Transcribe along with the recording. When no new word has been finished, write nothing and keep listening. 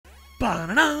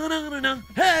Ba-na-na-na-na-na.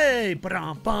 Hey,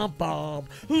 ba-dum-bum-bum.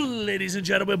 Ladies and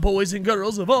gentlemen, boys and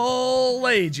girls of all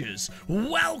ages,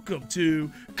 welcome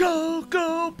to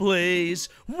Koco Plays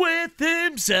with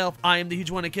himself. I am the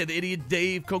huge one, the idiot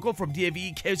Dave Koco from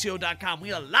DAVKCO.com.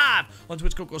 We are live on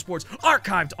Twitch, Koco Sports,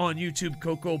 archived on YouTube,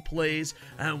 Koco Plays,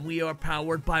 and we are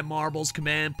powered by Marbles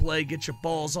Command Play. Get your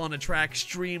balls on the track,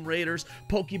 Stream Raiders,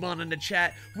 Pokemon in the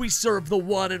chat. We serve the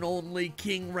one and only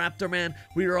King Raptor Man.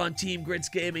 We are on Team Grits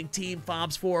Gaming, Team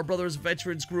Fobs 4 Brothers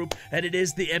Veterans Group, and it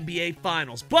is the NBA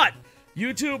Finals. But,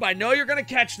 YouTube, I know you're going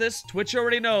to catch this. Twitch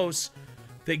already knows.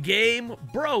 The game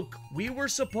broke. We were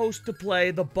supposed to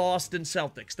play the Boston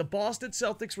Celtics. The Boston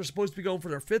Celtics were supposed to be going for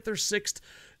their 5th or 6th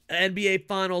NBA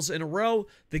Finals in a row.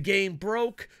 The game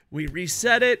broke. We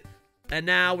reset it. And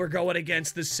now we're going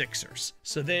against the Sixers.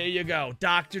 So there you go.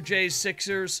 Dr. J's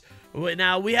Sixers.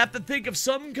 Now we have to think of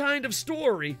some kind of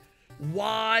story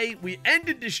why we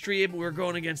ended the stream. We're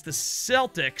going against the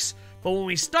Celtics. But when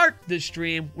we start the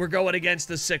stream, we're going against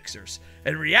the Sixers.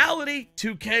 In reality,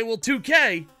 2K will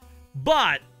 2K.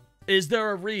 But is there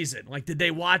a reason? Like, did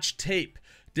they watch tape?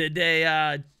 Did they,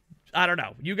 I don't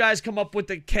know. You guys come up with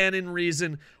the canon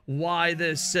reason why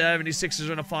the 76ers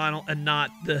are in a final and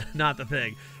not the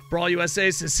thing. Brawl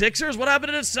USA says, Sixers? What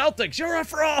happened to the Celtics? You're a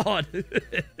fraud.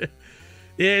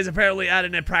 He is apparently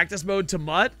adding a practice mode to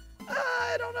Mutt.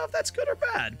 I don't know if that's good or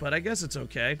bad, but I guess it's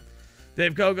okay.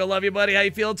 Dave Koco, love you, buddy. How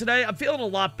you feeling today? I'm feeling a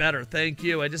lot better, thank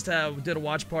you. I just did a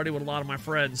watch party with a lot of my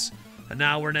friends, and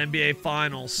now we're in NBA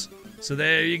Finals. So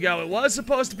there you go. It was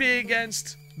supposed to be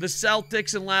against the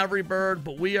Celtics and Larry Bird,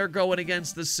 but we are going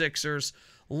against the Sixers.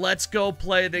 Let's go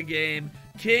play the game.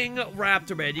 King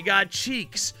Raptor Man, you got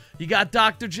Cheeks, you got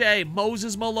Dr. J,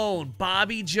 Moses Malone,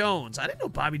 Bobby Jones. I didn't know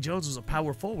Bobby Jones was a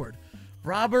power forward.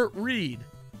 Robert Reed.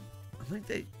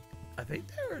 I think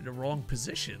they're in the wrong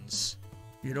positions.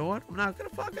 You know what? I'm not gonna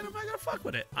fuck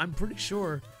with it. I'm pretty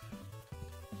sure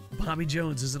Bobby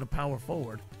Jones isn't a power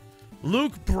forward.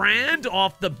 Luke Brand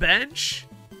off the bench.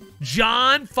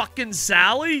 John fucking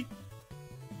Sally.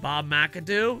 Bob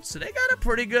McAdoo. So they got a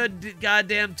pretty good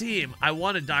goddamn team. I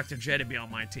wanted Dr. J to be on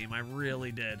my team. I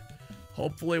really did.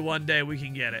 Hopefully one day we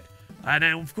can get it. And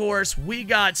then, of course, we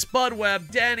got Spud Webb,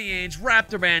 Danny Ainge,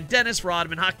 Raptor Man, Dennis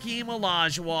Rodman, Hakeem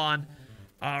Olajuwon.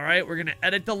 All right, we're going to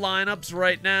edit the lineups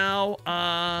right now.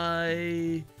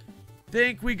 I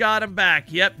think we got him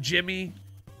back. Yep, Jimmy.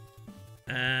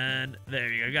 And there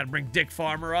you go. Got to bring Dick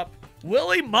Farmer up.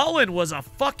 Willie Mullen was a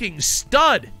fucking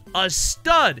stud. A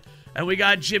stud. And we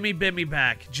got Jimmy Bimmy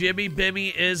back. Jimmy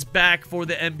Bimmy is back for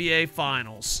the NBA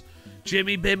Finals.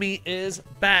 Jimmy Bimmy is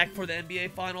back for the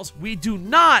NBA Finals. We do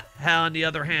not, on the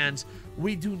other hand,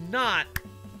 we do not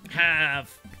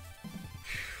have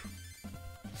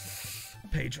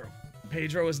Pedro.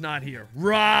 Pedro is not here.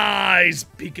 Rise,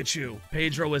 Pikachu.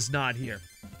 Pedro is not here.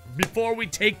 Before we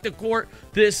take the court,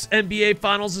 this NBA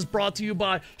Finals is brought to you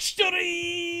by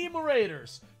Stream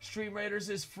Raiders. Stream Raiders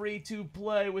is free to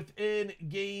play with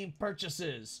in-game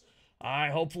purchases. All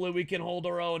right, hopefully we can hold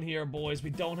our own here, boys.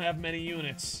 We don't have many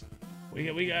units. We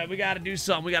got to do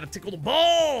something. We got to tickle the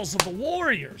balls of the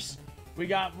Warriors. We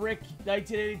got Rick,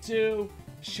 1982,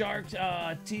 Shark,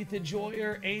 Teeth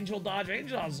Enjoyer, Angel Dodger.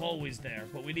 Angel Dodger's always there,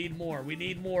 but we need more. We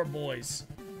need more, boys.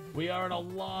 We are in a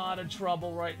lot of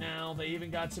trouble right now. They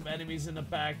even got some enemies in the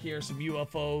back here, some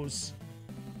UFOs.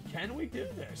 Can we do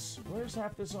this? Where's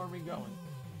half this army going?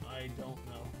 I don't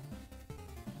know.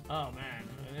 Oh, man.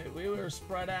 We were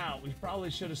spread out. We probably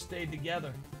should have stayed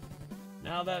together.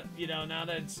 Now that, you know,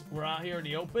 we're out here in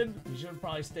the open, we should have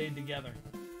probably stayed together.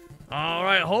 All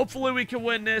right, hopefully we can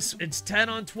win this. It's 10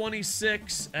 on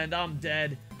 26, and I'm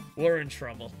dead. We're in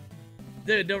trouble.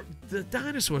 Dude, the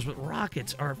dinosaurs with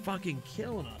rockets are fucking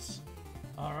killing us.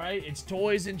 All right, it's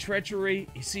Toys and Treachery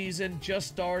season just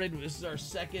started. This is our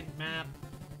second map,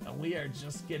 and we are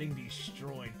just getting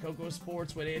destroyed. Koco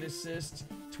Sports with 8 assists,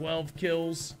 12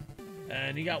 kills,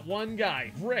 and you got one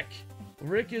guy, Rick.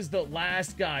 Rick is the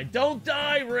last guy. Don't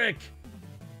die, Rick!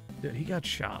 Dude, he got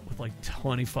shot with like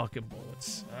 20 fucking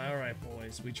bullets. All right,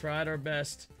 boys. We tried our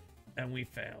best, and we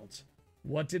failed.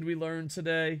 What did we learn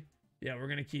today? Yeah, we're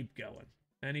going to keep going.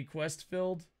 Any quest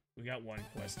filled? We got one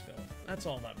quest filled. That's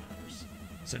all that matters.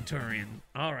 Centurion.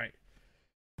 All right.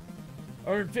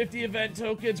 Earn 50 event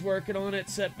tokens. Working on it.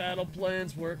 Set battle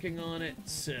plans. Working on it.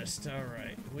 Assist. All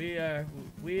right. We are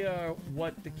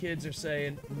what the kids are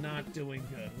saying, not doing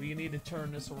good. We need to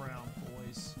turn this around,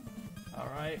 boys. All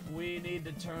right. We need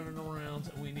to turn it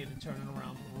around. We need to turn it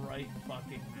around right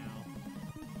fucking now.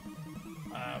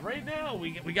 Right now,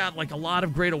 we got like a lot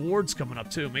of great awards coming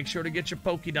up too. Make sure to get your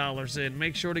Poke Dollars in.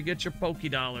 Make sure to get your Poke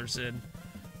Dollars in.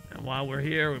 And while we're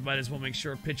here, we might as well make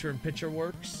sure Pitcher in Pitcher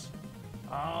works.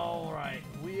 Alright,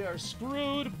 we are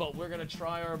screwed, but we're gonna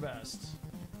try our best.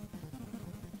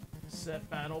 Set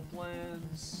battle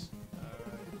plans.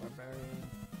 Alright, Barbarian.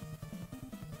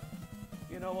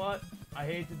 You know what? I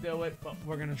hate to do it, but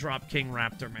we're gonna drop King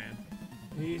Raptor, man.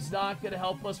 He's not gonna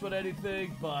help us with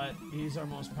anything, but he's our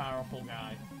most powerful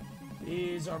guy.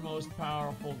 He's our most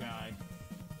powerful guy.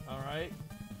 Alright?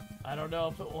 I don't know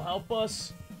if it will help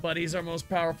us, but he's our most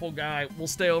powerful guy. We'll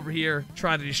stay over here,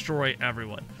 try to destroy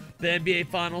everyone. The NBA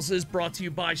Finals is brought to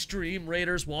you by Stream.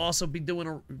 Raiders will also be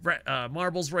doing a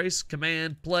marbles race,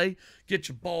 command, play. Get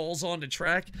your balls on the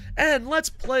track. And let's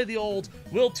play the old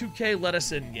Will 2K let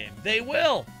us in game. They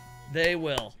will. They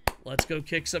will. Let's go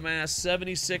kick some ass.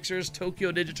 76ers,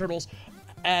 Tokyo Ninja Turtles.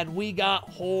 And we got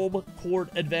home court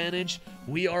advantage.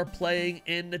 We are playing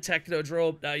in the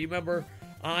Technodrome. Now, you remember,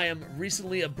 I am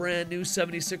recently a brand new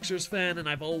 76ers fan, and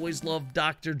I've always loved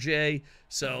Dr. J,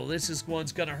 so this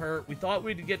one's gonna hurt. We thought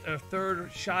we'd get a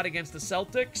third shot against the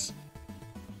Celtics,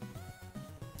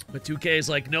 but 2K is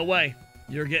like, no way,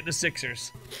 you're getting the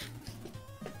Sixers.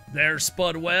 There's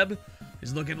Spud Webb.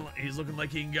 He's looking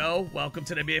like he can go. Welcome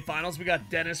to the NBA Finals. We got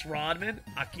Dennis Rodman,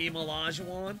 Hakeem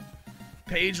Olajuwon.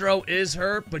 Pedro is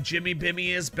hurt, but Jimmy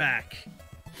Bimmy is back.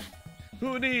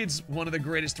 Who needs one of the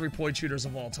greatest three-point shooters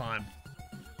of all time?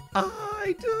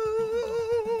 I do.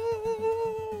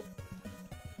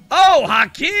 Oh,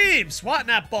 Hakeem swatting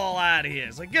that ball out of here.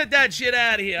 It's like, get that shit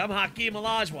out of here. I'm Hakeem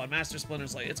Olajuwon. Master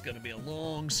Splinter's like, it's going to be a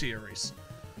long series.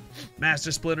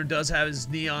 Master Splinter does have his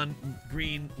neon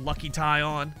green lucky tie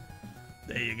on.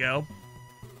 There you go.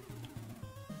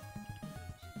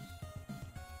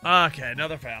 Okay,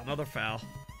 another foul, another foul.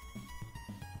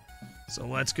 So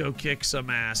let's go kick some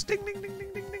ass. Ding, ding, ding,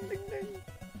 ding, ding, ding, ding, ding.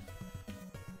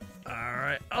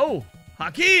 Alright. Oh,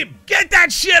 Hakeem, get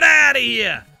that shit out of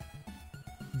here!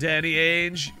 Danny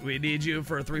Ainge, we need you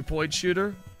for a three-point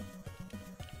shooter.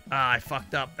 Ah, I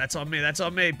fucked up. That's on me. That's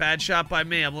on me. Bad shot by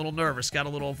me. I'm a little nervous. Got a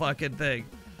little fucking thing.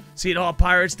 Seton Hall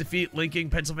Pirates defeat Lincoln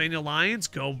Pennsylvania Lions.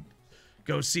 Go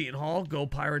Seton Hall. Go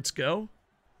Pirates, go.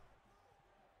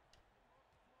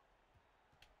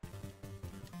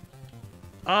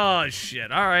 Oh,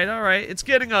 shit. All right, all right. It's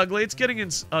getting ugly. It's getting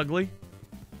ugly.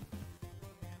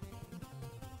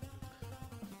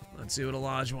 Let's see what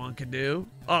Olajuwon can do.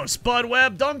 Oh, Spud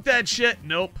Webb. Dunk that shit.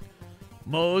 Nope.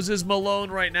 Moses Malone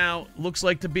right now looks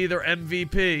like to be their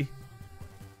MVP.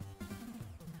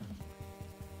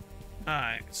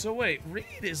 Alright, so wait. Reed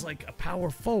is like a power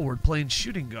forward playing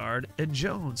shooting guard, and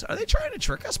Jones. Are they trying to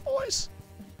trick us, boys?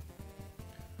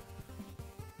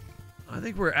 I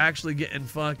think we're actually getting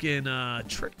fucking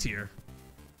tricked here.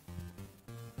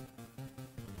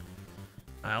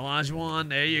 Olajuwon,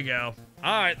 there you go.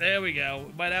 Alright, there we go.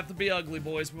 We might have to be ugly,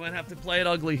 boys. We might have to play it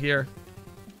ugly here.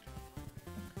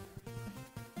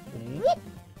 Whoop!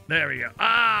 There we go.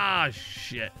 Ah,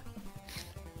 shit.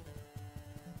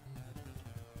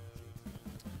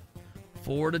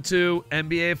 4-2,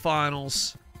 NBA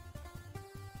Finals.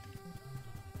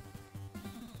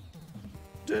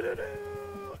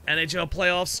 NHL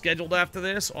playoffs scheduled after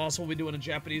this. Also, we'll be doing a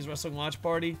Japanese wrestling watch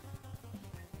party.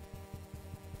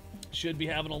 Should be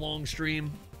having a long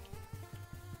stream.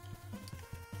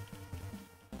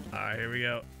 Alright, here we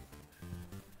go.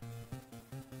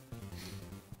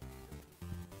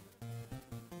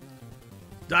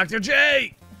 Dr.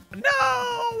 J! No!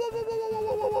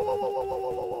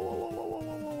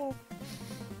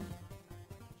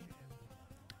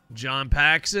 John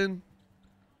Paxson.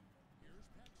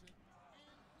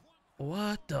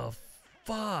 What the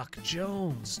fuck?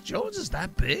 Jones. Jones is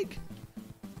that big?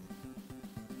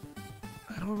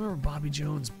 I don't remember Bobby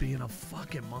Jones being a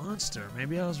fucking monster.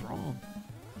 Maybe I was wrong.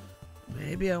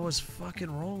 Maybe I was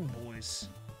fucking wrong, boys.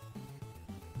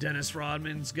 Dennis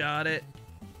Rodman's got it.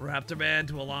 Raptor Man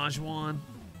to Olajuwon.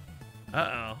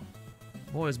 Uh-oh.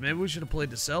 Boys, maybe we should have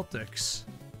played the Celtics.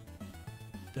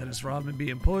 Dennis Rodman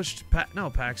being pushed. No,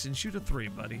 Paxson, shoot a three,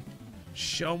 buddy.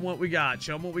 Show him what we got.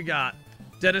 Show him what we got.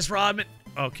 Dennis Rodman.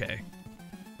 Okay.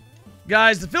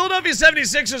 Guys, the Philadelphia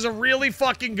 76ers are really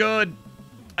fucking good.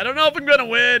 I don't know if I'm going to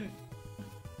win.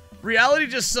 Reality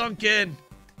just sunk in.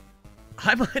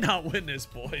 I might not win this,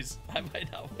 boys. I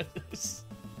might not win this.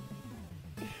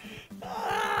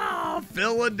 Ah,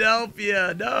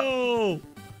 Philadelphia. No.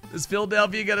 Is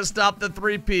Philadelphia going to stop the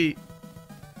three-peat?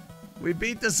 We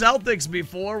beat the Celtics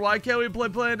before. Why can't we play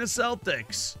playing the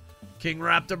Celtics? King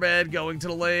Raptor Man going to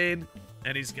the lane.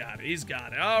 And he's got it. He's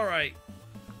got it. All right.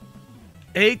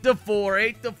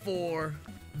 8-4. 8-4.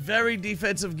 Very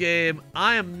defensive game.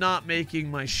 I am not making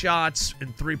my shots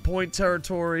in three-point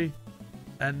territory.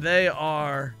 And they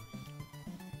are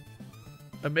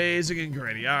amazing and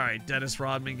gritty. All right. Dennis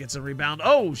Rodman gets a rebound.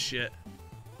 Oh, shit.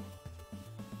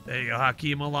 There you go,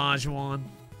 Hakeem Olajuwon.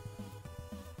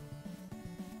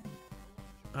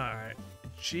 Alright.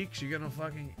 Cheeks, you gonna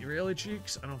fucking... Really,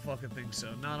 Cheeks? I don't fucking think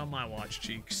so. Not on my watch,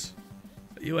 Cheeks.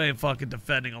 You ain't fucking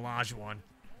defending Olajuwon.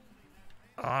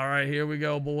 Alright, here we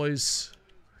go, boys.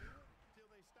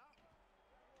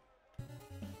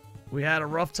 We had a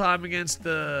rough time against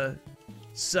the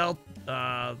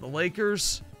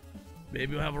Lakers.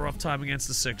 Maybe we'll have a rough time against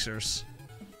the Sixers.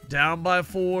 Down by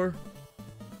 4.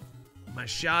 My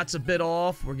shot's a bit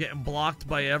off. We're getting blocked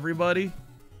by everybody.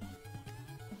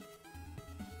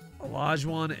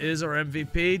 Olajuwon is our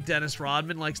MVP. Dennis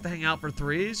Rodman likes to hang out for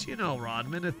threes. You know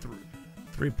Rodman, a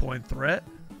three-point threat.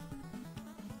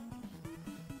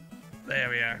 There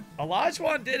we are.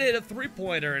 Olajuwon did hit a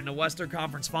three-pointer in the Western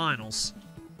Conference Finals.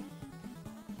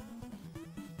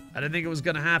 I didn't think it was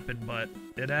going to happen, but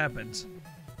it happened.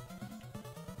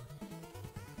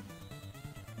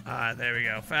 Alright, there we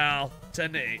go. Foul.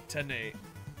 10-8. 10-8.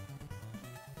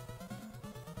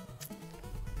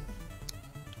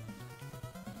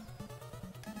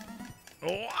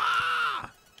 Oh,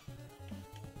 ah!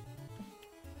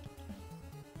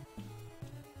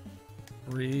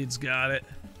 Reed's got it.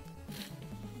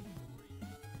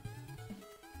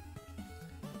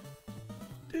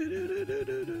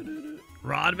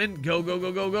 Rodman, go, go,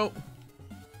 go, go, go.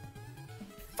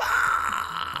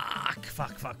 Fuck.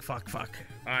 Fuck, fuck, fuck, fuck.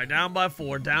 All right, down by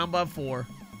 4, down by 4.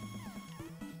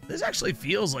 This actually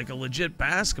feels like a legit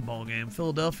basketball game.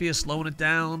 Philadelphia slowing it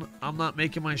down. I'm not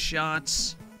making my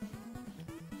shots.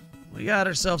 We got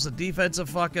ourselves a defensive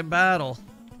fucking battle.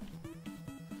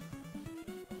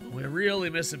 We're really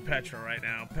missing Petro right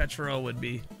now. Petro would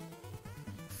be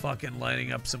fucking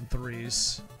lighting up some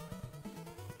threes.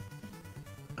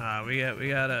 We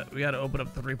gotta open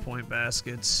up 3-point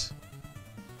baskets.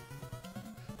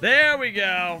 There we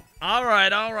go. All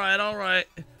right, all right, all right.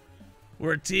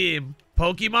 We're a team.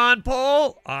 Pokemon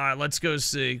poll? All right, let's go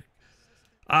see.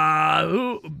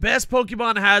 Who best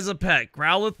Pokemon has a pet?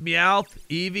 Growlithe, Meowth,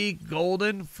 Eevee,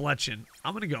 Golden, Fletching.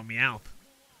 I'm gonna go Meowth.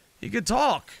 He could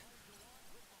talk.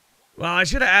 Well, I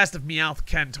should have asked if Meowth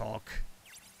can talk.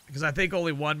 Because I think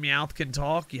only one Meowth can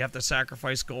talk. You have to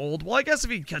sacrifice gold. Well, I guess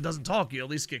if he doesn't talk, you at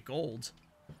least get gold.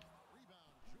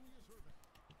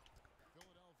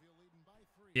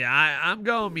 Yeah, I'm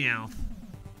going Meowth.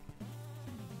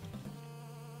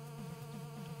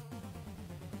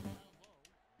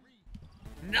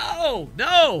 No!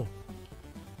 No!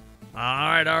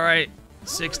 Alright, alright.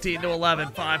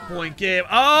 16-11, 5-point game.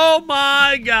 Oh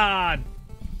my god!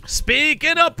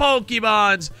 Speaking of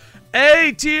Pokemons,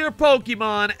 A-tier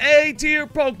Pokemon, A-tier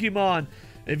Pokemon.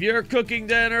 If you're cooking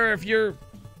dinner, if you're...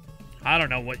 I don't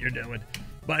know what you're doing.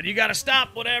 But you gotta stop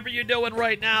whatever you're doing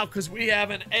right now, because we have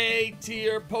an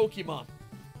A-tier Pokemon.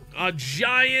 A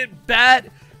giant bat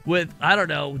with, I don't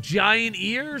know, giant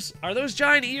ears? Are those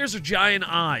giant ears or giant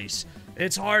eyes?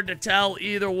 It's hard to tell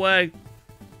either way.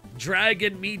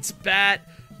 Dragon meets bat.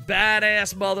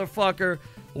 Badass motherfucker.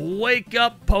 Wake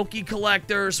up, Poke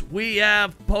collectors. We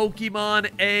have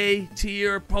Pokemon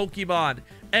A-tier Pokemon.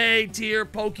 A-tier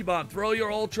Pokemon. Throw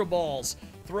your Ultra Balls.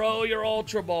 Throw your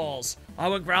Ultra Balls. I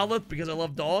went Growlithe because I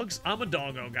love dogs. I'm a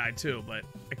doggo guy too, but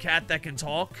a cat that can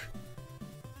talk.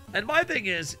 And my thing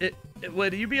is,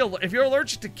 would you be if you're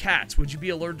allergic to cats, would you be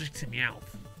allergic to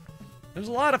Meowth? There's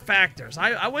a lot of factors.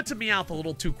 I went to Meowth a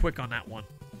little too quick on that one.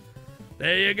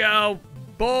 There you go.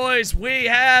 Boys, we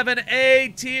have an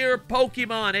A-tier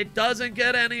Pokemon. It doesn't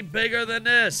get any bigger than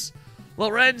this.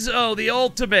 Lorenzo, the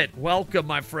ultimate. Welcome,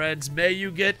 my friends. May you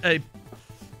get a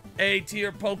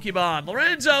A-tier Pokemon.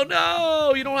 Lorenzo,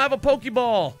 no! You don't have a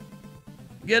Pokeball.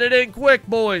 Get it in quick,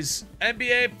 boys.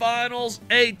 NBA Finals,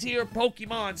 A-tier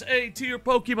Pokemons. A-tier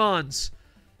Pokemons.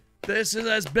 This is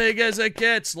as big as it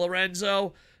gets,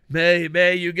 Lorenzo.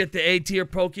 May you get the A-tier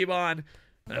Pokemon.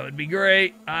 That would be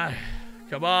great.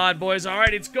 Come on, boys. All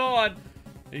right, it's gone.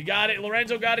 You got it.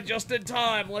 Lorenzo got it just in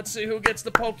time. Let's see who gets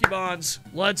the Pokemons.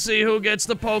 Let's see who gets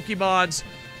the Pokemons.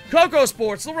 Koco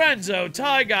Sports, Lorenzo,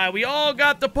 Ty Guy. We all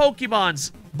got the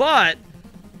Pokemons. But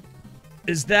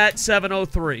is that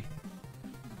 703?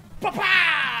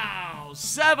 Pow!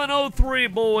 703,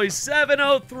 boys.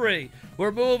 703.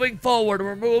 We're moving forward.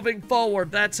 We're moving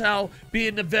forward. That's how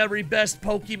being the very best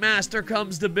Pokemaster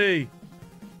comes to be.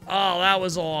 Oh, that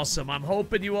was awesome. I'm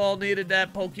hoping you all needed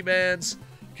that, Pokemans.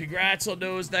 Congrats on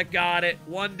those that got it.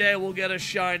 One day we'll get a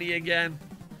shiny again.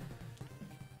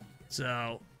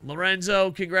 So,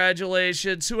 Lorenzo,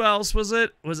 congratulations. Who else was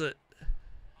it? Was it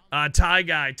Ty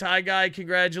Guy? Ty Guy,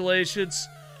 congratulations.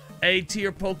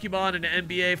 A-tier Pokemon in the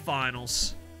NBA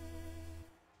Finals.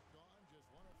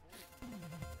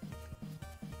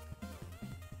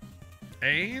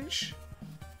 Ainge?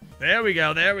 There we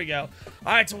go. There we go.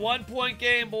 All right, it's a 1-point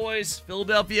game, boys.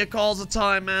 Philadelphia calls a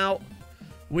timeout.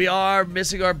 We are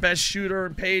missing our best shooter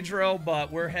in Pedro,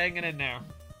 but we're hanging in there.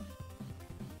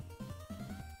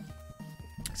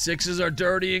 Sixes are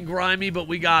dirty and grimy, but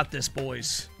we got this,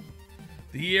 boys.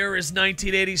 The year is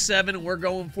 1987, and we're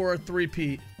going for a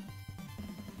three-peat.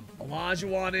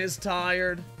 Olajuwon is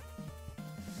tired.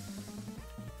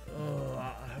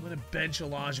 I'm going to bench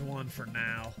Olajuwon for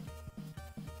now.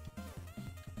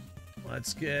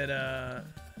 Let's get,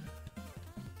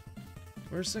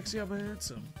 where's Sexy on my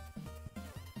Handsome?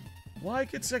 Why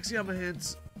get Sexy on my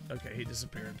hands? Okay, he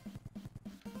disappeared.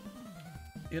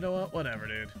 You know what? Whatever,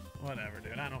 dude. Whatever,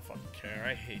 dude. I don't fucking care.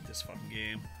 I hate this fucking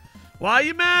game. Why are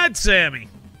you mad, Sammy?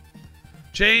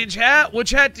 Change hat?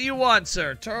 Which hat do you want,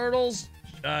 sir? Turtles?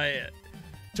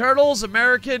 Turtles,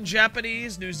 American,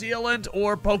 Japanese, New Zealand,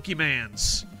 or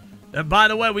Pokemans? And by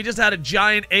the way, we just had a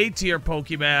giant A-tier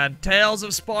Pokemon. Tales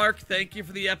of Spark, thank you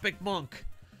for the epic monk.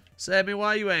 Sammy, why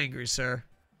are you angry, sir?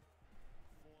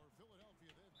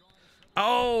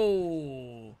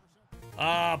 Oh.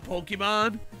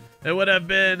 Pokemon? It would have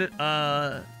been,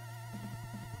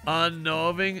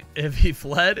 unknowing if he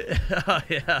fled. Oh,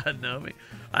 yeah, unknowing.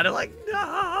 I'd have like,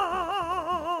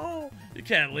 no. You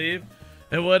can't leave.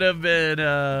 It would have been,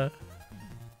 there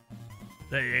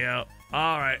you go.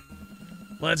 All right.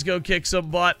 Let's go kick some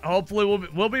butt. Hopefully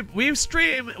we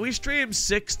stream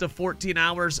 6 to 14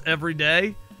 hours every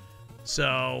day.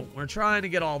 So we're trying to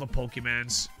get all the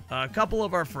Pokemons. A couple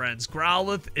of our friends.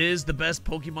 Growlithe is the best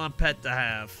Pokemon pet to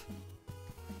have.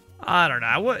 I don't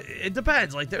know. It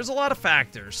depends. Like, there's a lot of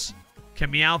factors.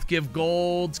 Can Meowth give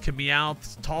golds? Can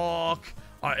Meowth talk?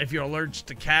 If you're allergic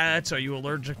to cats, are you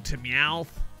allergic to Meowth?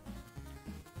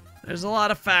 There's a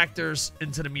lot of factors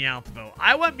into the Meowth vote.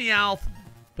 I went Meowth,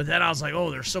 but then I was like,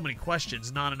 oh, there's so many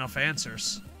questions, not enough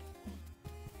answers.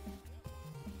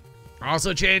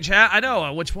 Also change hat? I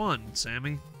know. Which one,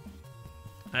 Sammy?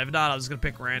 I have not. I was going to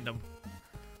pick random.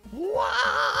 Wow.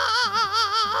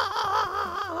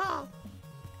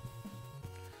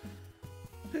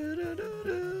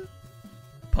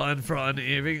 Pun for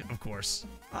uneven, of course.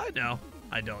 I know.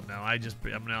 I don't know.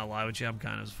 I'm not lie with you. I'm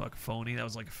kind of fucking phony. That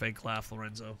was like a fake laugh,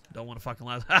 Lorenzo. Don't want to fucking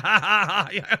laugh. Then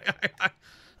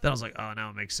I was like, oh, now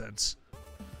it makes sense.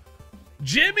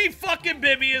 Jimmy fucking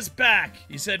Bimmy is back.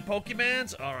 You said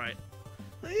Pokemans? All right.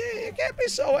 You can't be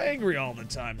so angry all the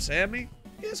time, Sammy.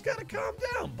 You just gotta calm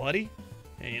down, buddy.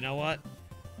 Hey, you know what?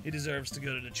 He deserves to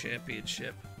go to the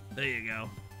championship. There you go.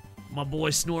 My boy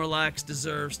Snorlax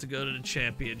deserves to go to the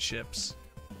championships.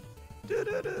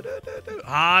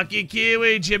 Hockey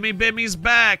Kiwi, Jimmy Bimmy's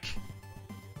back.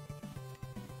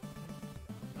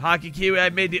 Hockey Kiwi, I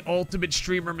made the ultimate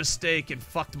streamer mistake and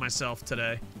fucked myself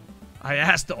today. I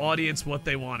asked the audience what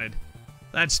they wanted.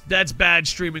 That's bad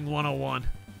streaming 101.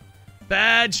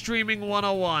 Bad streaming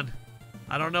 101.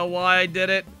 I don't know why I did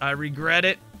it. I regret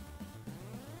it.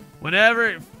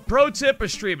 Pro tip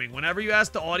of streaming, whenever you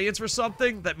ask the audience for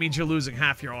something, that means you're losing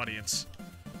half your audience.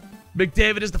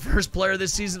 McDavid is the first player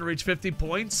this season to reach 50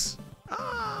 points.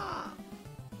 Ah.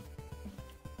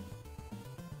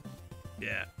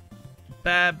 Yeah.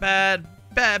 Bad.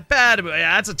 Yeah,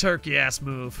 that's a turkey-ass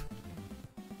move.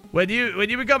 When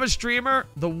you become a streamer,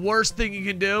 the worst thing you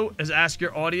can do is ask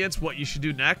your audience what you should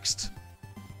do next.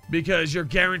 Because you're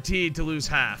guaranteed to lose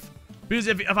half. Because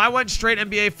if I went straight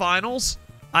NBA Finals,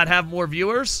 I'd have more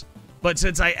viewers. But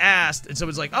since I asked, and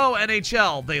someone's like, oh,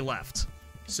 NHL, they left.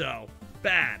 So,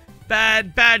 bad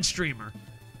streamer.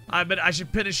 I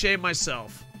should pin a shame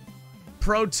myself.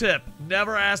 Pro tip,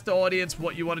 never ask the audience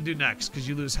what you want to do next, because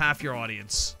you lose half your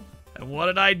audience. And what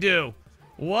did I do?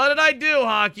 What did I do,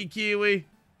 Hockey Kiwi?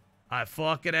 I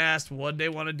fucking asked what they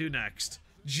want to do next.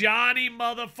 Johnny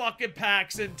motherfucking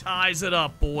Paxson ties it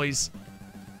up, boys.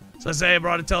 So I say I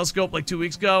brought a telescope like 2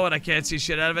 weeks ago, and I can't see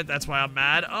shit out of it. That's why I'm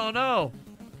mad. Oh, no.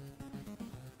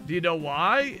 Do you know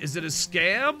why? Is it a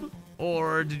scam?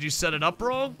 Or did you set it up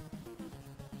wrong?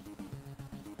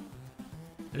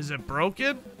 Is it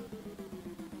broken?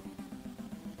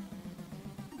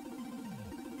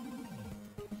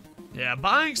 Yeah,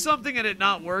 buying something and it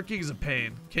not working is a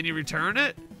pain. Can you return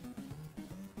it?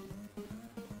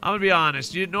 I'm gonna be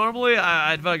honest. Normally,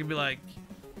 I'd fucking be like,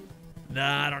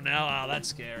 nah, I don't know. Oh, that's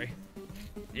scary.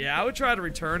 Yeah, I would try to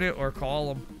return it or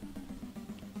call them.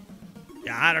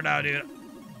 Yeah, I don't know, dude.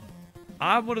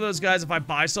 I'm one of those guys, if I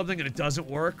buy something and it doesn't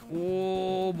work,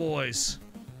 oh, boys.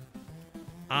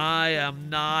 I am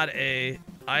not a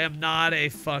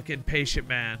fucking patient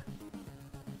man.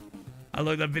 I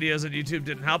looked up videos on YouTube,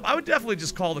 didn't help. I would definitely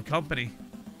just call the company.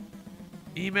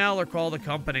 Email or call the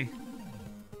company.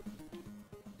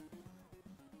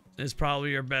 Is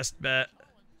probably your best bet.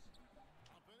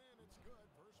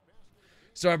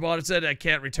 Store I bought it said I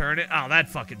can't return it. Oh, that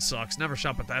fucking sucks. Never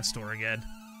shop at that store again.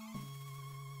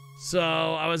 So,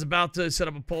 I was about to set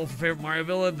up a poll for favorite Mario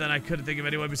villain, then I couldn't think of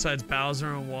anyone besides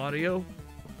Bowser and Wario.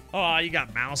 Oh, you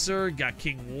got Mouser, you got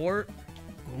King Wart,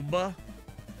 Goomba,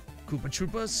 Koopa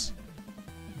Troopas,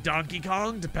 Donkey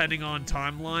Kong, depending on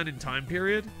timeline and time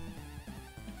period.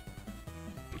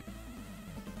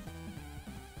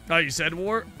 Oh, you said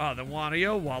Wart? Oh, then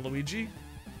Wario, Waluigi.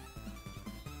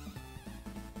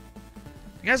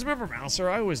 You guys remember Mouser?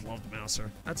 I always loved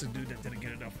Mouser. That's a dude that didn't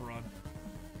get enough run.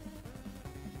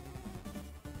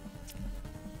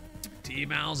 T.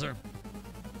 Mouser.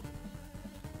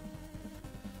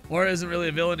 Or isn't really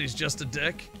a villain, he's just a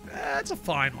dick. That's a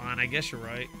fine line, I guess you're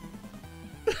right.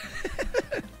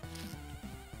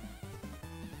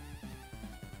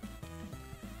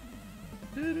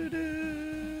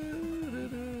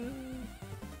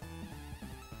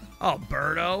 Oh,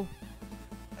 Birdo.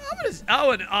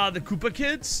 Oh, and the Koopa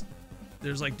Kids.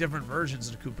 There's like different versions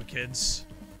of the Koopa Kids.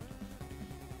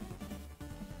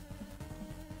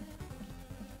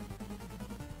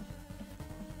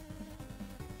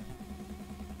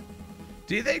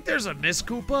 Do you think there's a Miss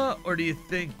Koopa, or do you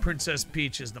think Princess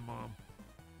Peach is the mom?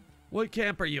 What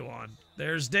camp are you on?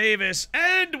 There's Davis,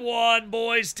 and one,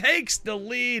 boys, takes the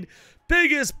lead.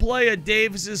 Biggest play of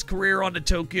Davis's career on the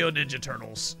Tokyo Ninja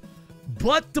Turtles.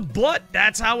 Butt to butt,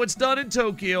 that's how it's done in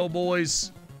Tokyo,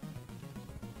 boys.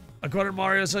 According to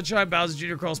Mario Sunshine, Bowser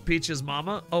Jr. calls Peach his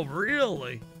mama. Oh,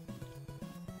 really?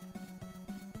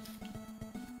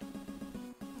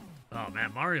 Oh,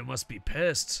 man, Mario must be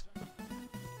pissed.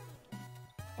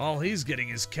 All he's getting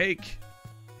is cake.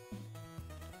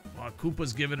 While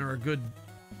Koopa's giving her a good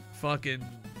fucking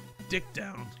dick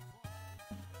down.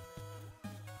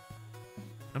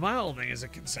 Am I holding? Is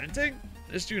it consenting?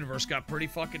 This universe got pretty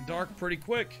fucking dark pretty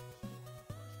quick.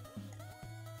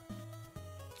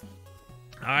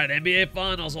 Alright, NBA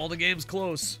Finals. All the games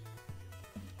close.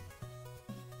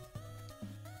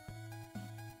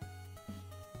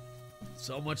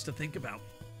 So much to think about.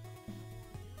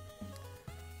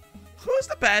 Who's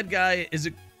the bad guy? Is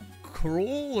it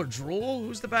Cruel or Drool?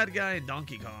 Who's the bad guy in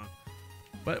Donkey Kong?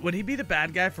 But would he be the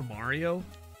bad guy for Mario?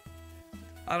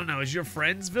 I don't know. Is your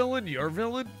friend's villain your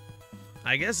villain?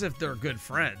 I guess if they're good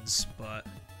friends, but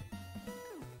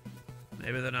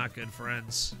maybe they're not good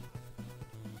friends.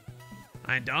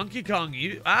 And Donkey Kong,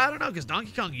 I don't know, because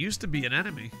Donkey Kong used to be an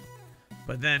enemy.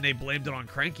 But then they blamed it on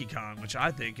Cranky Kong, which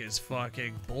I think is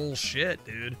fucking bullshit,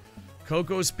 dude.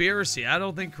 Coco-spiracy. I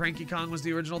don't think Cranky Kong was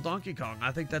the original Donkey Kong.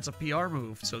 I think that's a PR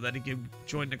move so that he can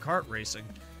join the kart racing.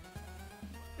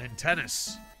 And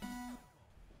tennis.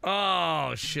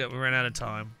 Oh, shit. We ran out of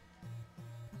time.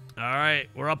 All right.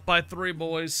 We're up by 3,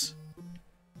 boys.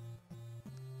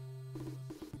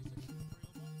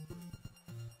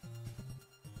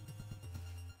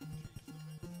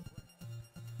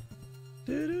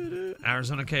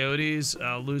 Arizona Coyotes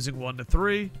losing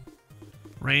 1-3.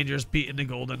 Rangers beating the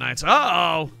Golden Knights.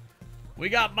 Uh-oh. We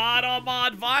got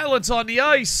mod-on-mod violence on the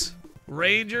ice.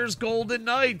 Rangers, Golden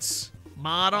Knights.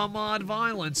 Mod-on-mod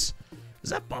violence.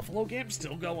 Is that Buffalo game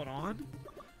still going on?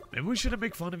 Maybe we shouldn't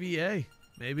make fun of EA.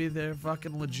 Maybe they're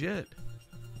fucking legit.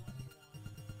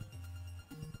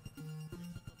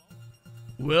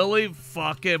 Willie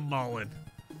fucking Mullen.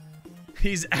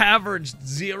 He's averaged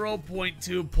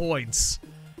 0.2 points.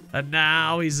 And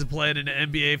now he's playing in the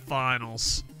NBA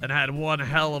Finals. And had one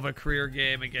hell of a career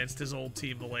game against his old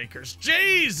team, the Lakers.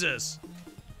 Jesus!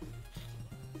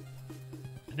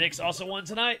 The Knicks also won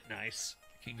tonight. Nice.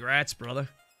 Congrats, brother.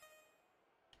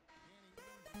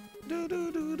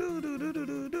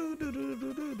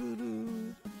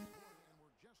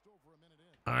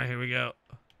 Alright, here we go.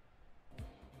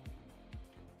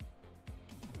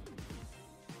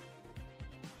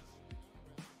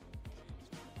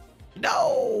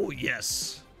 No!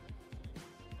 Yes.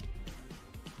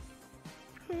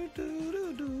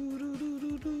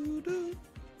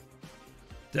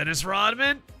 Dennis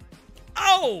Rodman.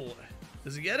 Oh!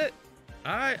 Does he get it?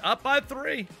 Alright, up by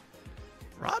 3.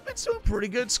 Rodman's doing pretty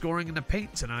good scoring in the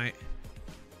paint tonight.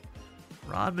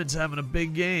 Rodman's having a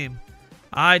big game.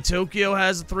 Alright, Tokyo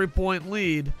has a 3-point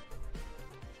lead.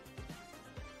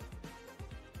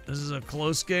 This is a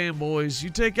close game, boys. You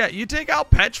take out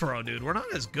Petro, dude. We're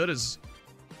not as good as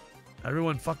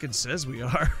everyone fucking says we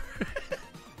are.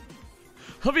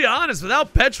 I'll be honest,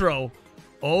 without Petro,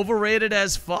 overrated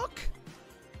as fuck.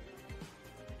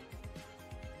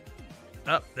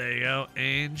 Oh, there you go.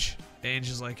 Ainge. Ainge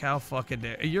is like, how fucking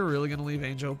dare. You're really going to leave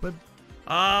Ainge open?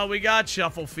 We got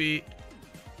shuffle feet.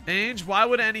 Ainge, why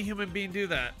would any human being do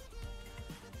that?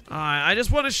 Alright, I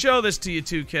just want to show this to you,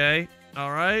 2K.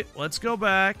 Alright, let's go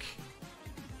back.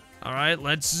 All right,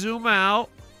 let's zoom out.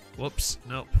 Whoops,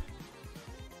 nope.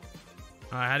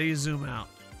 All right, how do you zoom out?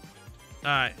 All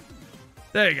right,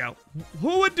 there you go.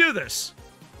 Who would do this?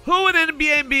 Who in an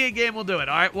NBA game will do it?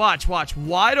 All right, watch.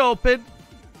 Wide open.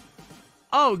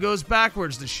 Oh, it goes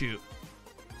backwards to shoot.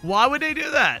 Why would they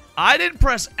do that? I didn't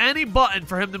press any button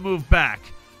for him to move back.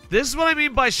 This is what I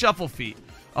mean by shuffle feet.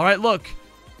 All right, look.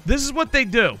 This is what they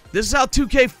do. This is how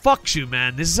 2K fucks you,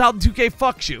 man. This is how 2K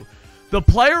fucks you. The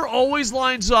player always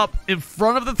lines up in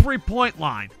front of the three-point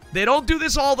line. They don't do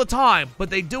this all the time, but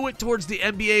they do it towards the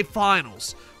NBA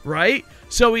Finals, right?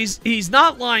 So he's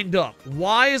not lined up.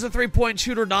 Why is a three-point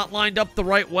shooter not lined up the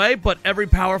right way, but every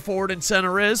power forward and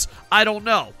center is? I don't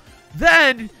know.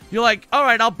 Then you're like, all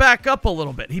right, I'll back up a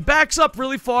little bit. He backs up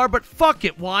really far, but fuck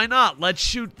it. Why not? Let's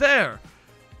shoot there.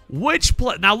 Which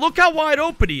play? Now look how wide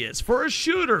open he is. For a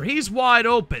shooter, he's wide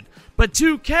open. But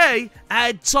 2K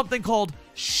had something called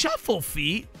shuffle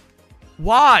feet.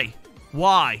 Why?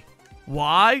 Why?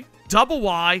 Why? Double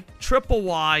Y, triple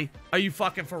Y. Are you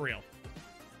fucking for real?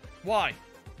 Why?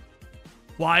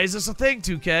 Why is this a thing,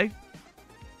 2K?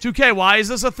 2K, why is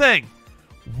this a thing?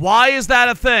 Why is that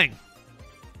a thing?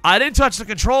 I didn't touch the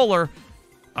controller.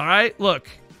 All right, look.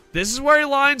 This is where he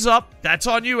lines up. That's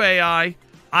on you, AI.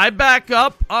 I back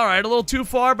up. All right, a little too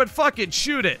far, but fuck it.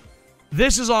 Shoot it.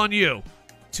 This is on you.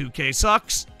 2K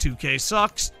sucks. 2K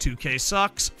sucks. 2K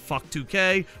sucks. Fuck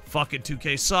 2K. Fucking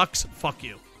 2K sucks. Fuck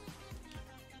you.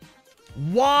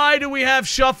 Why do we have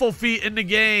shuffle feet in the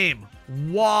game?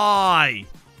 Why?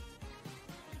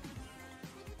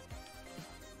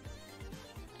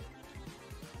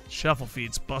 Shuffle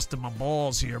feet's busting my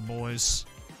balls here, boys.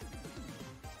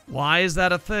 Why is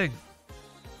that a thing?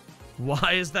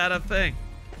 Why is that a thing?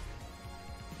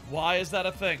 Why is that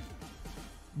a thing?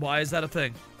 Why is that a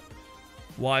thing?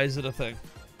 Why is it a thing?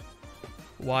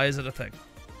 Why is it a thing?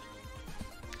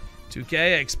 2K,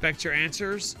 I expect your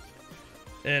answers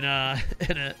in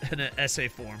an essay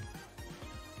form.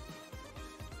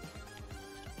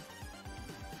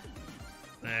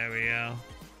 There we go.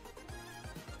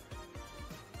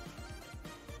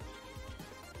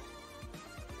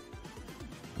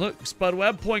 Look, Spud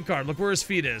Webb, point guard. Look where his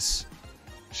feet is.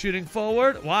 Shooting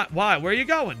forward. Why? Why? Where are you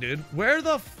going, dude? Where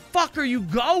the fuck are you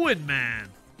going, man?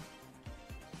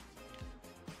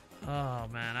 Oh,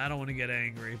 man. I don't want to get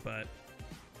angry, but...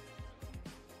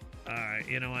 Alright,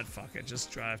 you know what? Fuck it. Just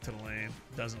drive to the lane.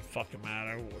 Doesn't fucking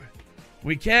matter.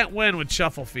 We can't win with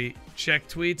shuffle feet. Check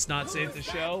tweets, not safe to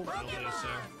show. Will do, sir.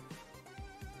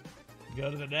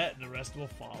 Go to the net and the rest will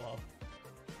follow.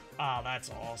 Ah, that's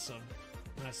awesome.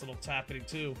 Nice little tappity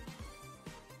two.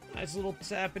 Nice little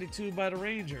tappity two by the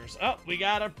Rangers. Oh, we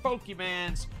got our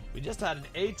Pokemons. We just had an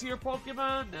A-tier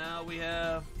Pokemon. Now we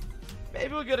have...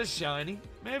 Maybe we'll get a shiny.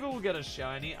 Maybe we'll get a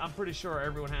shiny. I'm pretty sure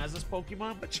everyone has this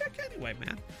Pokemon, but check anyway,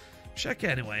 man. Check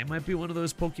anyway. It might be one of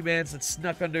those Pokemons that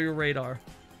snuck under your radar.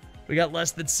 We got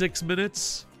less than 6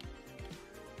 minutes.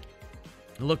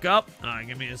 Look up. All right,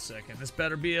 give me a second. This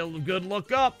better be a good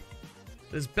look up.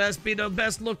 This best be the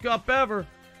best look up ever.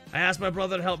 I asked my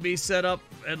brother to help me set up,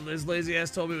 and his lazy ass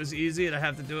told me it was easy, and I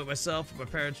have to do it myself. My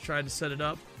parents tried to set it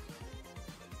up.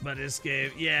 But this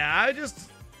game, yeah,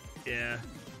 yeah.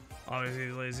 Obviously,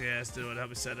 the lazy ass didn't help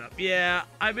me set it up. Yeah,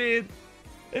 I mean,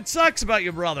 it sucks about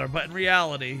your brother, but in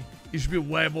reality, you should be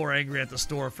way more angry at the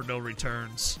store for no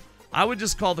returns. I would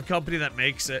just call the company that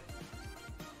makes it.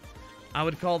 I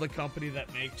would call the company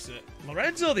that makes it.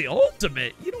 Lorenzo the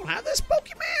Ultimate? You don't have this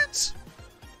Pokemons?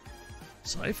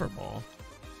 Cypher Ball.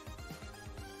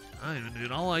 I don't even,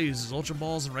 dude. All I use is Ultra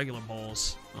Balls and regular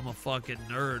balls. I'm a fucking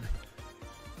nerd.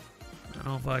 I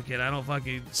don't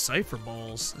fucking Cypher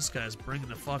Balls. This guy's bringing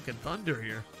the fucking thunder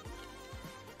here.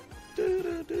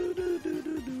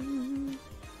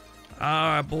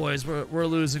 Alright, boys. We're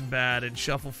losing bad, and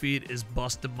Shuffle Feet is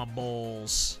busting my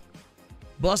balls.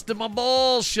 Busting my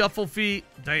balls, Shuffle Feet.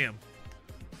 Damn.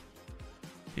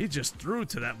 He just threw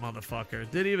to that motherfucker.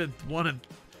 Didn't even want to...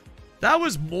 That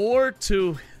was more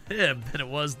to him than it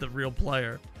was the real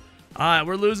player. Alright,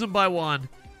 we're losing by 1.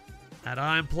 And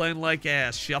I'm playing like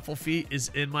ass. Shuffle Feet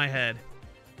is in my head.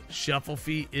 Shuffle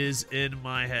Feet is in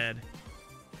my head.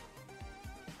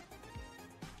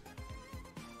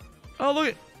 Oh, look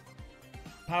at...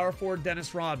 Power forward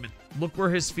Dennis Rodman. Look where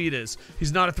his feet is.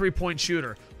 He's not a three-point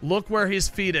shooter. Look where his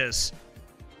feet is.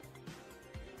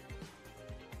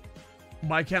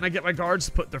 Why can't I get my guards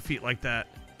to put their feet like that?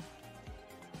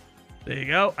 There you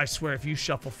go. I swear, if you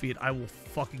Shuffle Feet, I will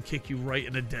fucking kick you right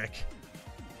in the dick.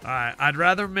 Alright, I'd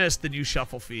rather miss than you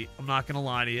Shuffle Feet. I'm not gonna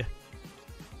lie to you.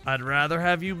 I'd rather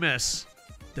have you miss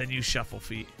than you Shuffle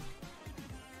Feet.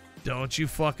 Don't you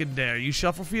fucking dare. You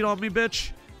Shuffle Feet on me,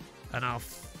 bitch, and I'll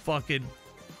fucking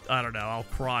I don't know, I'll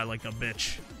cry like a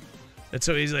bitch. It's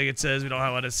so easy, like it says, we don't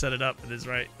know how to set it up. It is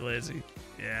right, lazy.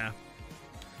 Yeah.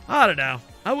 I don't know.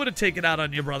 I would have taken out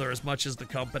on your brother as much as the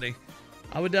company.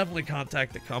 I would definitely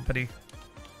contact the company.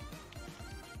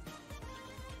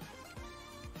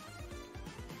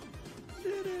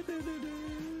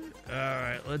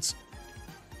 Alright, let's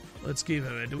keep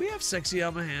him in. Do we have Sexy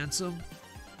Alma Handsome?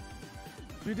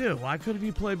 We do. Why couldn't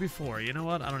he play before? You know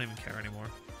what? I don't even care anymore.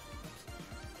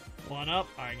 One up.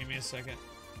 Alright, give me a second.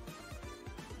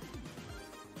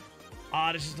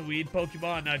 Ah, this is the weed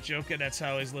Pokemon. Not joking. That's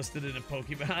how he's listed in a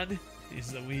Pokemon.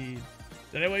 He's the weed.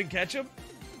 Did anyone catch him?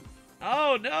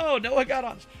 Oh no, no one got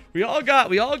Oddish. We all got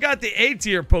the A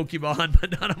tier Pokemon,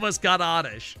 but none of us got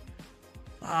Oddish.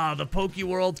 Ah, the Poke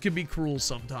World can be cruel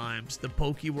sometimes. The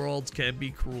Poke World can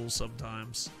be cruel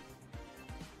sometimes.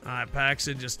 Alright,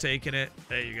 Paxton just taking it.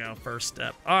 There you go, first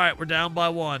step. Alright, we're down by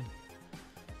 1.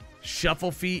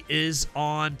 Shuffle Feet is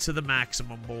on to the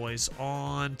maximum, boys.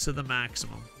 On to the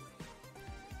maximum.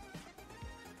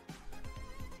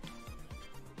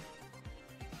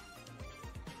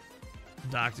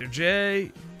 Dr.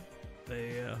 J. There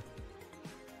you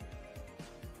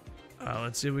go.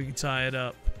 Let's see if we can tie it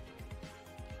up.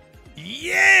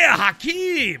 Yeah,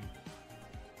 Hakeem!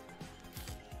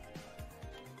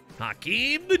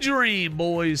 Hakeem the Dream,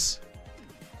 boys.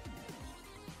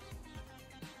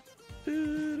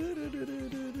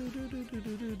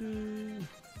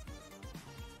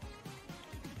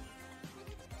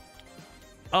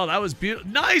 Oh, that was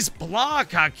beautiful. Nice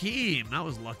block, Hakeem. That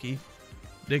was lucky.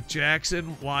 Nick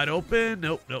Jackson, wide open.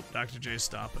 Nope, nope. Dr. J's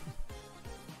stopping.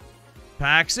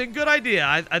 Paxton, good idea.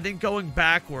 I think going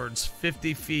backwards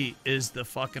 50 feet is the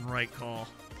fucking right call.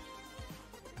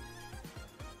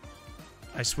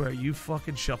 I swear, you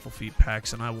fucking Shuffle Feet,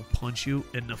 Paxton. I will punch you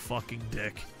in the fucking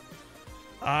dick.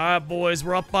 All right, boys.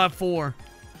 We're up by 4.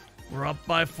 We're up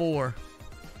by 4.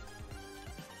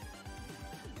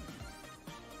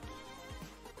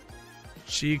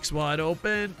 Cheeks wide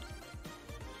open.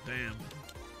 Damn.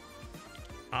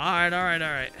 Alright, alright,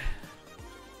 alright.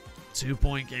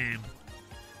 2-point game.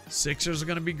 Sixers are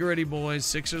going to be gritty, boys.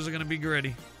 Sixers are going to be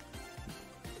gritty.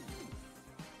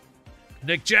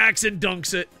 Nick Jackson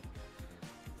dunks it.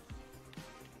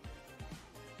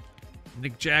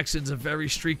 Nick Jackson's a very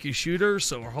streaky shooter,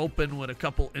 so we're hoping with a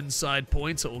couple inside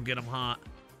points it will get him hot.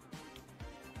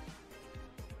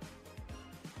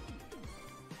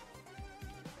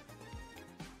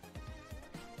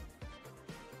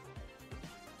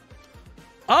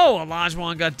 Oh,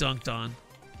 Olajuwon got dunked on.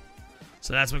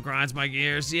 So that's what grinds my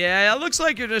gears. Yeah, it looks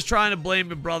like you're just trying to blame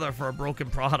your brother for a broken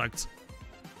product.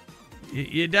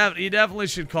 You definitely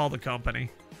should call the company.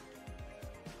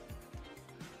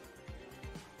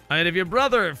 I mean, if your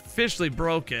brother officially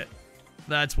broke it,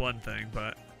 that's one thing,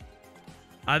 but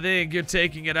I think you're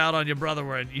taking it out on your brother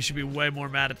where you should be way more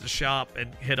mad at the shop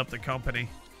and hit up the company.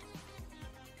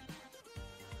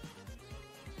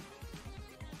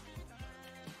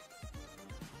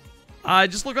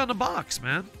 Just look on the box,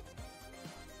 man.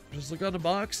 Just look on the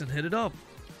box and hit it up.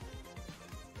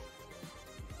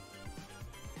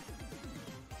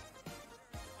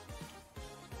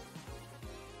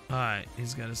 Alright,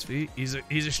 he's got his feet. He's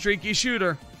a streaky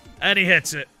shooter. And he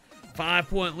hits it.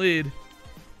 5-point lead.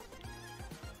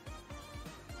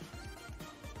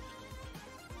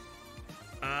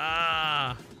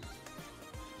 Ah.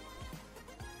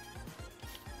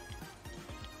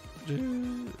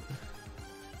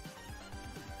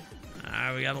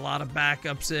 Alright, we got a lot of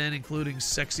backups in, including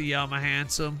Sexy Yama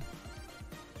Handsome.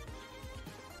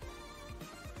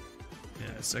 Yeah,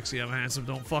 Sexy Yama Handsome,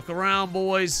 don't fuck around,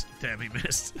 boys. Damn, he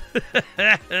missed.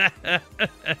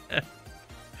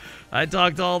 I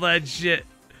talked all that shit,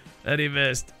 and he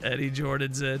missed. Eddie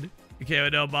Jordan's in. You can't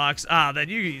with no box. Ah, then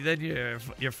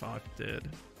you're fucked, dude.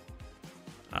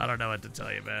 I don't know what to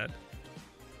tell you, man.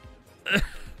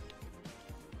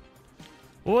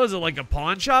 What was it, like a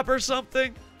pawn shop or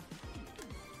something?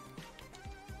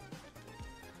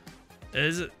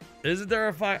 Isn't there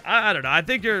a fight? I don't know. I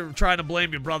think you're trying to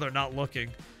blame your brother not looking.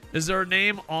 Is there a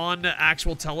name on the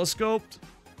actual telescope?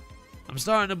 I'm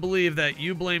starting to believe that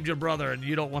you blamed your brother and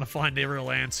you don't want to find a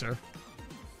real answer.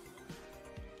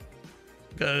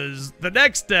 Because the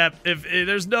next step, if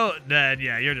there's no... Then,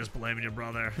 yeah, you're just blaming your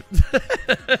brother.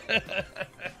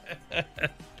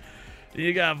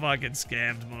 You got fucking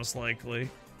scammed, most likely.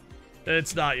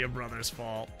 It's not your brother's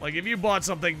fault. Like, if you bought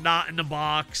something not in the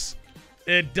box...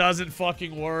 It doesn't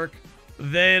fucking work.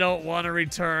 They don't want to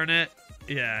return it.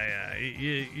 Yeah,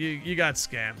 you got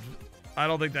scammed. I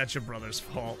don't think that's your brother's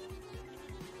fault.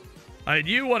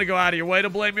 You want to go out of your way to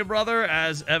blame your brother,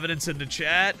 as evidence in the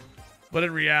chat, but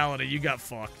in reality, you got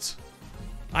fucked.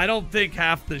 I don't think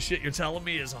half the shit you're telling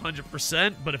me is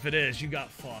 100%, but if it is, you got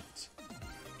fucked.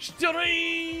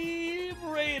 Stream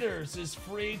Raiders is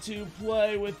free to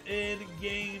play with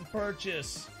in-game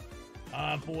purchase.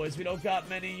 Boys, we don't got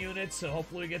many units, so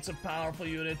hopefully we get some powerful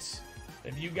units.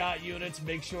 If you got units,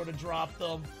 make sure to drop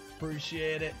them.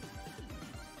 Appreciate it.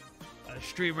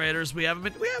 Stream Raiders, we have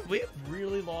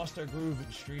really lost our groove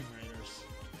in Stream Raiders.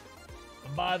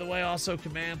 And by the way, also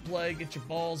command play, get your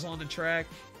balls on the track.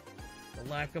 The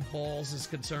lack of balls is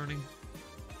concerning.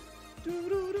 There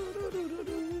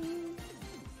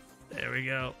we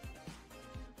go.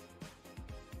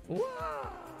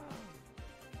 Wow.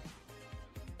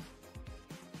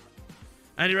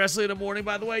 Any wrestling in the morning,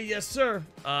 by the way? Yes, sir.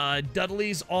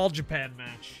 Dudley's All Japan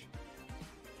match.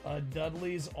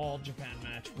 Dudley's All Japan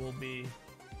match will be.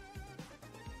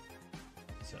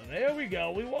 So there we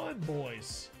go. We won,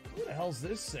 boys. Who the hell's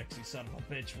this sexy son of a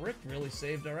bitch? Rick really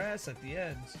saved our ass at the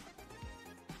end.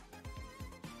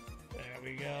 There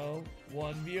we go.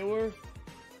 One viewer.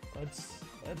 Let's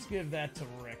give that to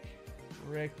Rick.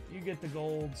 Rick, you get the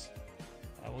golds.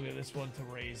 I will give this one to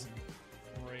Raisin.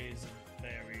 Raisin.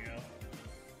 There we go.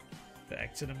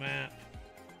 Back to the map.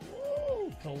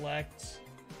 Woo! Collect.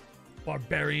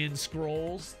 Barbarian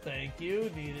Scrolls. Thank you.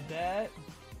 Needed that.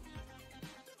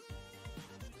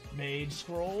 Mage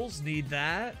Scrolls. Need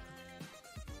that.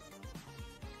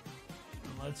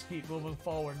 And let's keep moving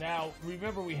forward. Now,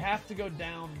 remember, we have to go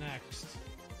down next.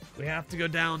 We have to go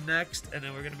down next, and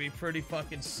then we're going to be pretty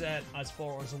fucking set as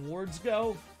far as awards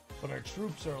go. But our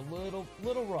troops are a little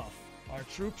rough. Our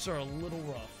troops are a little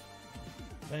rough.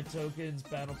 Event tokens,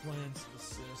 battle plans,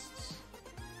 assists.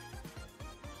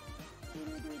 We'll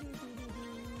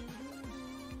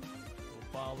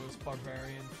follow this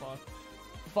barbarian fuck.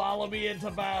 Follow me into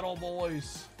battle,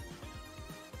 boys.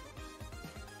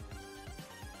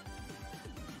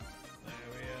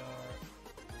 There we are.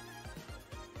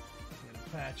 Get a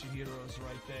patch of heroes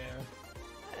right there.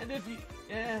 And if you,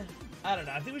 I don't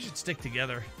know. I think we should stick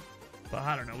together. But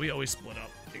I don't know. We always split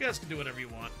up. You guys can do whatever you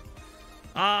want.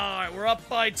 Alright, we're up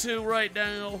by 2 right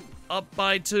now. Up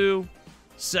by 2.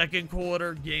 Second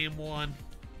quarter, game 1.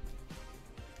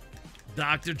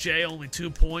 Dr. J, only 2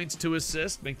 points, 2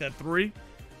 assists. Make that 3.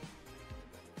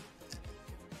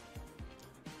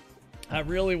 I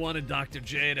really wanted Dr.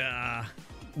 J to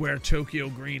wear Tokyo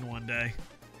green one day.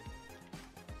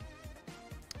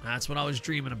 That's what I was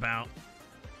dreaming about.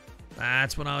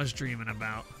 That's what I was dreaming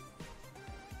about.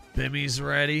 Bimmy's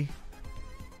ready.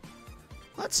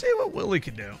 Let's see what Willie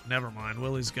can do. Never mind.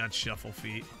 Willie's got shuffle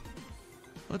feet.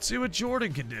 Let's see what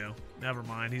Jordan can do. Never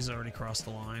mind. He's already crossed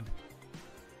the line.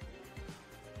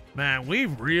 Man, we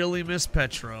really miss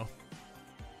Petro.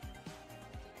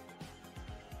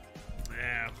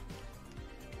 Yeah.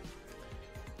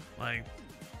 Like,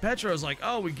 Petro's like,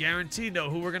 oh, we guaranteed know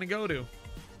who we're going to go to.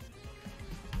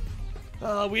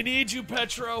 We need you,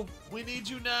 Petro. We need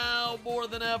you now more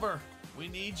than ever. We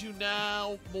need you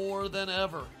now more than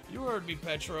ever. You heard me,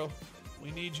 Petro. We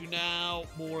need you now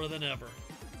more than ever.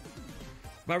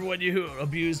 Remember when you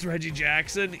abused Reggie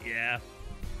Jackson? Yeah.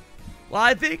 Well,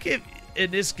 I think if in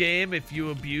this game, if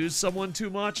you abuse someone too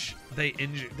much, they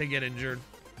get injured.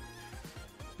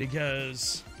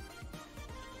 Because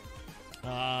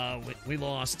we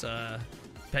lost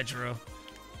Petro.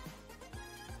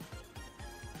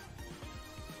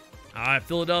 All right,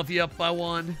 Philadelphia up by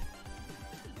 1.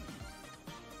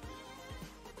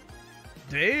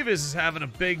 Davis is having a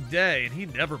big day, and he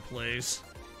never plays.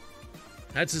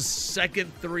 That's his second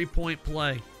 3-point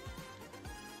play.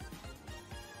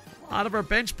 A lot of our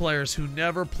bench players who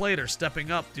never played are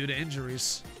stepping up due to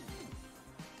injuries.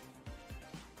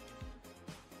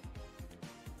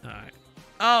 All right.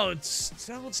 Oh,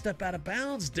 don't step out of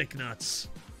bounds, dick nuts.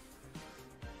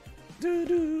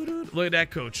 Look at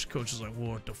that coach. Coach is like,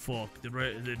 what the fuck?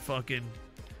 Did fucking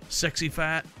Sexy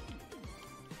Fat?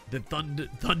 Did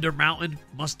Thunder Mountain,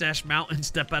 Mustache Mountain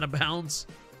step out of bounds?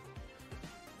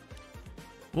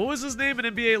 What was his name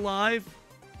in NBA Live?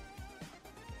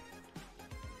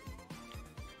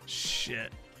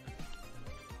 Shit.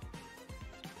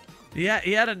 Yeah,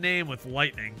 he had a name with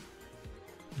lightning.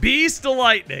 Beast of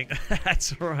Lightning.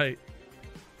 That's right.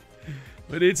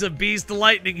 We need some Beast of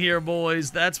Lightning here, boys.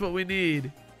 That's what we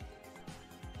need.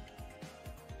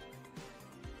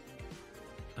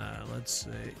 Let's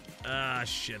see. Ah,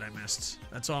 shit, I missed.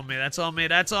 That's on me. That's on me.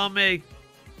 That's on me.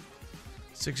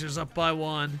 Sixers up by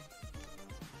 1.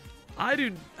 How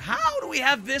do we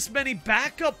have this many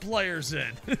backup players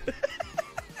in?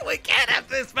 We can't have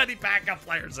this many backup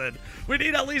players in. We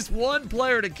need at least one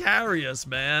player to carry us,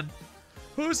 man.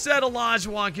 Who said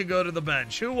Olajuwon could go to the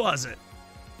bench? Who was it?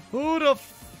 Who the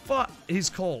fuck? He's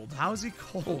cold. How is he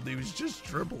cold? He was just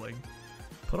dribbling.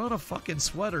 Put on a fucking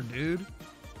sweater, dude.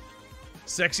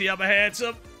 Sexy Upper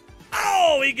Handsome.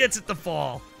 Oh, he gets it to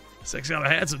fall. Sexy Upper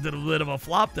Handsome did a bit of a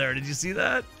flop there. Did you see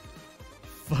that?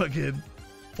 Fucking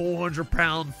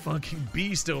 400-pound fucking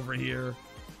beast over here.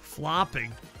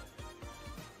 Flopping.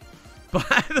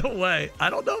 By the way, I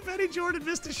don't know if Eddie Jordan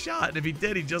missed a shot. And if he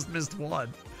did, he just missed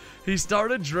one. He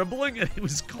started dribbling and he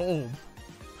was cold.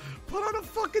 Put on a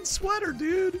fucking sweater,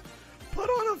 dude. Put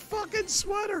on a fucking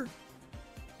sweater.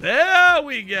 There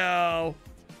we go.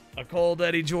 A cold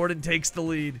Eddie Jordan takes the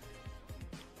lead.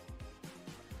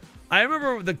 I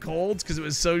remember the colds because it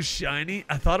was so shiny.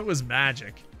 I thought it was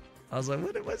magic. I was like,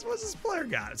 what's this player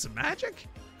got? Some magic?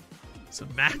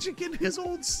 Some magic in his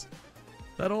old...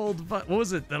 what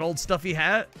was it? That old stuffy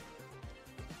hat?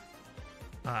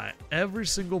 Alright, every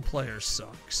single player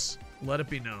sucks. Let it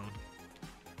be known.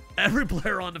 Every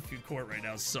player on the court right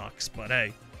now sucks, but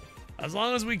hey. As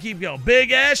long as we keep going.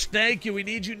 Big Esh, thank you. We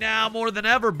need you now more than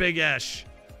ever, Big Esh.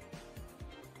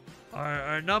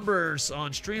 Our numbers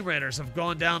on Stream Raiders have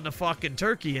gone down to fucking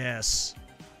turkey ass.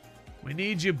 We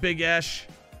need you, Big Esh.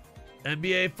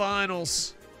 NBA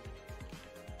Finals.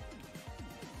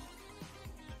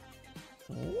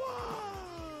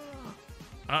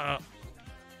 Uh-oh.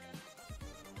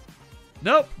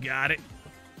 Nope, got it.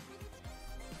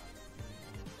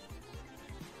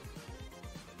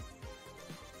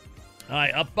 All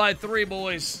right, up by 3,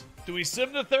 boys. Do we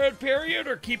sim the third period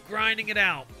or keep grinding it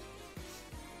out?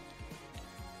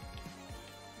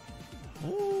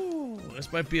 Ooh,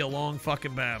 this might be a long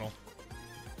fucking battle.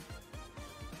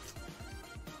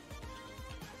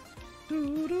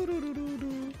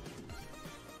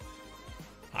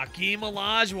 Hakeem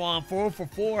Olajuwon 4 for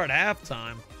 4 at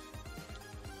halftime.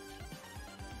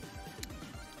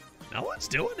 No one's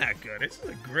doing that good. It's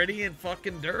the gritty and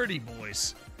fucking dirty,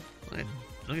 boys.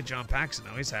 Look at John Paxson,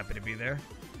 though. He's happy to be there.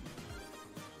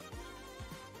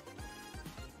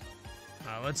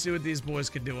 Let's see what these boys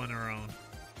can do on their own.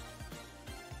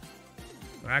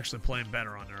 They're actually playing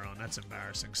better on their own. That's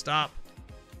embarrassing. Stop.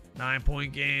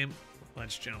 9-point game.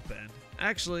 Let's jump in.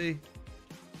 Actually,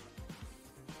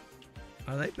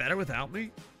 are they better without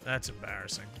me? That's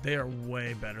embarrassing. They are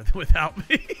way better than without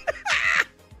me.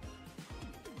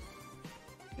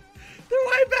 They're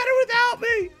way better without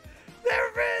me.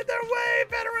 They're way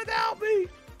better without me.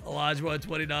 Olajuwon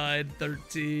 29,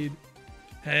 13.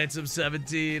 Handsome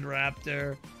 17,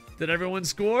 Raptor. Did everyone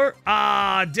score?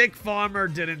 Ah, Dick Farmer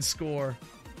didn't score.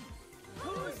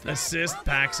 Assist,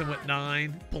 Paxson with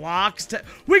 9. Blocks, 10.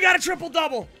 We got a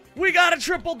triple-double. We got a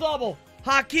triple-double.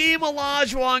 Hakeem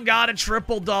Olajuwon got a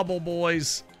triple-double,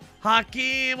 boys.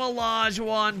 Hakeem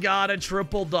Olajuwon got a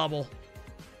triple-double.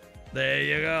 There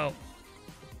you go.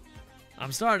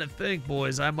 I'm starting to think,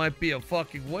 boys, I might be a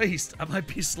fucking waste. I might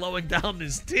be slowing down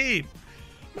this team.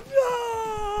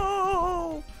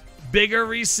 No! Bigger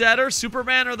resetter,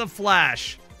 Superman or the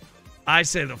Flash? I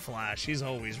say the Flash. He's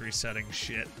always resetting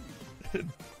shit.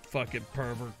 Fucking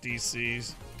pervert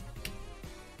DCs.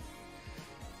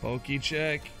 Pokey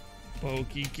check.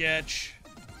 Pokey catch.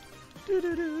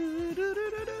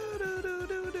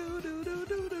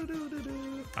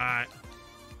 Alright.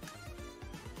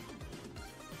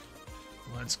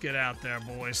 Let's get out there,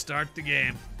 boys. Start the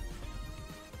game.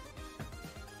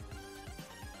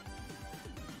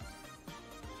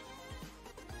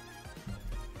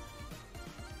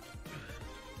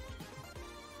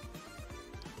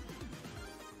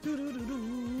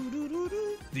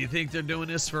 Do you think they're doing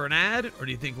this for an ad, or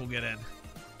do you think we'll get in?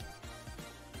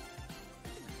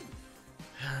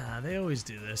 They always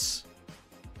do this.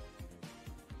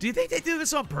 Do you think they do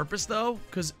this on purpose, though?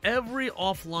 Because every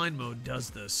offline mode does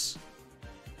this.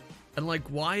 And, like,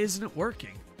 why isn't it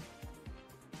working?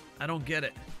 I don't get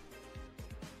it.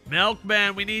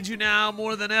 Milkman, we need you now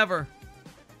more than ever.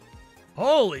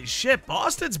 Holy shit,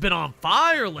 Boston's been on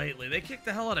fire lately. They kicked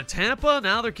the hell out of Tampa.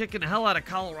 Now they're kicking the hell out of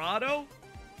Colorado.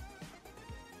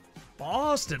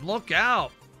 Boston, look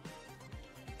out.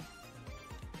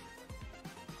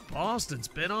 Boston's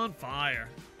been on fire.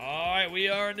 All right, we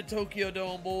are in the Tokyo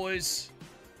Dome, boys.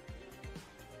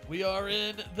 We are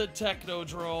in the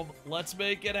Technodrome. Let's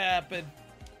make it happen.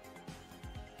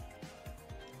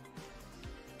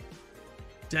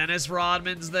 Dennis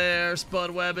Rodman's there.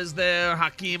 Spud Webb is there.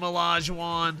 Hakeem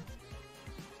Olajuwon.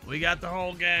 We got the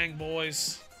whole gang,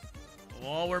 boys.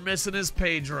 All we're missing is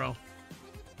Pedro.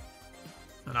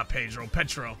 Not Pedro,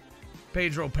 Petro.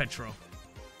 Pedro Petro.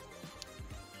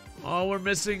 All we're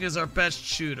missing is our best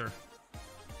shooter.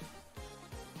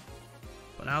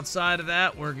 But outside of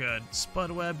that, we're good. Spud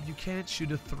Webb, you can't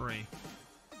shoot a 3.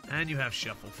 And you have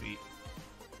shuffle feet.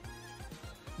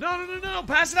 No.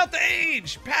 Pass it out to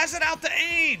Ainge. Pass it out to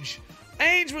Ainge.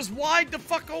 Ainge was wide the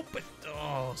fuck open.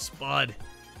 Oh, Spud.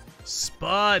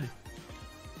 Spud.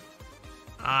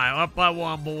 All right, up by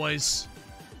 1, boys.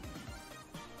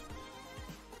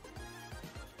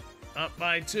 Up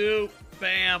by 2.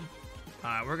 Bam. All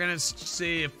right, we're going to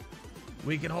see if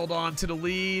we can hold on to the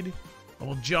lead. And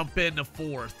we'll jump into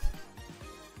 4th.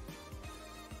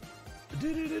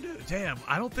 Damn,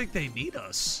 I don't think they need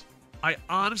us. I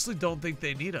honestly don't think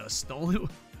they need us. The only...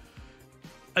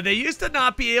 They used to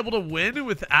not be able to win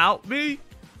without me.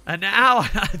 And now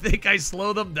I think I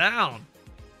slow them down.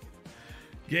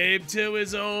 Game 2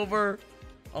 is over.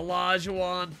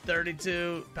 Olajuwon,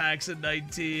 32. Paxson,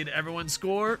 19. Everyone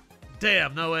score?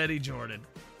 Damn, no Eddie Jordan.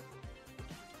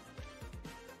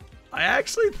 I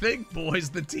actually think, boys,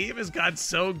 the team has got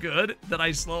so good that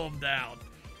I slow them down.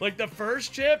 Like the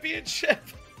first championship.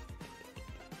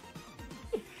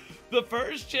 The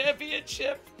first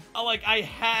championship, I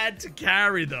had to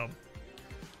carry them.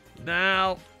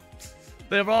 Now,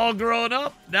 they've all grown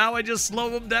up. Now I just slow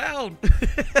them down.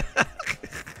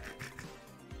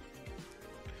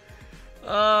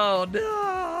 Oh,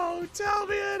 no. Tell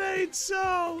me it ain't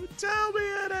so. Tell me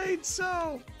it ain't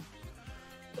so.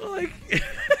 Like,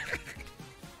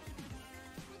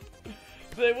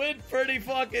 they win pretty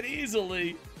fucking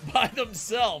easily by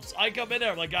themselves. I come in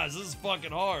there, I'm like, guys, this is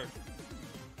fucking hard.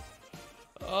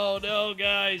 Oh, no,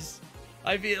 guys.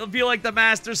 I feel like the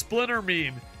Master Splinter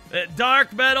meme.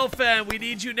 Dark Metal fan, we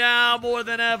need you now more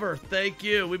than ever. Thank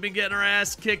you. We've been getting our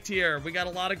ass kicked here. We got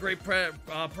a lot of great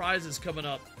prizes coming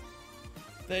up.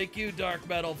 Thank you, Dark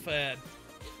Metal fan.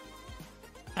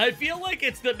 I feel like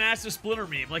it's the Master Splinter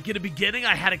meme. Like, in the beginning,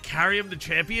 I had to carry him to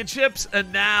championships,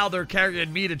 and now they're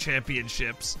carrying me to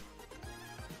championships.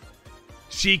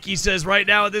 Shiki says, right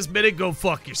now at this minute, go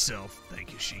fuck yourself.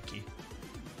 Thank you, Shiki.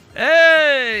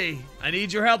 Hey! I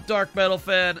need your help, Dark Metal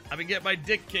fan. I've been getting my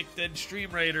dick kicked in Stream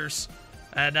Raiders.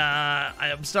 And I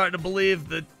am starting to believe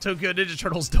that Tokyo Ninja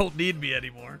Turtles don't need me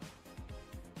anymore.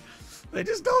 They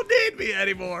just don't need me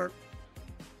anymore.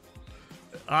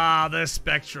 Ah, the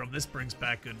Spectrum. This brings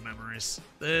back good memories.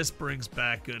 This brings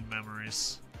back good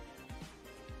memories.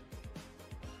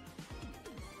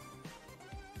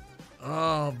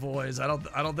 Oh, boys, I don't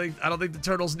think the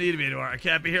Turtles need me anymore. I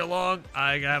can't be here long.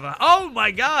 I have a... Oh my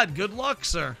God! Good luck,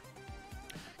 sir.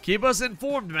 Keep us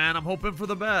informed, man. I'm hoping for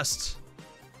the best.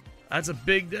 That's a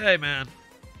big day, man.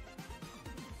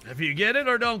 If you get it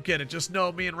or don't get it, just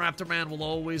know me and Raptor Man will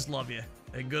always love you.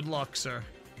 And good luck, sir.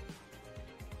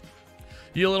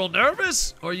 You a little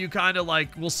nervous, or you kind of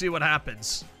like, we'll see what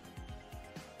happens?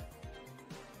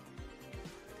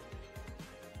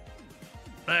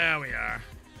 There we are.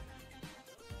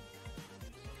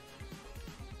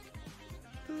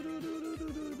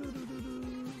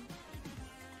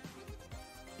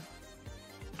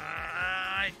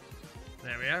 Alright.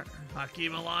 There we are.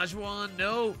 Hakeem Olajuwon.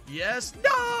 No. Yes.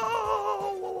 No!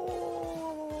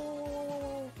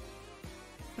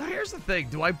 Now here's the thing.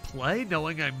 Do I play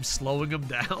knowing I'm slowing him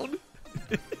down?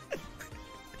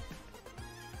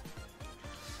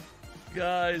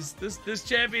 Guys, this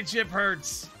championship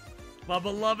hurts. My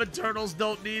beloved Turtles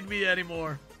don't need me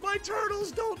anymore. My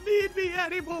Turtles don't need me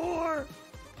anymore.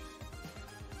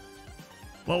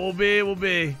 What will be, will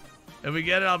be. If we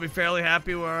get it, I'll be fairly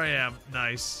happy where I am.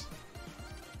 Nice.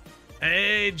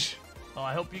 Age. Oh,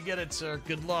 I hope you get it, sir.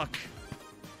 Good luck.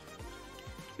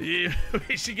 We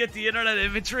should get the internet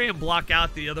inventory and block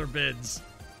out the other bids.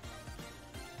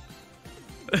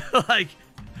 like,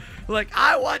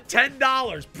 I want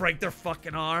 $10. Break their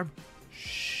fucking arm.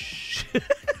 Shh.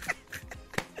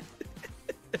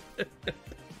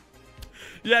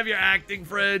 You have your acting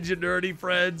friends, your nerdy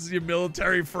friends, your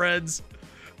military friends.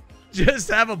 Just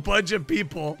have a bunch of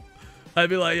people.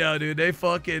 I'd be like, yo, dude,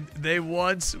 they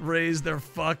once raised their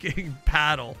fucking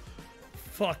paddle.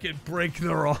 Fucking break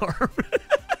their arm.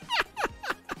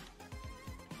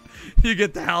 You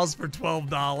get the house for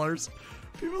 $12.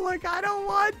 People are like, I don't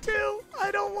want to.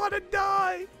 I don't want to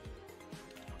die.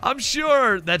 I'm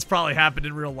sure that's probably happened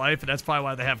in real life, and that's probably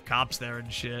why they have cops there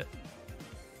and shit.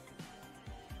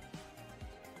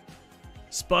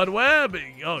 Spud Webb.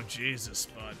 Oh, Jesus,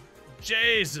 Spud.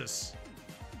 Jesus.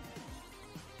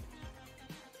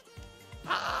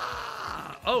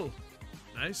 Ah. Oh.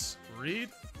 Nice. Read.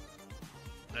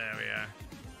 There we are.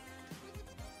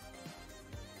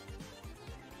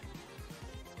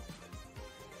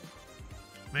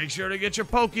 Make sure to get your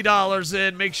Poké Dollars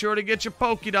in. Make sure to get your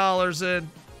Poké Dollars in.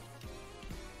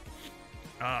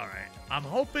 All right. I'm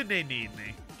hoping they need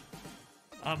me.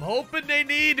 I'm hoping they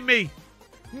need me.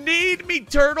 Need me,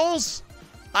 Turtles.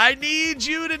 I need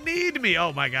you to need me.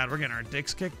 Oh, my God. We're getting our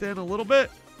dicks kicked in a little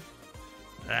bit.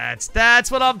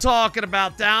 That's what I'm talking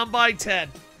about. Down by 10.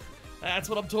 That's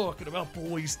what I'm talking about,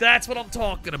 boys. That's what I'm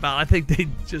talking about. I think they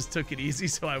just took it easy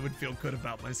so I would feel good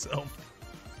about myself.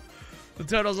 The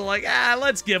Turtles are like,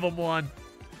 let's give him one.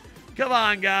 Come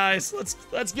on, guys.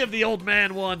 Let's give the old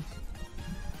man one.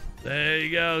 There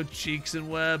you go. Cheeks and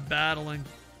Webb battling.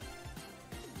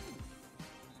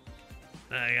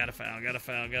 Got a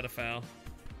foul.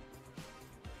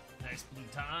 Nice blue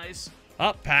ties.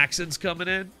 Paxton's coming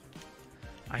in.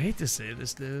 I hate to say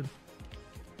this, dude.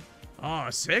 Oh,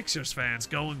 Sixers fans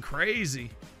going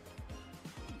crazy.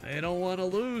 They don't want to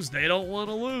lose.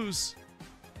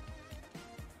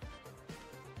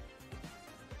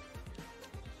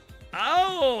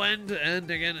 Oh, and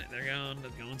again, they're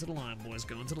going to the line, boys.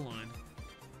 Going to the line.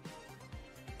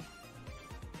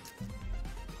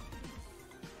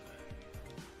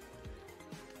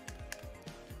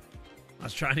 I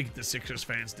was trying to get the Sixers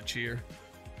fans to cheer.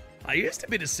 I used to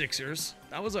be the Sixers.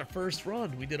 That was our first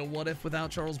run. We did a what if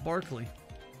without Charles Barkley.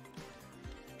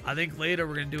 I think later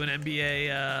we're going to do an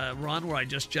NBA run where I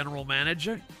just general manage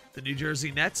the New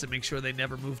Jersey Nets and make sure they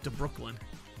never move to Brooklyn.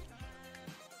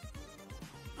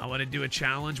 I want to do a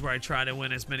challenge where I try to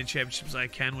win as many championships as I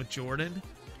can with Jordan.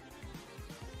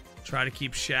 Try to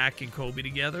keep Shaq and Kobe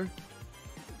together.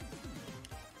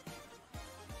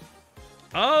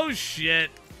 Oh, shit.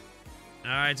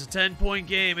 All right, it's a 10-point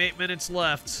game, 8 minutes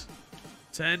left.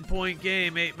 10-point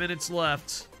game, 8 minutes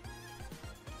left.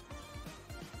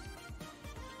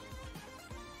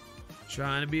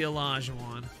 Trying to be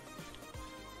Olajuwon.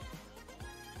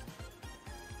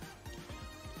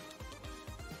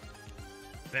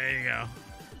 There you go.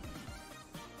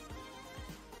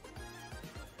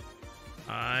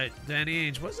 All right,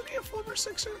 Danny Ainge. Wasn't he a former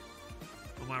Sixer?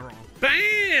 Or am I wrong?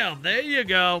 Bam! There you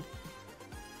go.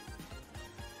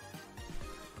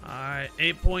 All right,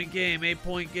 8-point game,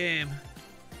 8-point game.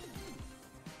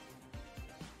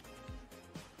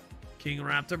 King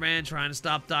Raptor Man trying to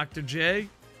stop Dr. J.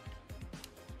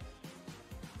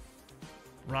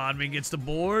 Rodman gets the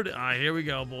board. All right, here we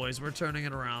go, boys. We're turning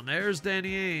it around. There's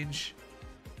Danny Ainge.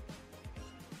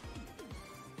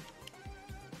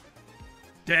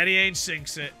 Danny Ainge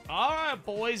sinks it. All right,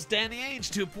 boys. Danny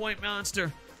Ainge, 2-point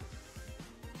monster.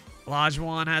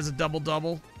 Olajuwon has a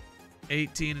double-double.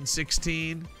 18 and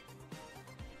 16.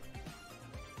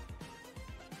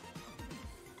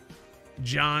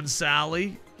 John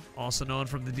Sally, also known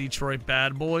from the Detroit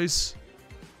Bad Boys,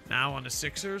 now on the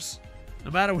Sixers.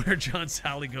 No matter where John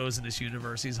Sally goes in this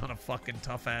universe, he's on a fucking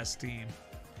tough-ass team.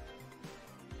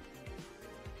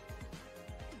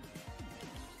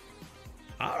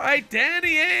 All right,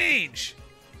 Danny Ainge.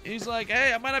 He's like,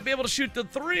 hey, I might not be able to shoot the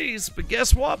threes, but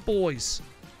guess what, boys?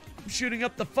 I'm shooting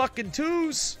up the fucking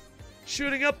twos.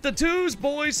 Shooting up the twos,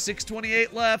 boys.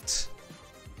 6:28 left.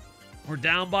 We're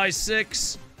down by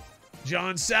 6.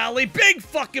 John Sally, big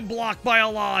fucking block by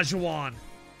Olajuwon.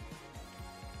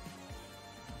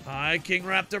 All right, King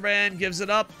Raptor Man gives it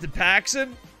up to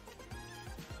Paxson.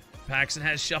 Paxson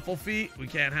has shuffle feet. We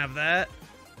can't have that.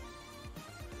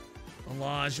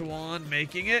 Olajuwon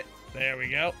making it. There we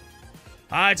go.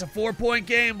 All right, it's a 4-point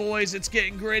game, boys. It's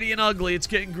getting gritty and ugly. It's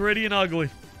getting gritty and ugly.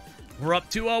 We're up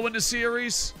 2-0 in the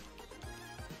series.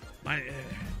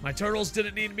 My Turtles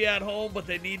didn't need me at home, but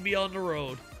they need me on the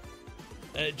road.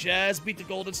 Jazz beat the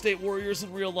Golden State Warriors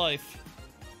in real life.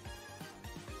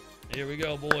 Here we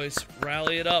go, boys.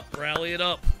 Rally it up. Rally it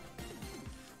up.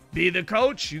 Be the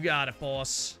coach. You got it,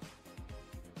 boss.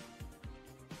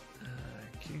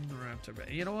 King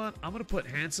Raptor. You know what? I'm going to put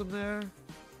Handsome there.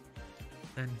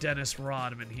 And Dennis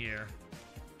Rodman here.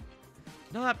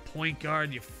 Not point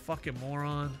guard, you fucking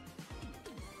moron.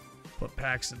 Put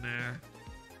Paxson there.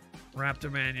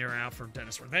 Raptor Man, you're out for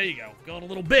Dennis Rodman. There you go. Going a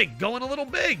little big. Going a little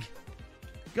big.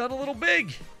 Got a little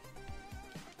big.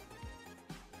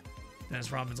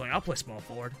 Dennis Rodman's like, I'll play small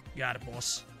forward. You got it,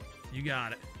 boss. You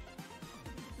got it.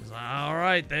 He's like, all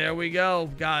right, there we go.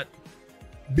 Got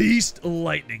Beast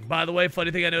Lightning. By the way,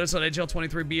 funny thing I noticed on NHL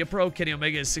 23 Be a Pro, Kenny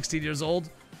Omega is 16 years old.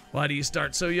 Why do you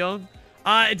start so young?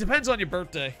 It depends on your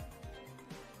birthday.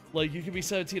 Like, you can be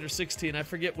 17 or 16. I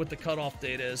forget what the cutoff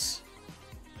date is.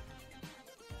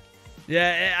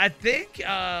 Yeah, I think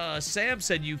Sam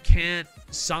said you can't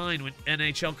sign an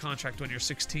NHL contract when you're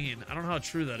 16. I don't know how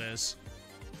true that is.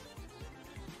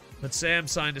 But Sam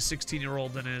signed a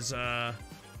 16-year-old in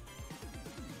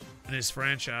his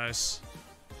franchise.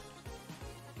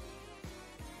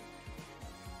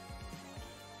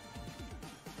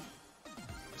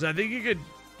 Because I think you could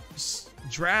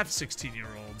draft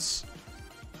 16-year-olds.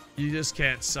 You just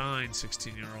can't sign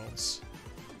 16-year-olds.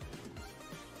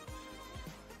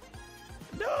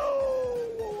 No!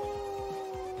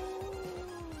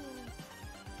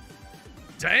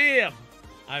 Damn.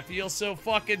 I feel so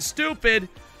fucking stupid.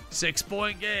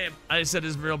 6-point game. I said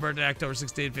his real birthday October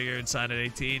 16, figured signed at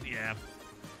 18. Yeah.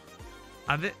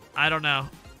 I don't know.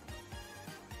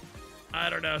 I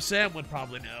don't know. Sam would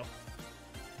probably know.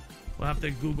 We'll have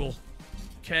to Google.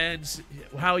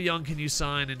 How young can you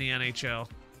sign in the NHL?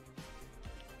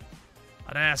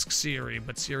 I'd ask Siri,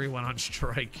 but Siri went on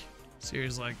strike.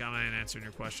 Siri's like, I ain't answering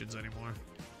your questions anymore.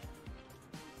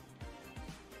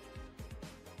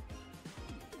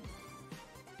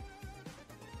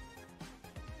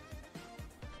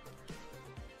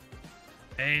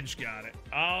 Ainge got it.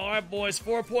 All right, boys.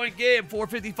 4-point game.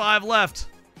 4:55 left.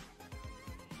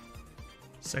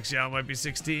 Sexion might be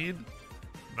 16.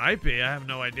 Might be. I have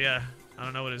no idea. I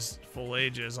don't know what his full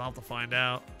age is. I'll have to find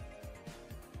out.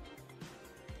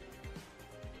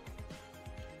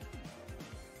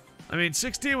 I mean,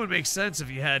 16 would make sense if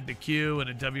you had the Q and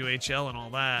a WHL and all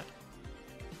that.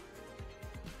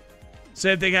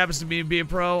 Same thing happens to me being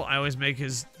pro. I always make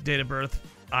his date of birth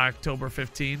October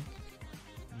 15.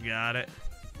 Got it.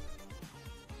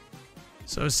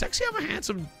 So is Sexy I'm a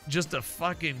Handsome just a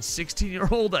fucking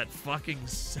 16-year-old at fucking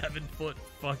 7 foot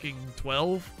fucking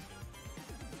 12?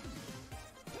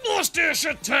 Mustache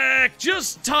attack!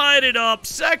 Just tied it up.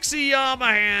 Sexy I'm a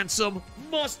Handsome.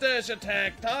 Mustache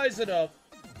attack ties it up.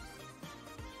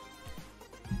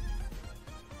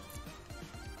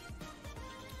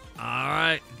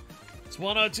 Alright. It's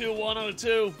 102,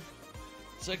 102.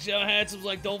 Sexy I'm a Handsome's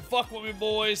like, don't fuck with me,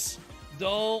 boys.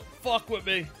 Don't fuck with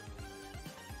me.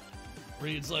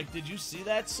 Reed's like, did you see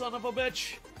that son of a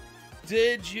bitch?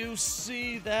 Did you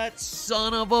see that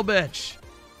son of a bitch?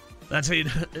 That's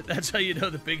how you know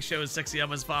the Big Show is Sexy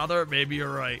Emma's father? Maybe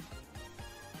you're right.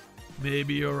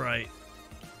 Maybe you're right.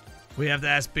 We have to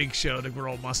ask Big Show to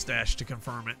grow a mustache to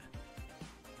confirm it.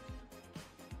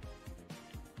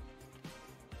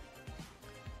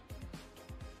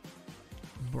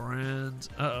 Brand.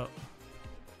 Uh-oh.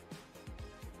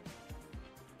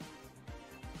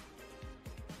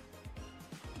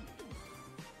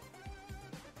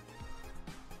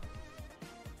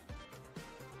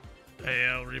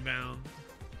 AL rebound.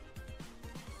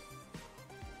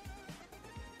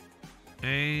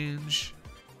 Ainge.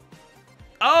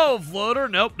 Oh, floater.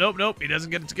 Nope, nope, nope. He doesn't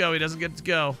get it to go. He doesn't get it to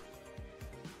go.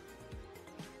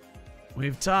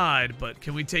 We've tied, but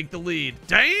can we take the lead?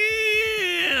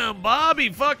 Damn, Bobby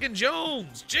fucking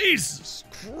Jones. Jesus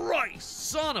Christ.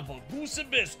 Son of a goose and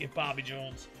biscuit, Bobby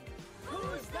Jones.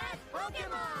 Who's that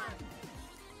Pokemon?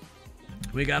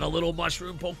 We got a little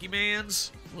mushroom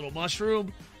Pokemans. Little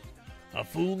mushroom. A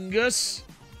fungus.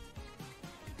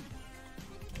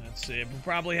 Let's see. We'll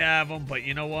probably have them, but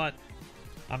you know what?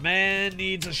 A man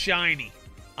needs a shiny.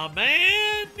 A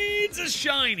man needs a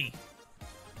shiny.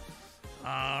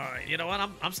 Alright, you know what?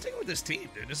 I'm sticking with this team,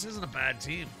 dude. This isn't a bad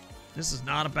team. This is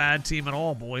not a bad team at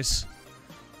all, boys.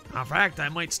 In fact, I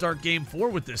might start game 4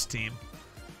 with this team.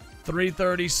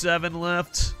 3:37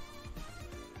 left.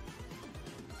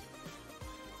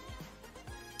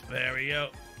 There we go.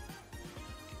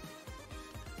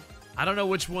 I don't know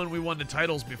which one we won the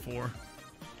titles before.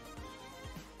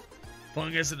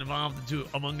 Fungus and evolved into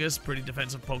Among Us. Pretty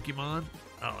defensive Pokemon.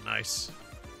 Oh, nice.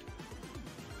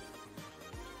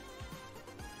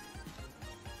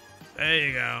 There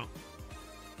you go.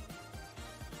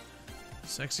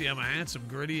 Sexy, I'm a Handsome.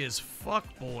 Gritty as fuck,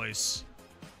 boys.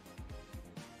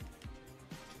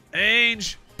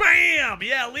 Ainge. Bam!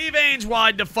 Yeah, leave Ainge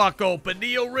wide the fuck open.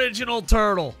 The original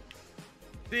turtle.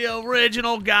 The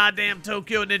original goddamn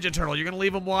Tokyo Ninja Turtle. You're going to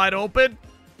leave him wide open?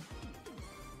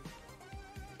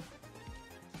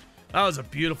 That was a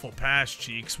beautiful pass,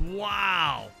 Cheeks.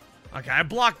 Wow. Okay, I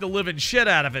blocked the living shit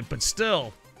out of it, but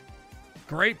still.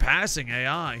 Great passing,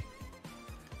 AI.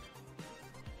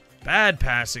 Bad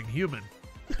passing, human.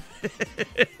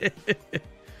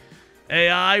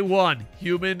 AI 1,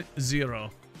 human 0.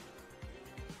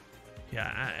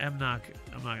 Yeah, I'm not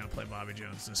gonna play Bobby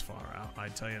Jones this far out. I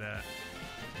tell you that.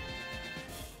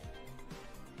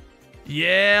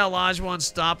 Yeah, Olajuwon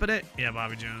stopping it. Yeah,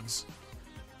 Bobby Jones.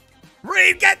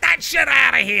 Reed, get that shit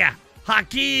out of here.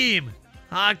 Hakeem.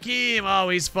 Oh,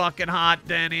 he's fucking hot.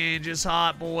 Danny Ainge is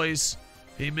hot, boys.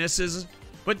 He misses.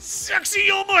 But Sexy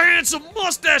Yoma Handsome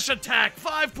mustache attack.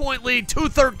 5-point lead.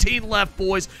 2:13 left,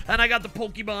 boys. And I got the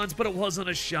Pokemons, but it wasn't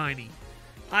a shiny.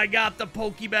 I got the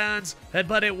Pokemons,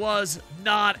 but it was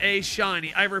not a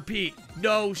shiny. I repeat,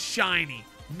 no shiny.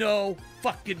 No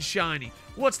fucking shiny.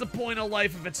 What's the point of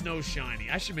life if it's no shiny?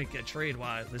 I should make a trade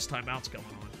while this timeout's going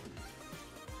on.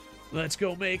 Let's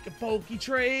go make a Poke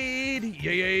trade.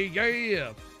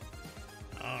 Yeah.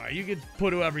 Alright, you can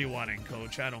put whoever you want in,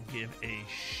 Coach. I don't give a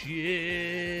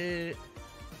shit.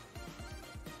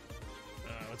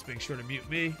 make sure to mute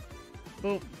me.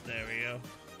 Boop. There we go.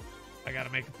 I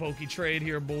gotta make a pokey trade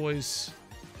here, boys.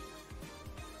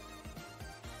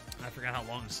 I forgot how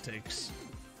long this takes.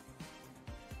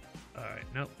 Alright,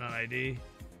 nope, not ID.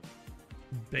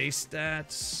 Base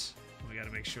stats. We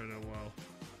gotta make sure they're low.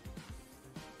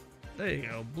 There you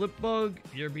go. Blip Bug,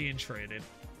 you're being traded.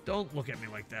 Don't look at me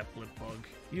like that, Blip Bug.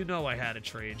 You know I had to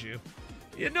trade you.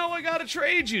 You know I gotta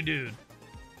trade you, dude.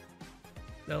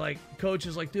 They're like, Coach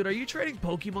is like, dude, are you trading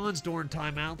Pokemons during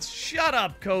timeouts? Shut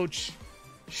up, Coach.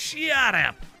 Shut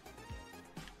up.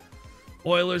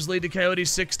 Oilers lead the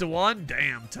Coyotes 6-1.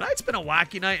 Damn, tonight's been a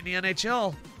wacky night in the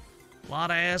NHL. A lot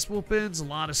of ass whoopings, a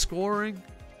lot of scoring.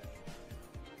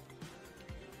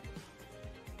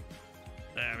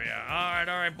 There we are.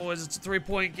 All right, boys. It's a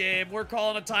 3-point game. We're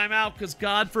calling a timeout because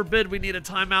God forbid we need a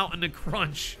timeout in the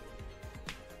crunch.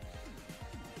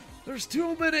 There's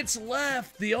 2 minutes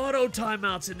left. The auto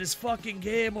timeouts in this fucking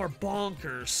game are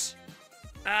bonkers.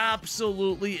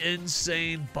 Absolutely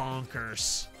insane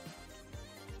bonkers.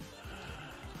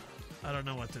 I don't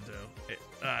know what to do.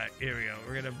 Alright, here we go.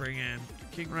 We're going to bring in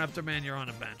King Raptor Man. You're on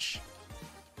a bench.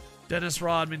 Dennis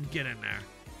Rodman, get in there.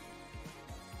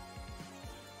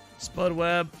 Spud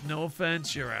Webb, no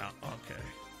offense, you're out. Okay.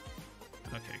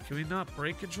 Okay, can we not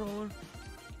break controller?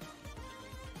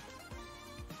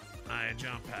 Alright,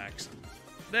 John Paxson.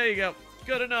 There you go.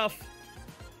 Good enough.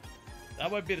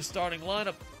 That might be the starting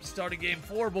lineup. Starting game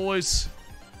 4, boys.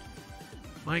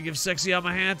 Might give Sexy I'm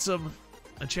a Handsome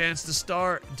a chance to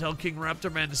start and tell King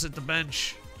Raptor Man to sit the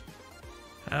bench.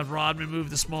 Have Rodman move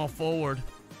the small forward.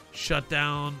 Shut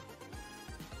down.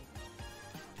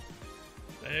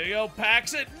 There you go,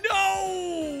 Paxson.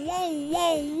 No!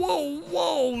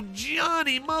 Whoa.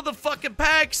 Johnny motherfucking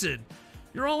Paxson.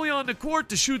 You're only on the court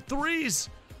to shoot threes.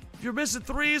 If you're missing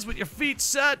threes with your feet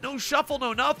set, no shuffle,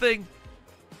 no nothing.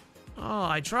 Oh,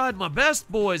 I tried my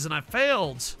best, boys, and I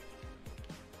failed.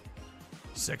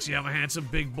 Sexy, I'm a Handsome,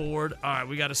 big board. All right,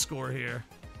 we got a score here.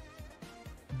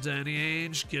 Danny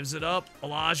Ainge gives it up.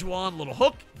 Olajuwon, little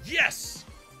hook. Yes!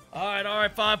 All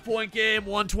right, 5-point game.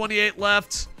 128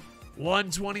 left.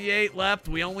 128 left.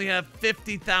 We only have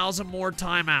 50,000 more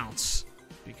timeouts.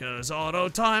 Because auto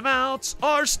timeouts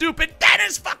are stupid.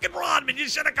 Dennis fucking Rodman, you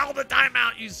should have called a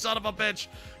timeout, you son of a bitch.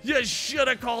 You should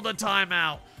have called a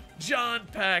timeout. John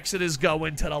Paxson is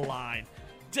going to the line.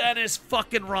 Dennis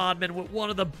fucking Rodman with one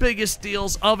of the biggest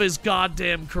deals of his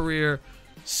goddamn career,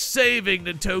 saving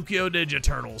the Tokyo Ninja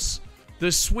Turtles.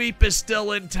 The sweep is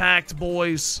still intact,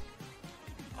 boys.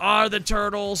 Are the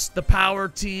Turtles the power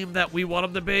team that we want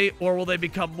them to be, or will they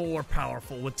become more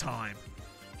powerful with time?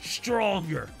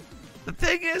 Stronger. The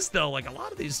thing is, though, like, a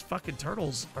lot of these fucking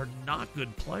Turtles are not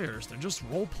good players. They're just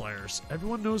role players.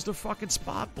 Everyone knows their fucking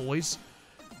spot, boys.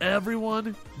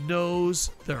 Everyone knows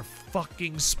their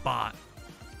fucking spot.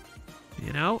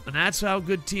 You know? And that's how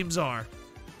good teams are.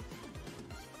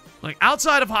 Like,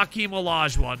 outside of Hakeem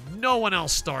Olajuwon, no one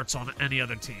else starts on any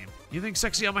other team. You think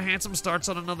Sexy I'm a Handsome starts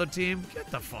on another team?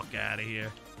 Get the fuck out of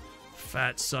here.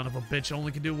 Fat son of a bitch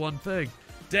only can do one thing.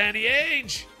 Danny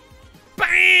Ainge!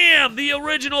 Bam! The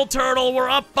original Turtle. We're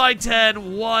up by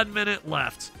 10. 1 minute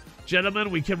left.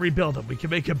 Gentlemen, we can rebuild him. We can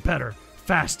make him better,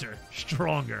 faster,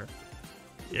 stronger.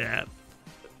 Yeah.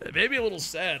 Maybe a little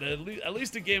sad. At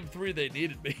least in Game 3, they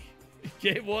needed me.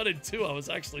 Game 1 and 2, I was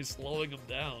actually slowing them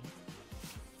down.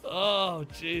 Oh,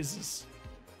 Jesus.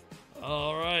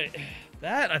 All right.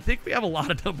 I think we have a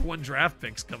lot of #1 draft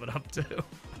picks coming up, too.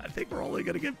 I think we're only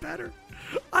going to get better.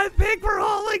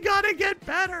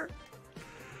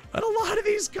 And a lot of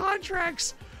these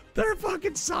contracts, they're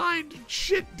fucking signed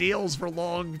shit deals for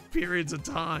long periods of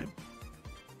time.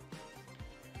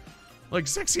 Like,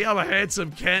 Sexy I'm a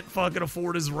Handsome can't fucking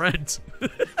afford his rent.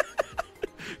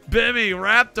 Bimmy,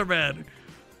 Raptor Man.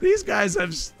 These guys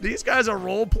are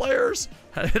role players.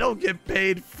 They don't get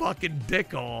paid fucking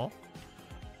dick all.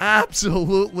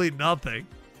 Absolutely nothing.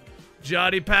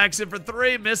 Johnny Paxson for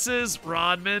 3, misses.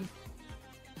 Rodman.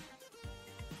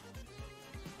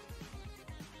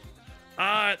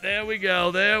 Alright, there we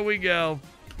go.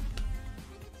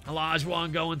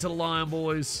 Olajuwon going to the line,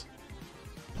 boys.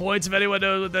 Points if anyone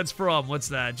knows what that's from. What's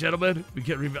that? Gentlemen, we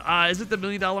can't reveal. Is it the $1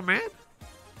 Million Man?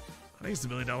 I think it's the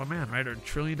 $1 Million Man, right? Or $1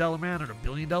 Trillion Man, or the $1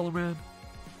 Billion Man.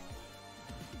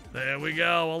 There we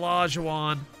go,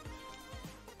 Olajuwon.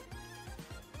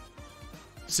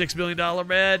 $6 Million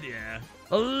Man, yeah.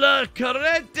 La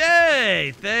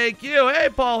Correte! Thank you. Hey,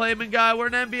 Paul Heyman guy, we're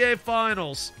in NBA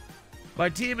Finals. My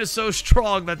team is so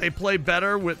strong that they play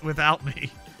better without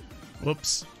me.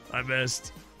 Whoops, I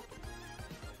missed.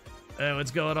 Hey,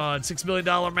 what's going on? $6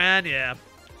 Million Man? Yeah.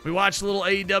 We watched a little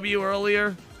AEW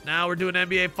earlier. Now we're doing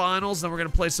NBA Finals, then we're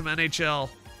going to play some NHL.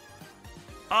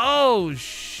 Oh,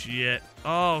 shit.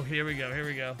 Oh, here we go. Here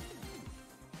we go.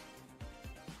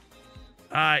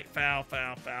 All right, foul,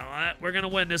 foul, foul. All right, we're going to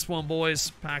win this one,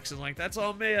 boys. Paxton's like, that's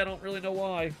on me. I don't really know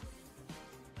why.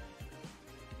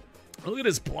 Look at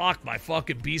this block by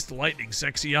fucking Beast Lightning.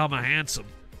 Sexy Yama Handsome.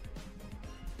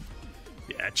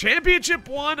 Yeah, Championship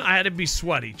 1, I had to be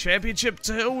sweaty. Championship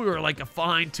 2, we were like a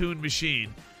fine-tuned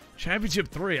machine. Championship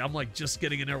 3, I'm like just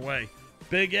getting in their way.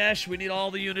 Big Ash, we need all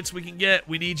the units we can get.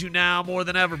 We need you now more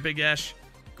than ever, Big Ash.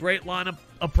 Great lineup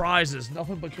of prizes.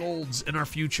 Nothing but golds in our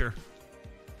future.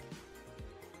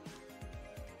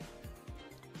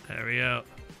 There we go.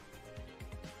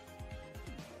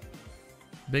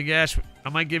 Big Ash, I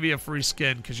might give you a free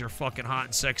skin because you're fucking hot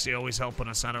and sexy, always helping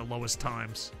us at our lowest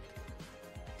times.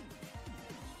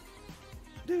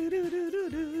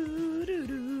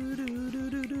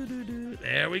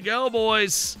 There we go,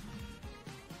 boys.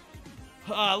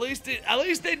 At least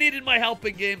they needed my help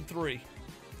in Game 3.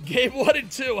 Game 1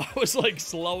 and 2, I was like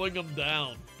slowing them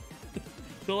down.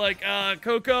 They're like,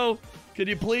 Koco, can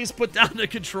you please put down the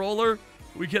controller?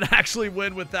 We can actually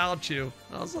win without you.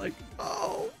 I was like,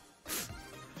 oh.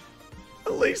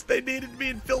 At least they needed me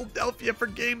in Philadelphia for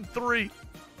Game 3.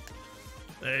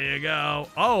 There you go.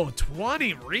 Oh,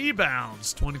 20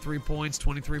 rebounds. 23 points,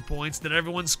 23 points. Did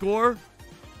everyone score?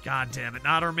 God damn it.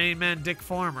 Not our main man, Dick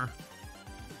Farmer.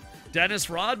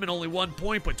 Dennis Rodman, only 1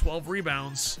 point, but 12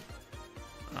 rebounds.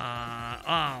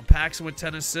 Paxton with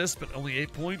 10 assists, but only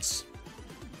 8 points.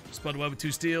 Spud Webb with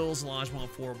 2 steals. Olajuwon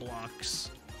 4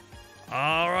 blocks.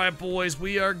 All right, boys.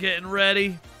 We are getting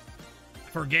ready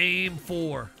for Game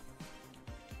 4.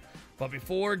 But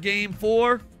before Game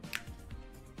 4...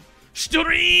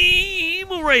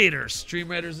 Stream Raiders. Stream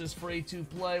Raiders is free to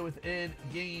play with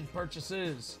in-game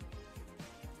purchases.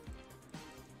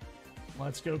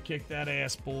 Let's go kick that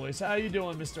ass, boys. How you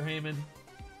doing, Mr. Heyman?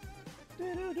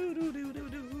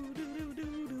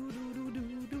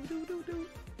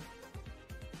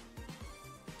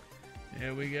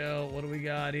 Here we go. What do we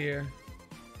got here?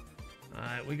 All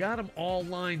right, we got them all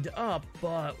lined up,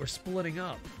 but we're splitting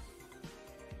up.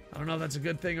 I don't know if that's a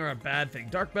good thing or a bad thing.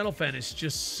 Dark Metal Fan is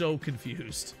just so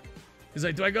confused. He's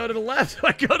like, do I go to the left? Do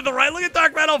I go to the right? Look at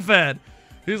Dark Metal Fan.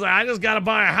 He's like, I just got to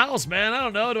buy a house, man. I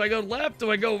don't know. Do I go left? Do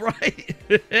I go right?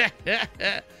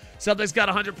 Celtics got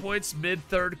 100 points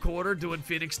mid-third quarter doing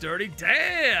Phoenix dirty.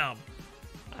 Damn.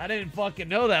 I didn't fucking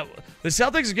know that. The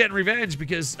Celtics are getting revenge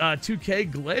because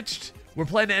 2K glitched. We're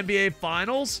playing the NBA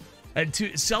Finals. And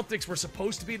Celtics were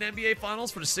supposed to be in the NBA Finals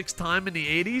for the 6th time in the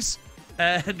 80s.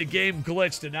 And the game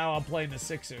glitched, and now I'm playing the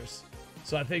Sixers.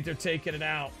 So I think they're taking it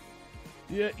out.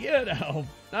 Yeah, you know,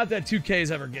 not that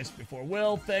 2K's ever glitched before.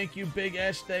 Will, thank you. Big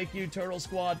Ash, thank you. Turtle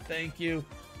Squad, thank you.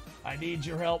 I need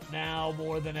your help now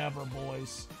more than ever,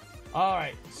 boys. All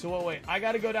right, so wait. I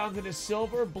got to go down to the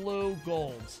silver, blue,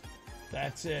 gold.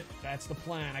 That's it. That's the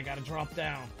plan. I got to drop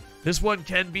down. This one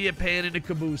can be a pain in the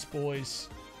caboose, boys.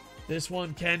 This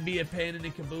one can be a pain in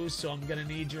the caboose, so I'm going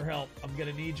to need your help. I'm going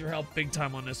to need your help big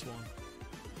time on this one.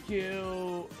 Do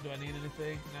I need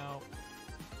anything? No.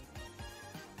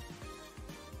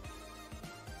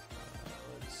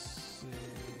 Let's see.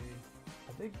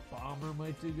 I think Bomber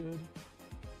might do good.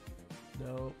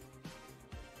 No.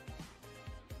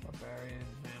 Barbarian,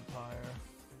 Vampire,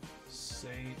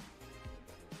 Saint,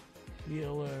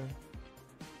 Healer,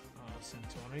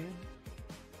 Centaurian.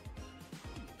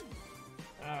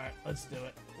 Alright, let's do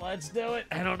it. Let's do it.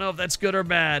 I don't know if that's good or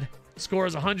bad. Score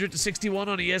is 100-61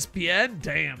 on ESPN.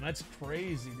 Damn, that's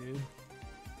crazy, dude.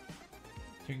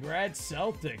 Congrats,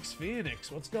 Celtics. Phoenix,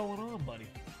 what's going on, buddy?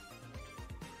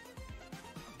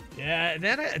 Yeah, and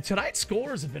then tonight's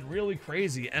scores have been really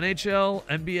crazy. NHL,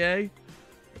 NBA.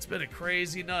 It's been a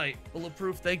crazy night.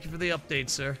 Bulletproof, thank you for the update,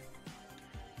 sir.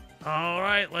 All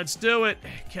right, let's do it.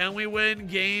 Can we win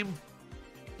game?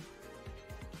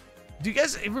 Do you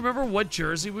guys remember what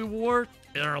jersey we wore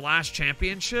in our last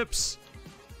championships?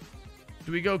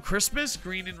 Do we go Christmas,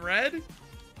 green and red?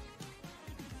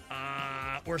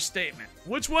 Or statement?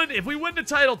 Which one? If we win the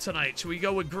title tonight, should we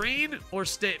go with green or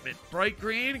statement? Bright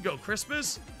green, go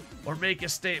Christmas, or make a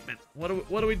statement? What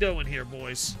are we doing here,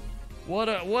 boys?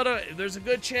 There's a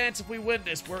good chance if we win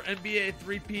this, we're NBA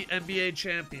 3-peat NBA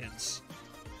champions.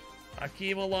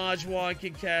 Hakeem Olajuwon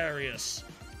can carry us.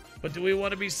 But do we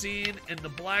want to be seen in the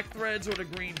black threads or the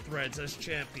green threads as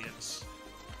champions?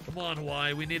 Come on,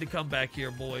 Hawaii. We need to come back here,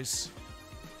 boys.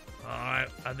 Alright,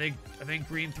 I think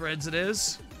green threads it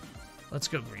is. Let's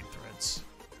go green threads.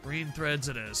 Green threads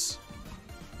it is.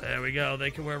 There we go.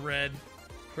 They can wear red.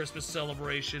 Christmas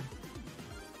celebration.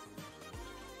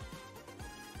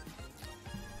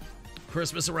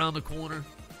 Christmas around the corner.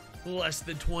 Less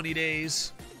than 20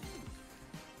 days.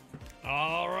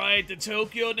 All right, the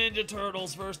Tokyo Ninja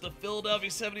Turtles versus the Philadelphia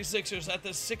 76ers at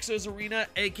the Sixers Arena,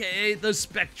 aka the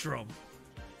Spectrum.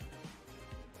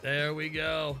 There we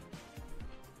go.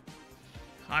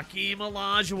 Hakeem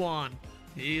Olajuwon.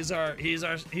 He's our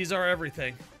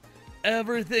everything.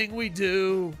 Everything we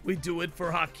do it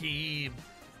for Hakeem.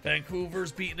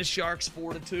 Vancouver's beating the Sharks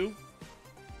 4-2.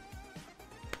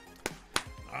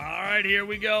 All right, here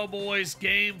we go, boys.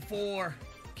 Game 4.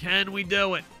 Can we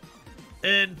do it?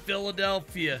 In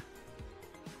Philadelphia.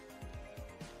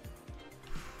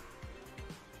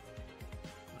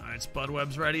 All right,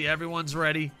 Spudweb's ready. Everyone's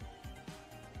ready.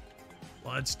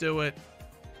 Let's do it.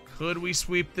 Could we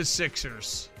sweep the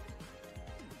Sixers?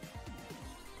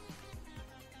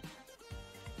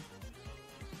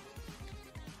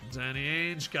 Danny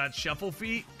Ainge got shuffle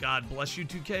feet. God bless you,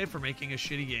 2K, for making a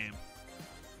shitty game.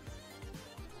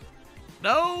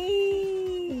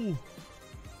 No!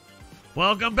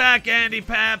 Welcome back, Andy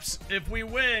Paps. If we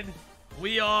win,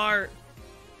 we are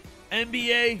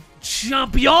NBA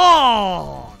champions.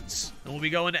 And we'll be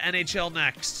going to NHL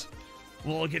next.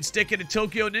 We'll get stick in the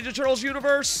Tokyo Ninja Turtles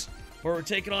universe, or we're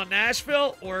taking on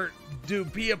Nashville, or do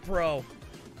Be a Pro,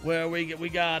 where we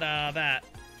got that.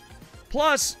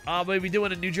 Plus, we'll be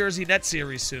doing a New Jersey Nets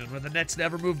series soon, where the Nets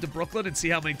never move to Brooklyn, and see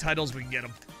how many titles we can get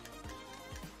them.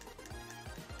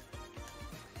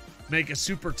 Make a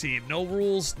super team. No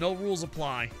rules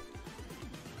apply.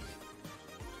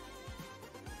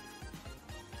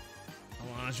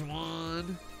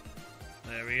 Olajuwon.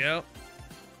 There we go.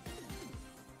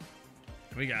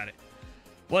 We got it.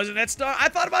 Wasn't that start? I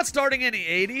thought about starting in the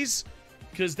 80s,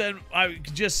 because then I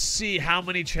could just see how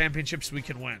many championships we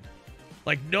can win.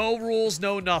 Like, no rules,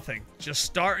 no nothing. Just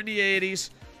start in the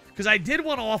 80s. Because I did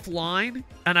one offline,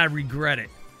 and I regret it.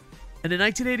 In the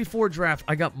 1984 draft,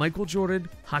 I got Michael Jordan,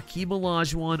 Hakeem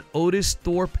Olajuwon, Otis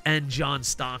Thorpe, and John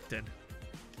Stockton.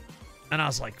 And I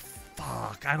was like,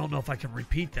 fuck, I don't know if I can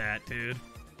repeat that, dude.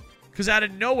 Because out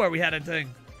of nowhere, we had a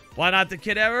thing. Why not the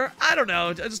kid era? I don't know.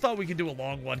 I just thought we could do a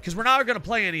long one. Because we're not going to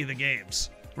play any of the games.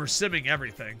 We're simming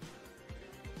everything.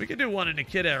 We could do one in the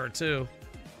kid era, too.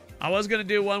 I was going to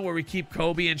do one where we keep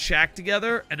Kobe and Shaq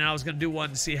together. And then I was going to do one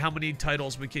to see how many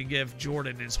titles we can give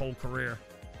Jordan his whole career.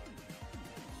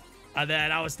 And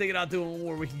then I was thinking about doing one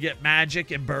where we can get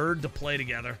Magic and Bird to play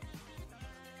together.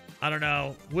 I don't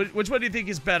know. Which one do you think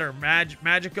is better?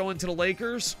 Magic going to the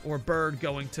Lakers or Bird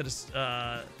going to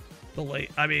the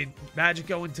Magic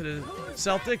going to the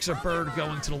Celtics or Bird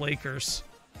going to the Lakers?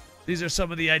 These are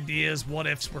some of the ideas, what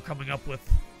ifs we're coming up with.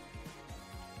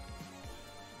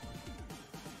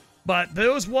 But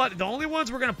the only ones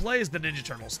we're going to play is the Ninja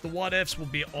Turtles. The what ifs will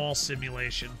be all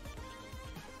simulation.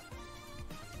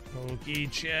 Pokey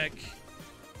check.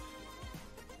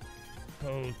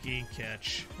 Pokey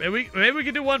catch. Maybe we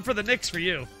can do one for the Knicks for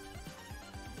you.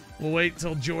 We'll wait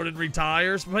until Jordan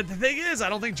retires. But the thing is, I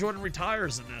don't think Jordan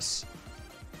retires in this.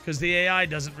 Because the AI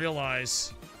doesn't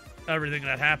realize everything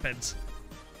that happens.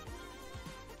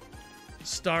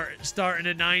 Start in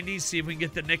the 90s, see if we can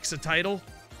get the Knicks a title.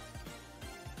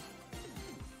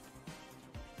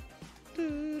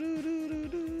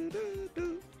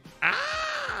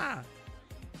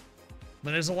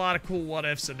 But there's a lot of cool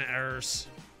what-ifs and errors.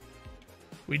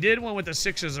 We did one with the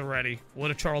Sixers already.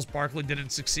 What if Charles Barkley didn't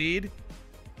succeed?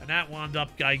 And that wound up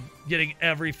getting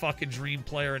every fucking dream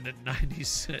player in the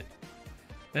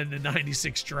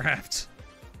 96 draft.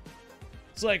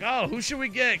 It's like, oh, who should we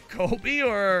get? Kobe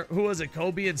or who was it?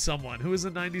 Kobe and someone. Who was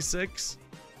in 96?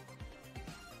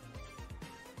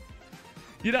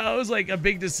 You know, it was like a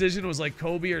big decision. It was like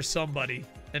Kobe or somebody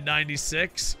in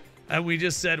 96. And we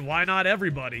just said, why not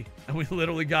everybody? And we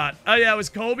literally got, oh yeah, it was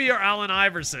Kobe or Allen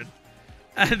Iverson.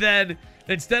 And then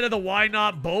instead of the why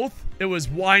not both, it was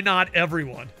why not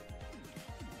everyone.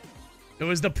 It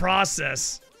was the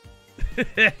process.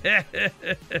 We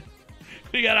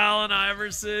got Allen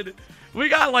Iverson. We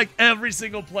got like every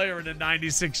single player in the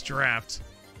 96 draft.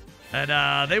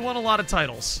 And they won a lot of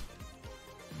titles.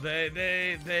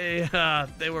 They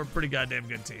were a pretty goddamn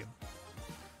good team.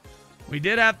 We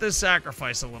did have to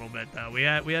sacrifice a little bit, though. We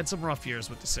had some rough years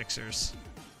with the Sixers.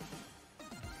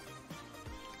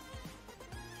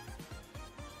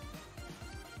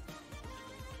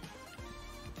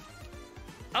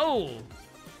 Oh!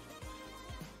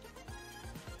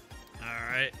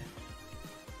 Alright.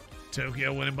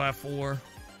 Tokyo winning by 4.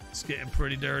 It's getting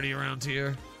pretty dirty around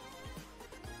here.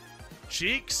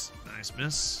 Cheeks. Nice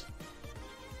miss.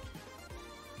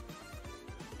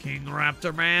 King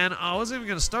Raptor Man. Oh, I wasn't even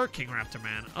going to start King Raptor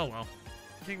Man. Oh, well.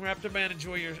 King Raptor Man,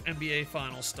 enjoy your NBA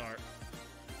final start.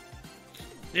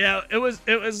 Yeah, it was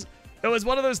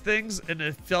one of those things in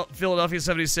the Philadelphia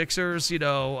 76ers, you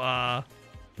know,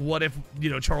 what if, you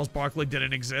know, Charles Barkley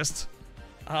didn't exist?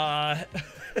 We're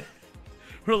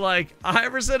like,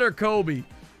 Iverson or Kobe?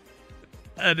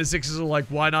 And the Sixers are like,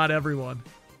 why not everyone?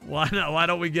 Why not? Why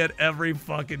don't we get every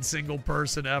fucking single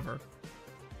person ever?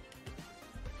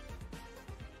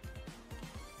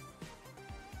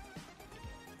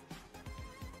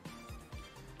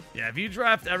 Yeah, if you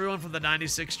draft everyone from the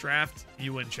 96 draft,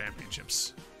 you win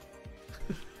championships.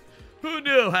 Who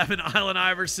knew having Allen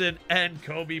Iverson and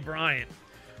Kobe Bryant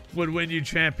would win you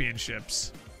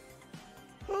championships?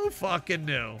 Who fucking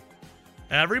knew?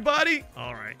 Everybody?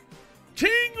 All right.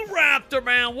 King Raptor,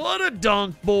 man. What a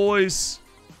dunk, boys.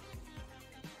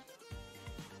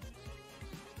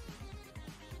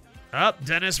 Up,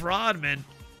 Dennis Rodman.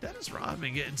 Dennis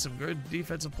Rodman getting some good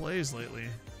defensive plays lately.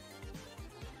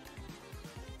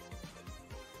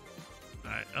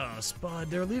 All right, Spud,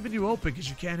 they're leaving you open because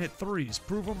you can't hit threes.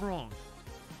 Prove them wrong.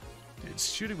 Dude,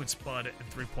 shooting with Spud in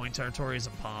three-point territory is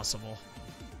impossible.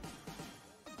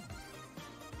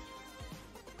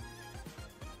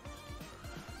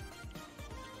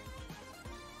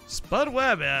 Spud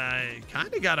Webb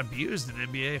kind of got abused in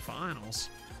NBA Finals.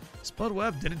 Spud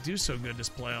Webb didn't do so good this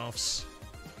playoffs.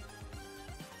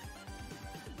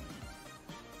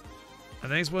 I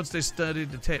think it's once they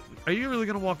studied the tape. Are you really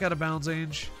gonna walk out of bounds,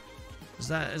 Ainge? Is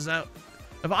that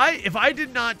if I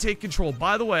did not take control?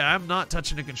 By the way, I'm not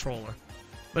touching the controller.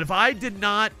 But if I did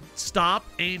not stop,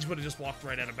 Ainge would have just walked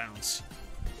right out of bounds.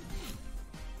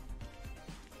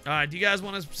 All right, do you guys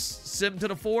want to sim to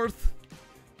the fourth?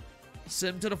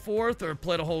 Sim to the fourth or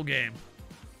play the whole game?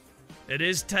 It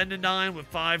is 10-9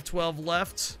 with 5:12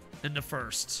 left in the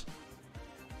first.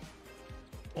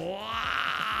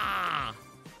 Wow!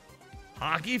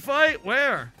 Hockey fight?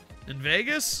 Where? In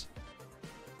Vegas?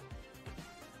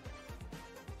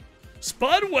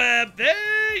 Spud Webb,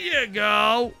 there you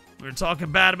go. We were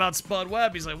talking bad about Spud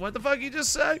Webb. He's like, what the fuck you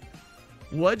just say?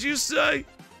 What'd you say?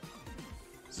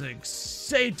 He's like,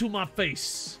 say it to my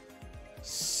face.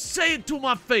 Say it to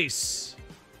my face.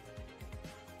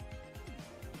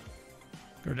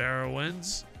 Cordero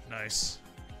wins. Nice.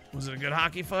 Was it a good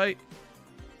hockey fight?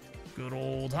 Good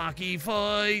old hockey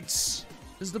fights.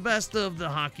 Is the best of the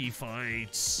hockey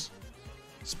fights.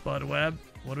 Spud Webb.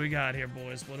 What do we got here,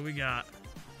 boys? What do we got?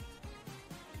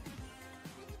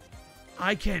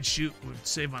 I can't shoot. Would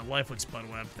save my life with Spud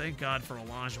Webb. Thank God for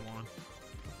Olajuwon.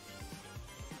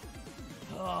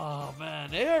 Oh,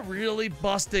 man. They are really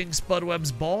busting Spud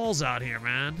Webb's balls out here,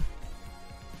 man.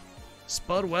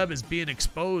 Spud Webb is being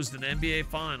exposed in the NBA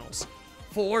Finals.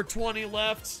 4:20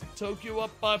 left. Tokyo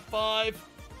up by 5.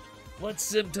 Let's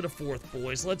sim to the fourth,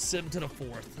 boys. Let's sim to the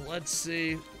fourth. Let's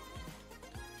see.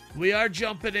 We are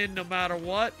jumping in no matter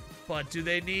what, but do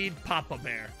they need Papa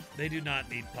Bear? They do not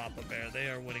need Papa Bear. They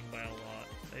are winning by a lot.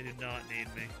 They do not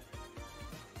need me.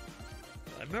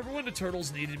 I remember when the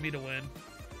Turtles needed me to win.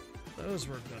 Those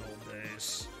were good old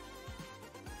days.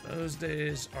 Those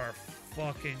days are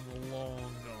fucking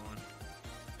long gone.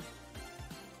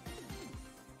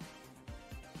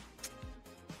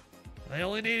 They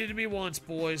only needed me once,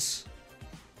 boys.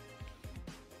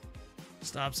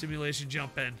 Stop simulation,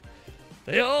 jump in.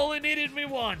 They only needed me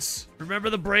once. Remember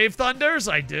the Brave Thunders?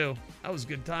 I do. That was a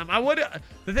good time.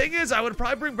 The thing is, I would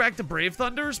probably bring back the Brave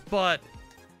Thunders, but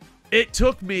it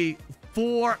took me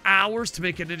 4 hours to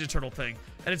make a Ninja Turtle thing.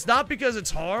 And it's not because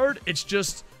it's hard. It's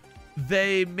just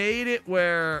they made it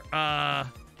where I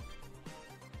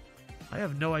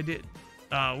have no idea.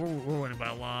 We're winning by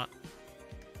a lot.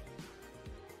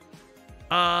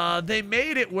 They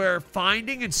made it where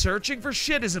finding and searching for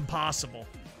shit is impossible.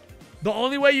 The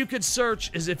only way you can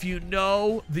search is if you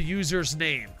know the user's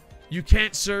name. You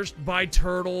can't search by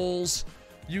turtles.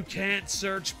 You can't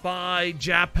search by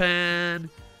Japan.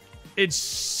 It's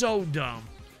so dumb.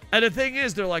 And the thing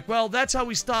is, they're like, well, that's how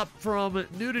we stop from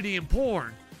nudity and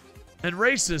porn and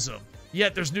racism.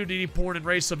 Yet there's nudity, porn, and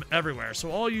racism everywhere. So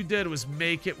all you did was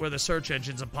make it where the search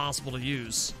engine's impossible to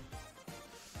use.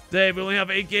 Dave, we only have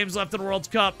 8 games left in the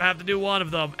World Cup. I have to do one of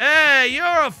them. Hey,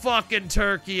 you're a fucking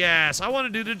turkey ass. I want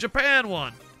to do the Japan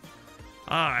one.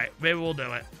 All right, maybe we'll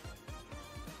do it.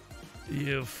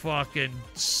 You fucking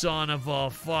son of a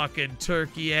fucking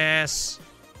turkey ass.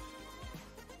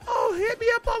 Oh, hit me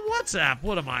up on WhatsApp.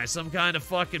 What am I, some kind of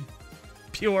fucking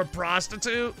pure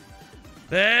prostitute?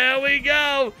 There we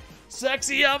go.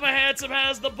 Sexy Yama Handsome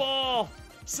has the ball.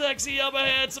 Sexy Yama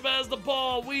Handsome has the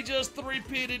ball. We just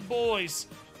three-peated, boys.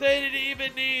 They didn't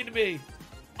even need me.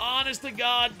 Honest to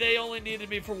God, they only needed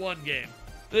me for one game.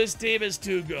 This team is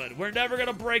too good. We're never going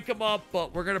to break them up,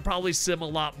 but we're going to probably sim a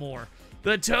lot more.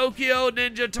 The Tokyo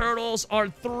Ninja Turtles are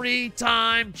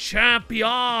 3-time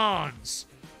champions.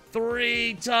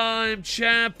 3-time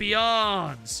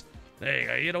champions. There you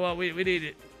go. You know what? We need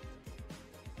it.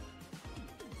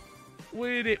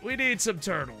 We need some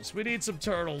turtles. We need some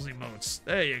turtles emotes.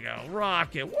 There you go.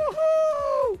 Rocket.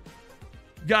 Woohoo!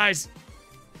 Guys,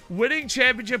 winning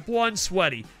championship 1,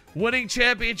 sweaty. Winning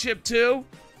championship 2,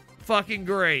 fucking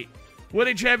great.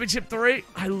 Winning championship 3,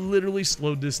 I literally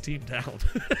slowed this team down.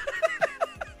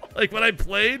 Like when I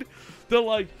played, they're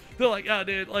like, oh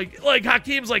dude, like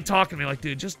Hakeem's like talking to me like,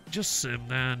 dude, just sim,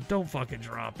 man. Don't fucking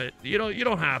drop it. You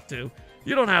don't have to.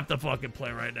 You don't have to fucking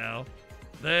play right now.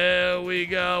 There we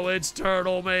go. It's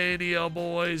Turtle Mania,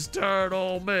 boys.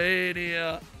 Turtle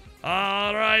Mania.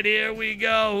 All right, here we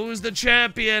go. Who's the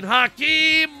champion?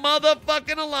 Hakeem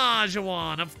motherfucking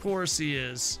Olajuwon. Of course he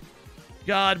is.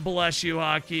 God bless you,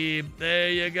 Hakeem. There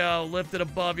you go. Lift it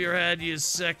above your head, you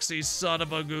sexy son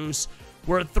of a goose.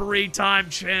 We're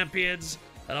 3-time champions.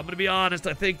 And I'm going to be honest,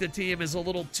 I think the team is a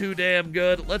little too damn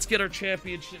good. Let's get our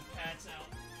championship hats out.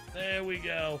 There we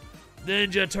go.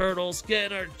 Ninja Turtles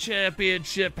getting our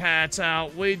championship hats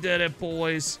out. We did it,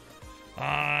 boys.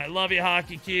 I love you,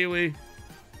 Hockey Kiwi.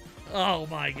 Oh,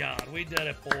 my God. We did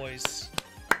it, boys.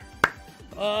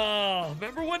 Oh,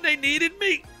 remember when they needed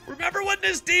me? Remember when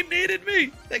this team needed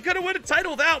me? They could have won a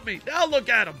title without me. Now look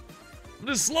at them. I'm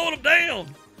just slowing them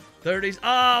down. 30s.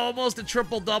 Oh, almost a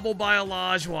triple-double by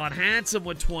Olajuwon. Handsome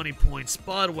with 20 points.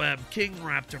 Spud Webb, King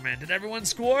Raptor Man. Did everyone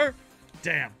score?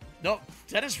 Damn. No,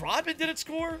 Dennis Rodman didn't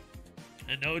score?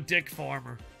 And no Dick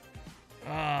Farmer.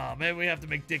 Oh, maybe we have to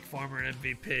make Dick Farmer an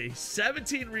MVP.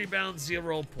 17 rebounds,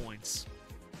 0 points.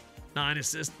 9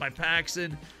 assists by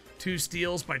Paxson. 2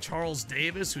 steals by Charles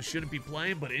Davis, who shouldn't be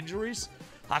playing, but injuries.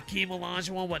 Hakeem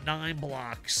Olajuwon with 9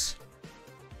 blocks.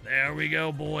 There we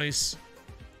go, boys.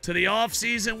 To the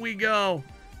offseason we go.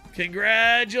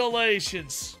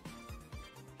 Congratulations.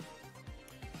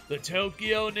 The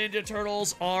Tokyo Ninja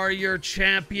Turtles are your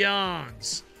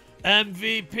champions.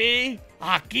 MVP,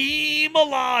 Hakeem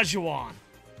Olajuwon.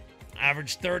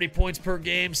 Averaged 30 points per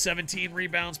game, 17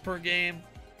 rebounds per game,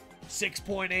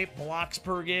 6.8 blocks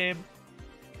per game.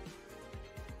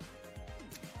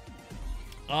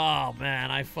 Oh,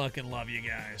 man, I fucking love you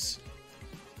guys.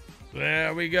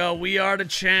 There we go. We are the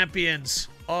champions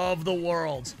of the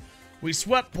world. We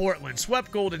swept Portland,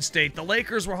 swept Golden State. The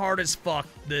Lakers were hard as fuck.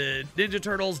 The Ninja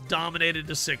Turtles dominated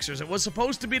the Sixers. It was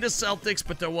supposed to be the Celtics,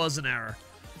 but there was an error.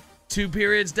 2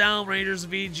 periods down, Rangers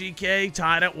VGK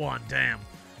tied at 1. Damn.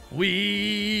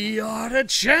 We are the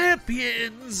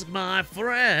champions, my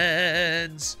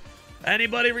friends.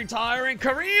 Anybody retiring?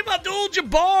 Kareem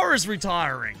Abdul-Jabbar is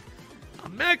retiring.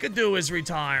 McAdoo is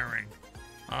retiring.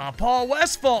 Paul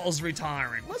Westphal is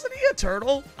retiring. Wasn't he a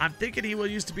turtle? I'm thinking he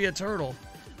used to be a turtle.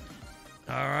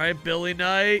 All right, Billy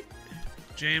Knight,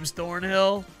 James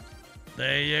Thornhill.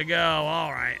 There you go.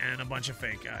 All right, and a bunch of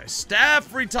fake guys.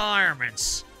 Staff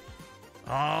retirements.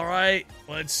 All right,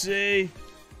 let's see.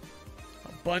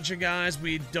 A bunch of guys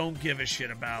we don't give a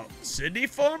shit about. Sidney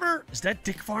Farmer? Is that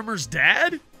Dick Farmer's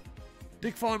dad?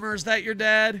 Dick Farmer, is that your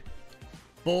dad?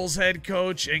 Bulls head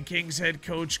coach and Kings head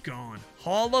coach gone.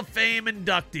 Hall of Fame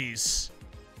inductees.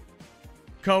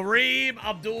 Kareem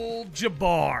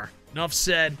Abdul-Jabbar. Enough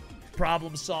said.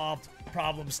 Problem solved.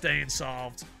 Problem staying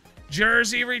solved.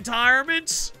 Jersey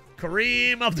retirements.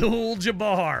 Kareem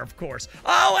Abdul-Jabbar, of course.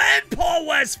 Oh, and Paul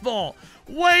Westphal.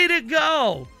 Way to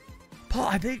go.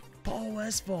 I think Paul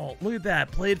Westphal. Look at that.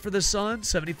 Played for the Suns,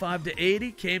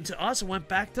 75-80. Came to us and went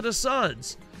back to the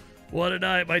Suns. What a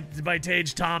night by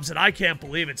Tage Thompson. I can't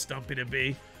believe it, Stumpy to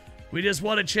be. We just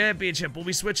won a championship. We'll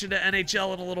be switching to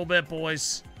NHL in a little bit,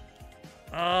 boys.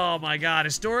 Oh, my God.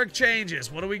 Historic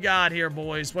changes. What do we got here,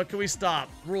 boys? What can we stop?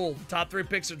 Rule. Top 3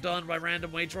 picks are done by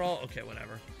random weight draw. Okay,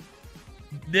 whatever.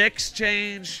 Knicks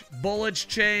change. Bullets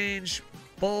change.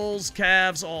 Bulls,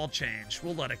 Cavs, all change.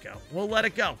 We'll let it go. We'll let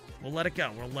it go. We'll let it go.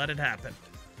 We'll let it happen.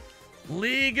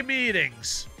 League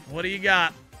meetings. What do you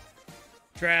got?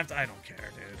 Draft. I don't care,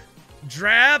 dude.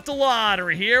 Draft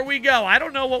lottery. Here we go. I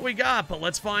don't know what we got, but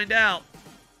let's find out.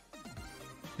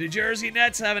 New Jersey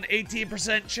Nets have an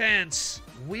 18% chance.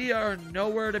 We are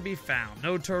nowhere to be found.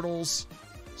 No turtles.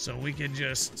 So we can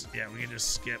just, we can just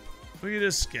skip. We can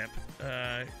just skip.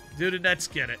 Do the Nets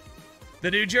get it? The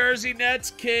New Jersey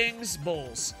Nets, Kings,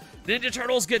 Bulls. Ninja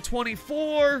Turtles get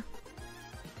 24.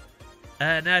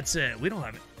 And that's it. We don't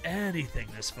have anything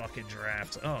this fucking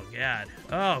draft. Oh, God.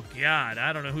 Oh, God.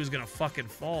 I don't know who's going to fucking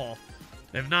fall.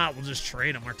 If not, we'll just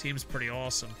trade them. Our team's pretty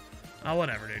awesome. Oh,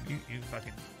 whatever, dude.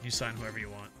 You sign whoever you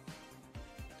want.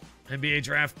 NBA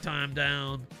draft time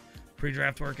down.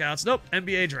 Pre-draft workouts. Nope.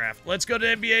 NBA draft. Let's go to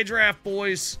NBA draft,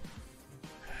 boys.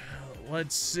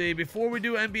 Let's see. Before we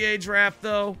do NBA draft,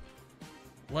 though,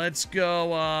 Let's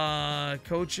go,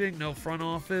 coaching, no front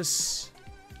office.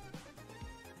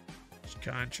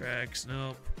 Contracts,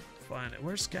 nope. Fine.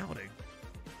 Where's scouting?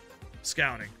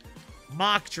 Scouting.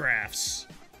 Mock drafts.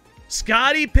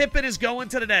 Scottie Pippen is going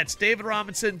to the Nets. David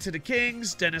Robinson to the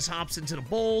Kings. Dennis Hobson to the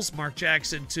Bulls. Mark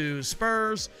Jackson to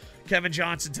Spurs. Kevin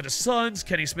Johnson to the Suns.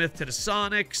 Kenny Smith to the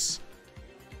Sonics.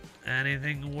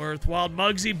 Anything worthwhile?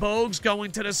 Muggsy Bogues going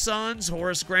to the Suns.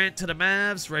 Horace Grant to the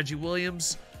Mavs. Reggie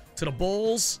Williams to the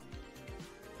Bulls.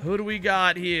 Who do we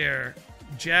got here?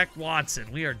 Jack Watson.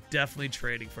 We are definitely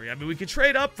trading for you. I mean, we could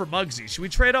trade up for Muggsy. Should we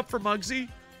trade up for Muggsy?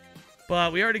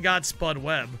 But we already got Spud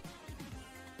Webb.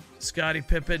 Scottie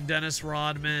Pippen, Dennis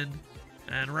Rodman.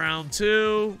 And round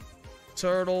 2,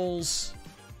 Turtles.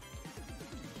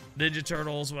 Ninja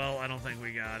Turtles. Well, I don't think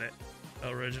we got it.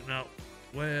 Original. No.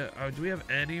 Where? Do we have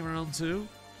any round 2?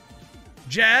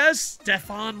 Jazz.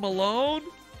 Stefan Malone.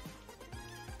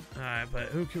 All right, but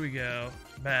who can we go?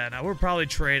 Bad. Now, we're probably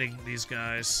trading these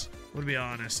guys. To be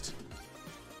honest.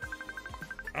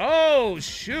 Oh,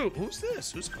 shoot. Who's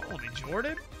this? Who's calling me?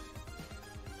 Jordan?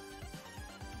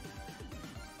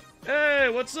 Hey,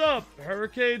 what's up?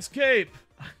 Hurricanes Cape.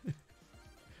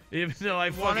 Even though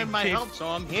I wanted my help, so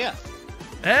I'm here.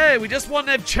 Hey, we just won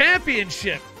that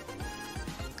championship.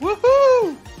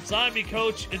 Woohoo! Sign me,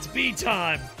 coach. It's B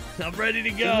time. I'm ready to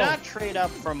go. Do not trade up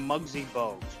from Muggsy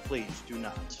Bogues. Please, do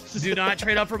not. Do not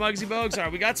trade up for Muggsy Bogues. All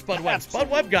right, we got Spud Webb. Spud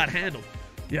Webb got handled.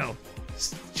 Yo,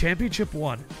 championship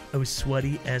 1, I was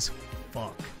sweaty as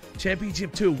fuck.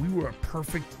 Championship 2, we were a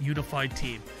perfect unified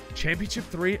team. Championship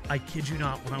 3, I kid you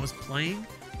not, when I was playing,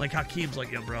 like Hakeem's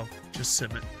like, yo, bro, just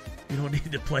sim it. You don't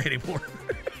need to play anymore.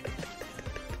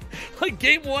 Like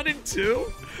game 1 and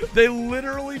 2, they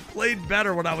literally played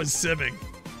better when I was simming.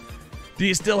 Do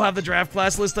you still have the draft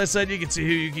class list I said? You can see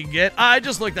who you can get. I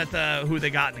just looked at who they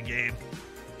got in the game.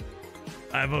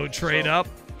 I vote trade up.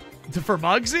 For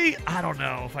Muggsy? I don't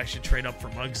know if I should trade up for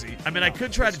Muggsy. I mean, I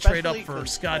could try to trade up for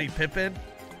Scottie Pippen,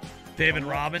 David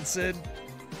Robinson.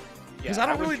 Because I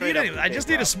don't really need anything. I just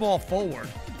need a small forward.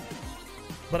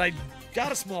 But I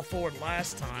got a small forward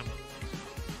last time.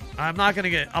 I'm not going to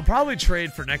get... I'll probably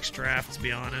trade for next draft, to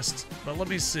be honest. But let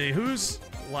me see. Who's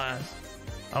last?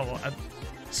 Oh,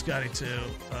 Scottie too.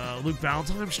 Luke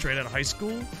Valentine, straight out of high school.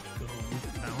 Good old Luke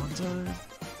Valentine.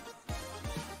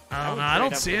 I don't know. I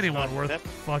don't see anyone worth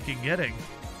fucking getting.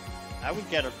 I would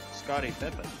get a Scottie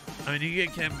Pippen. I mean, you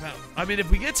get Kevin. I mean, if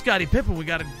we get Scottie Pippen, we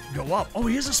got to go up. Oh,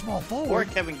 he is a small forward. Or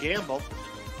Kevin Gamble.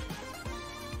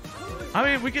 I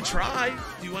mean, we could try.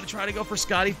 Do you want to try to go for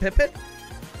Scottie Pippen?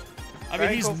 I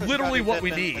mean, he's literally what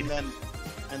we need.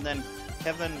 And then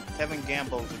Kevin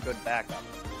Gamble's a good backup.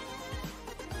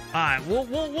 All right,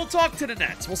 we'll talk to the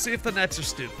Nets. We'll see if the Nets are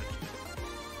stupid.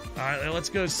 All right, let's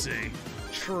go see.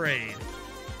 Trade.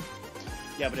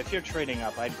 Yeah, but if you're trading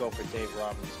up, I'd go for Dave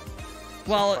Robinson.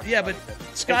 Well, yeah, but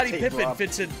Scottie Pippen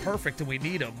fits in perfect and we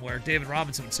need him, where David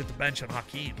Robinson would sit the bench on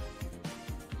Hakeem.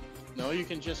 No, you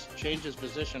can just change his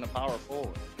position to power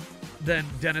forward. Then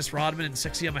Dennis Rodman and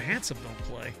Sexyama Handsome don't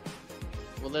play.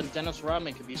 Well, then Dennis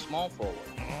Rodman could be small forward.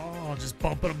 Oh, just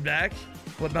bumping him back?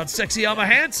 What about Sexyama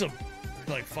Handsome?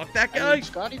 Like, fuck that guy? I mean,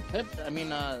 Scottie Pippen,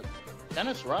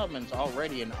 Dennis Rodman's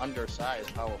already an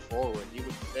undersized power forward. He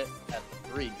would fit at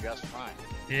 3 just fine.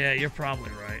 Yeah, you're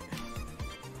probably right.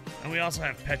 And we also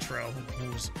have Petro,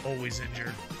 who's always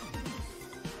injured.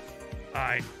 All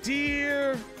right,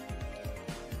 dear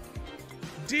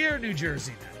New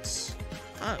Jersey Nets.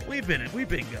 We've been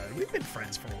good. We've been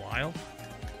friends for a while.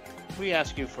 We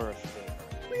ask you for a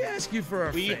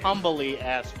favor. We humbly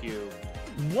ask you.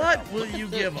 What will you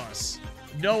give us?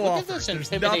 No Look offers. At this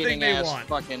There's nothing they want.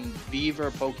 Fucking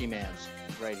beaver Pokemans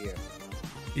right here.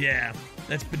 Yeah,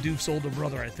 that's Bidoof's older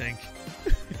brother, I think.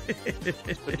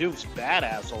 Bidoof's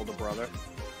badass older brother.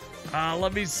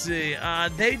 Let me see.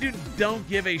 They don't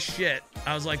give a shit.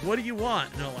 I was like, what do you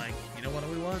want? And they're like, you know what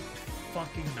do we want?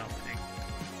 Fucking nothing.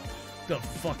 The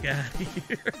fuck out of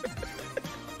here.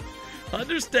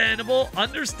 Understandable.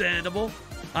 All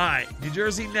right, New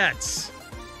Jersey Nets.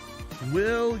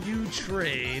 Will you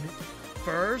trade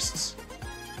first?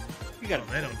 They don't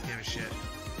give a shit.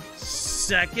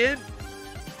 Second.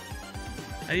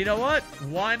 And you know what?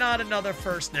 Why not another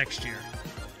first next year?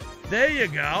 There you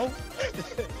go.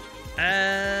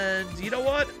 And you know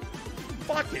what?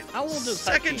 Fuck it. How old is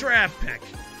Second draft pick.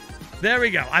 There we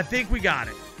go. I think we got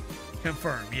it.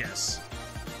 Confirm. Yes.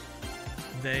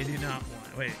 They do not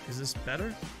want. Wait, is this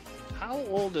better? How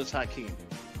old is Hakeem?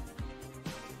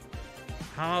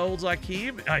 How old's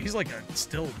Hakeem? He's like a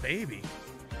still baby.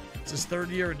 It's his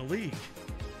 3rd year in the league.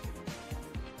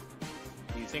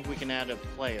 Do you think we can add a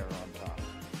player on top?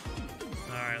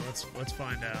 All right, let's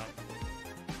find out.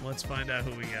 Let's find out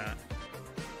who we got.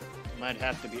 Might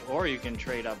have to be, or you can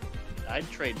trade up. I'd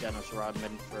trade Dennis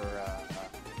Rodman for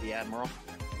the Admiral.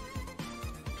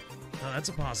 Oh, that's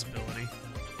a possibility.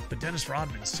 But Dennis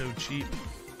Rodman's so cheap.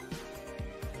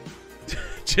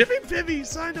 Jimmy Bibby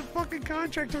signed a fucking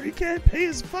contract where he can't pay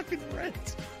his fucking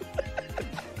rent.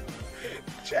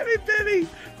 Jimmy Bibby,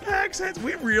 accents.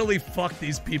 We really fucked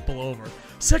these people over.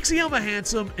 Sexy Elma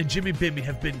Handsome and Jimmy Bibby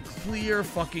have been clear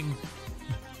fucking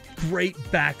great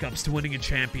backups to winning a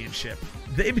championship.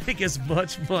 They make as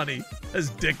much money as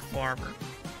Dick Farmer.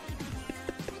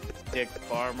 Dick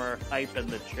Farmer, hype in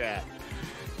the chat.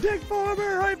 Dick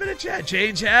Farmer, hype in the chat.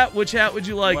 Change hat? Which hat would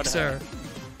you like, What sir? hat?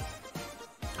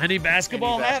 Any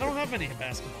basketball Any hat? I don't have any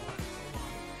basketball hats.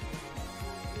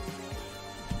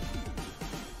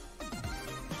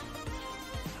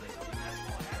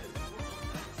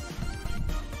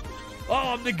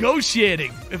 Oh, I'm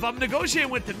negotiating. If I'm negotiating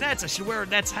with the Nets, I should wear a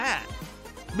Nets hat.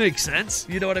 Makes sense.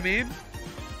 You know what I mean?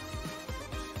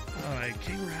 All right,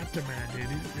 King Raptor Man, dude.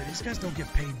 These guys don't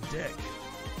get paid dick.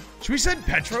 Should we send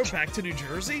Petro back to New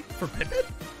Jersey for Pippen?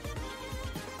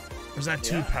 Or is that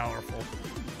too powerful?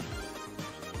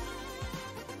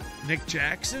 Nick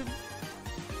Jackson?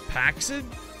 Paxson?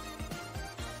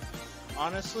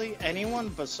 Honestly, anyone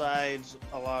besides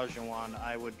Olajuwon,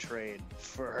 I would trade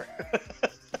for.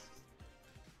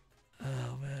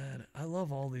 Oh, man. I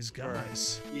love all these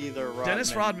guys. Either Rodman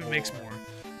Dennis Rodman or... makes more.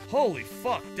 Holy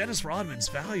fuck. Dennis Rodman's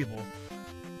valuable.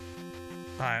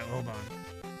 Alright, hold on.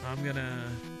 I'm gonna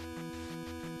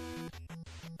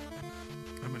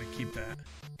keep that.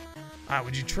 Alright,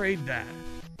 would you trade that?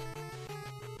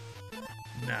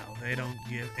 No, they don't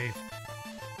give a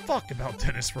fuck about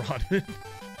Dennis Rodman.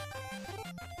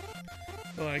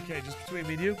 Okay, just between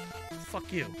me and you?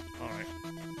 Fuck you. Alright.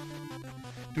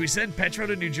 Do we send Petro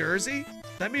to New Jersey?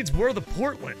 That means we're the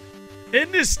Portland.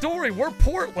 In this story, we're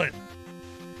Portland.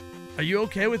 Are you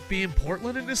okay with being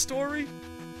Portland in this story?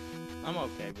 I'm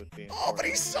okay with being. Oh, but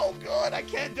he's so good. I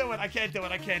can't do it. I can't do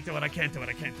it. I can't do it. I can't do it.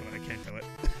 I can't do it. I can't do it.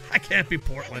 I can't be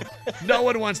Portland. No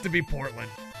one wants to be Portland.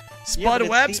 Spud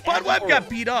Webb? Spud Webb got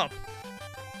beat up.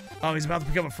 Oh, he's about to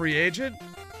become a free agent?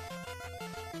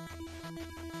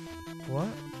 What?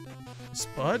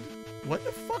 Spud? When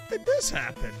the fuck did this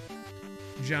happen?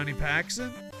 Johnny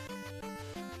Paxson?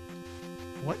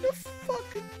 When the fuck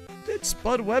did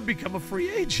Spud Webb become a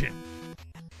free agent?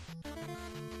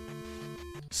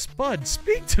 Spud,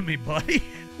 speak to me, buddy.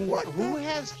 What? Who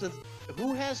has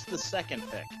the second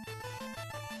pick?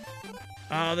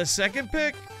 The second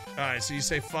pick? Alright, so you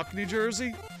say fuck New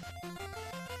Jersey?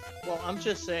 Well, I'm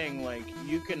just saying, like,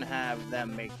 you can have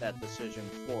them make that decision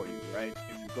for you, right?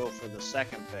 If you go for the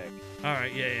second pick,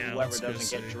 Alright, yeah. whoever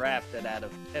doesn't get drafted out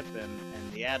of Pippen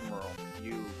and the Admiral,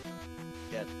 you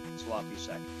get sloppy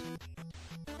seconds.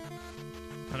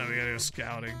 I know, we gotta go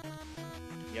scouting.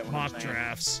 Get what Mock I'm saying?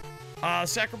 drafts.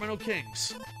 Sacramento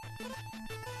Kings.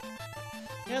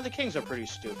 Yeah, the Kings are pretty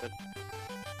stupid.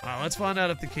 Let's find out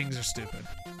if the Kings are stupid.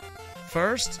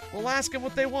 First, we'll ask them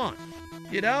what they want.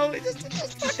 You know? Just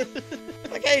fucking,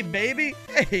 like, hey, baby.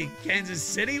 Hey, Kansas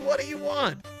City, what do you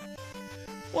want?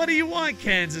 What do you want,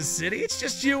 Kansas City? It's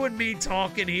just you and me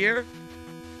talking here.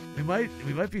 We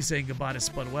might be saying goodbye to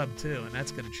Spud Webb, too, and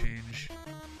that's going to change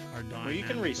our dynamic. Well, you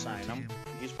can re-sign him.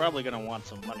 He's probably going to want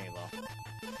some money, though.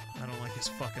 I don't like his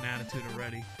fucking attitude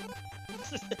already.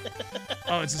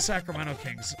 Oh, it's the Sacramento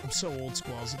Kings. I'm so old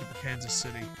school. I was looking for Kansas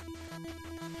City.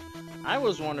 I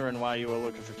was wondering why you were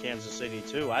looking for Kansas City,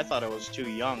 too. I thought it was too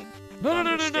young.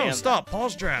 No. Stop.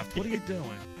 Pause draft. What are you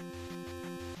doing?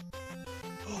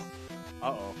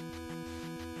 Uh-oh.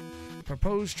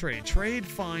 Proposed trade. Trade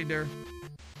finder.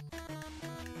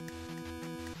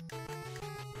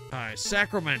 Alright,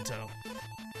 Sacramento.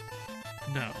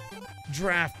 No.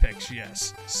 Draft picks,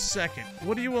 yes. Second.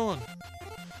 What are you willing?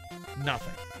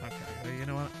 Nothing. Okay, well, you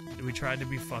know what? We tried to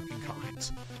be fucking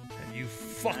kind. And you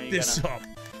fucked this up.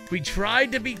 We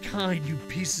tried to be kind, you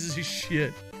pieces of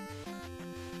shit.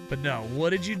 But no,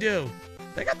 what did you do?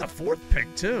 They got the 4th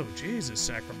pick, too. Jesus,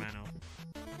 Sacramento.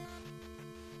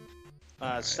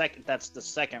 Second. That's the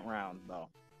second round, though.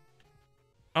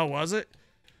 Oh, was it?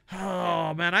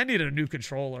 Oh, man, I need a new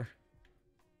controller.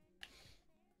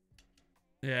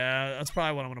 Yeah, that's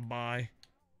probably what I'm going to buy.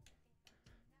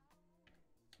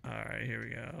 Alright, here we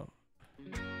go.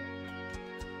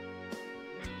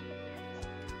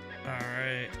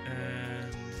 Alright,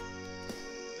 and...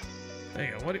 there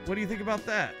you go. What do you think about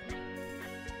that?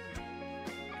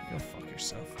 Go fuck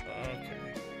yourself.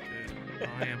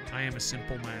 Okay. I am a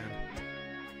simple man.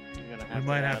 We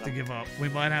might have to give up. We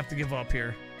might have to give up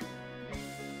here.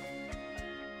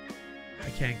 I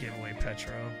can't give away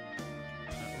Petro.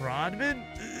 Rodman?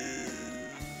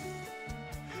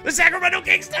 The Sacramento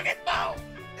Kings took it. No.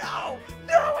 No.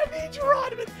 No. I need you,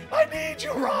 Rodman. I need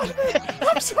you, Rodman.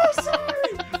 I'm so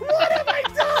sorry. What have I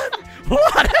done?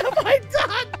 What have I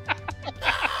done?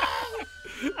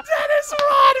 No. Dennis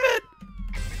Rodman.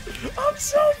 I'm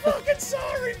so fucking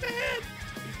sorry, man.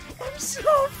 I'm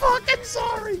so fucking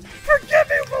sorry. Forgive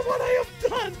me for what I have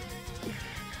done.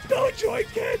 No joy,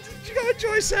 kids. Go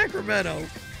enjoy Sacramento.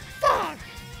 Fuck.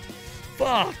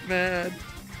 Fuck, man.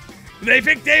 They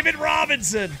picked David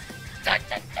Robinson.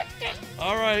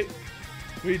 All right.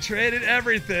 We traded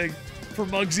everything for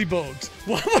Muggsy Bogues.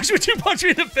 How much would you punch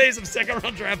me in the face of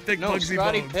second-round draft pick Muggsy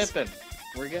Scottie Bogues? Pippen.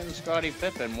 We're getting Scottie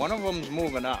Pippen. One of them's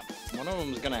moving up. One of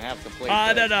them's going to have to play.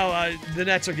 No. The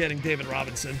Nets are getting David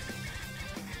Robinson.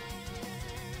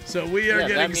 So we are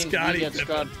getting Scottie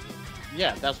Pippen.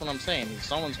 Yeah, that's what I'm saying.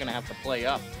 Someone's going to have to play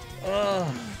up.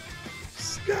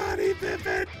 Scottie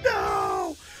Pippen,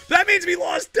 no! That means we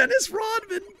lost Dennis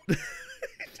Rodman.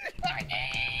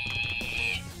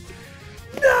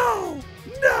 No!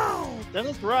 No!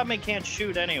 Dennis Rodman can't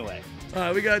shoot anyway.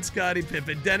 We got Scottie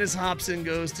Pippen. Dennis Hobson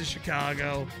goes to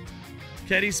Chicago.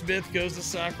 Kenny Smith goes to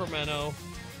Sacramento.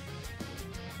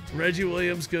 Reggie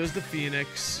Williams goes to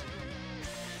Phoenix.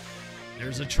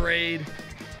 There's a trade.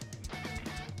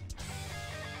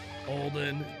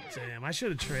 Olden. Damn, I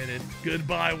should have traded.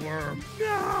 Goodbye, Worm.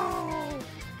 No!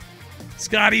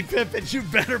 Scottie Pippen, you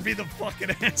better be the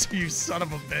fucking answer, you son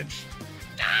of a bitch.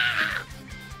 Ah!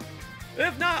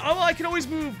 If not, I can always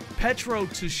move Petro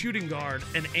to shooting guard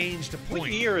and Ainge to point.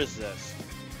 What year is this?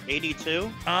 82?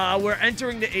 We're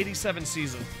entering the 87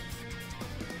 season.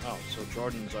 Oh, so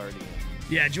Jordan's already in.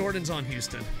 Yeah, Jordan's on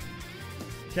Houston.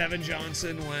 Kevin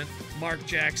Johnson went. Mark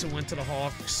Jackson went to the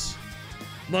Hawks.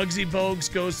 Muggsy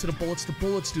Bogues goes to the Bullets. The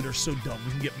Bullets, dude, are so dumb.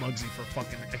 We can get Muggsy for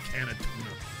fucking a can of tuna.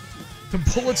 The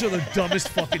Bullets are the dumbest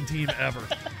fucking team ever.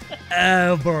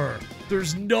 Ever.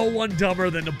 There's no one dumber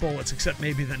than the Bullets except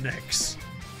maybe the Knicks.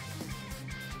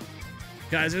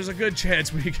 Guys, there's a good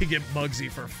chance we could get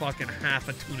Muggsy for fucking half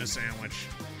a tuna sandwich.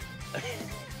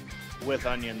 With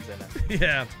onions in it.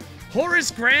 Yeah.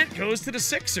 Horace Grant goes to the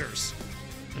Sixers.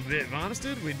 To be honest,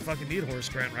 dude, we fucking need Horace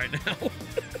Grant right now.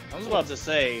 I was about to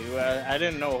say, I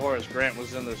didn't know Horace Grant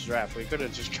was in this draft. We could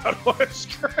have just got Horace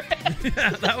Grant. Yeah,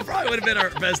 that probably would have been our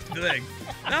best thing.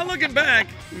 Now looking back,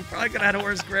 we probably could have had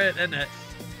Horace Grant in it.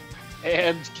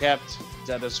 And kept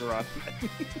Dennis Rodman.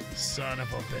 Son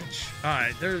of a bitch. All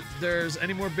right, there's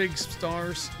any more big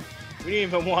stars? We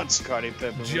didn't even want Scottie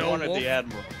Pippen. Joe We wanted Wolf? the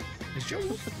Admiral. Is Joe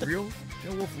Wolf real?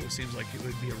 Joe Wolf seems like it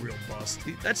would be a real bust.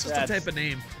 That's just the type of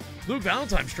name. Luke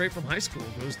Valentine, straight from high school,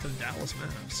 goes to the Dallas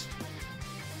Mavs.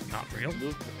 Not real.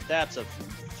 Luke, that's a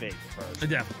fake person.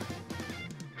 Definitely.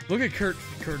 Look at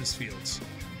Curtis Fields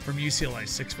from UCLA,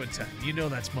 6'10". You know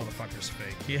that's motherfucker's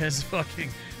fake. He has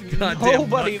fucking goddamn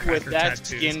Nobody with nutcracker that tattoos.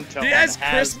 skin tone He has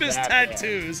has Christmas that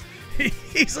tattoos.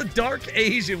 He's a dark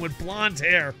Asian with blonde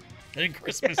hair and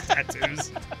Christmas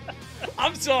tattoos.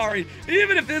 I'm sorry.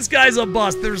 Even if this guy's a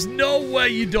bust, there's no way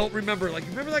you don't remember. Like,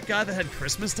 remember that guy that had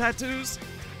Christmas tattoos?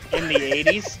 In the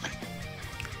 80s?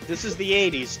 This is the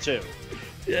 80s, too.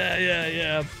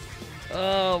 Yeah.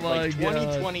 Oh, my like God.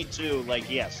 2022, like,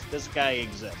 yes, this guy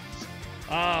exists.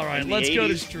 All right, In the let's go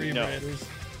to 80s, Stream no. Raiders.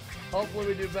 Hopefully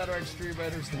we do better at Stream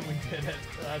Raiders than we did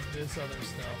at this other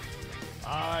stuff.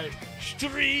 All right,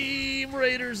 Stream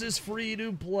Raiders is free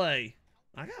to play.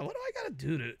 What do I gotta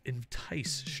do to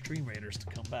entice Stream Raiders to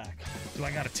come back? Do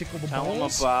I gotta tickle the Tell him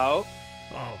balls? about.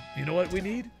 Oh, you know what we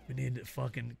need? We need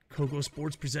fucking Koco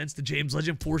Sports presents the James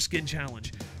Legend 4-Skin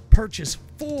Challenge. Purchase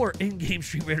 4 in-game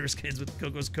Stream Raider skins with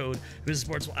Koco's code. Business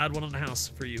Sports will add one on the house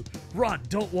for you. Run,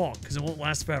 don't walk, because it won't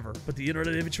last forever. But the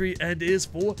internet inventory end is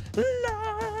for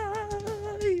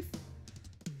life.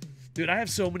 Dude, I have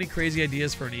so many crazy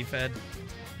ideas for an E-Fed.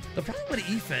 The problem with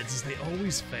E-Feds is they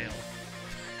always fail.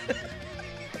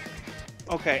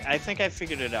 Okay, I think I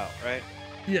figured it out, right?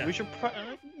 Yeah. We should.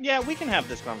 Yeah, we can have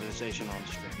this conversation on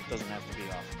stream. It doesn't have to be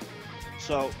off.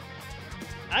 So,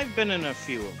 I've been in a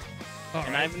few of them,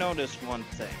 and I've noticed one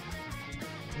thing.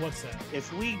 What's that?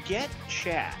 If we get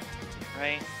chat,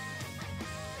 right?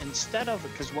 Instead of,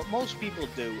 because what most people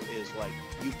do is like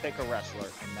you pick a wrestler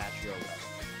and match your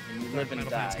wrestler, and you live and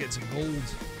die Get some gold.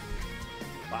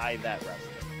 by that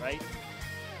wrestler, right?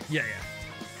 Yeah.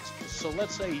 So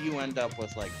let's say you end up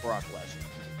with like Brock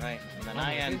Lesnar, right? And then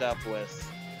I end up with,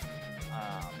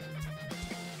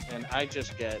 and I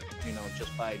just get, you know,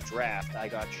 just by draft, I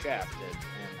got shafted,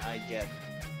 and I get,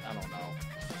 I don't know.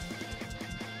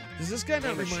 Does this guy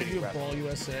not Name a remind shitty you of wrestler. Brawl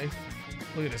USA?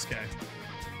 Look at this guy.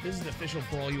 This is the official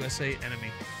Brawl USA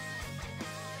enemy.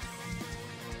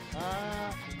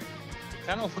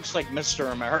 Kind of looks like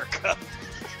Mr. America.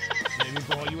 Maybe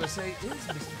Raw USA is Mr.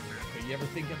 America. You ever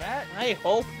think of that? I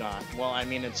hope not. Well, I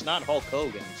mean, it's not Hulk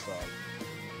Hogan, so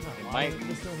No, it why might would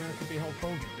be. Mr. America be Hulk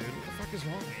Hogan, dude? What the fuck is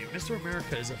wrong with you? Mr.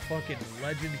 America is a fucking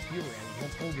legend hero, and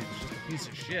Hulk Hogan is just a piece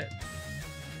of shit.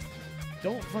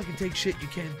 Don't fucking take shit you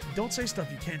can't. Don't say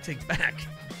stuff you can't take back.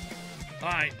 All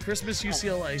right, Christmas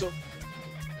UCLA.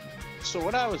 So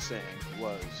what I was saying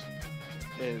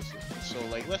is so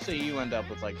like let's say you end up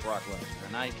with like Brock Lesnar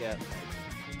and I get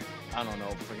like, I don't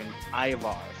know, friggin'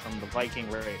 Ivar from the Viking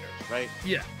Raiders, right?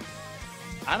 Yeah.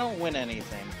 I don't win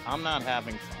anything. I'm not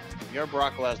having fun. You're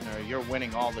Brock Lesnar. You're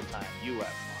winning all the time. You have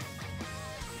fun.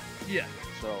 Yeah.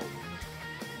 So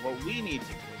what we need to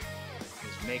do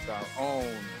is make our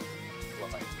own.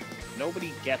 Like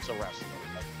nobody gets a wrestler.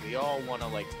 Like we all want to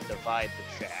like divide the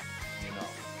chat, you know,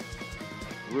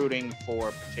 like, rooting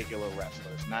for particular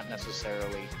wrestlers, not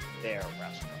necessarily their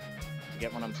wrestler. You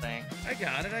get what I'm saying? I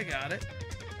got it.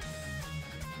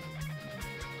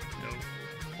 No.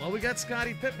 Well, we got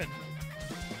Scottie Pippen.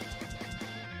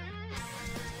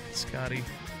 Scotty.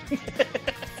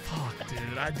 Fuck,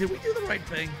 dude. Did we do the right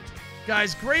thing?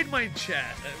 Guys, grade my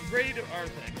chat. Grade our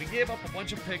thing. We gave up a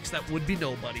bunch of picks that would be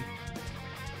nobody.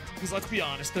 Because let's be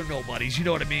honest, they're nobodies. You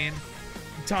know what I mean?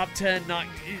 Top 10, not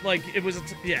like it was.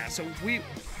 Yeah. So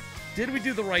did we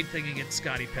do the right thing against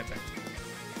Scottie Pippen?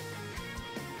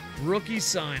 Rookie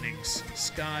signings,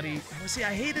 Scotty. See,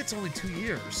 I hate it's only 2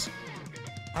 years.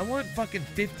 I want fucking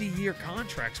 50-year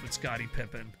contracts with Scottie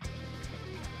Pippen.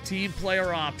 Team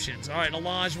player options. All right,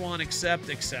 Olajuwon, accept.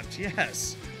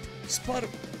 Yes.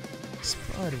 Spudweb.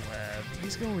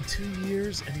 He's going 2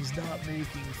 years and he's not making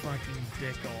fucking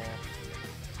dick all.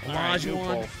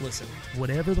 Olajuwon, listen,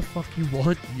 whatever the fuck you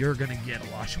want, you're gonna get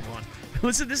Olajuwon.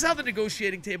 Listen, this is how the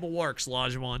negotiating table works,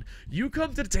 Olajuwon. You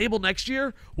come to the table next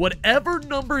year, whatever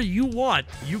number you want,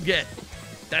 you get.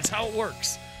 That's how it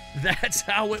works.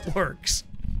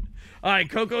 All right,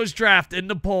 Coco's draft in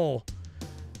the poll.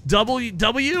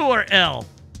 W or L?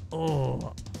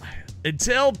 Oh,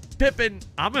 until Pippen,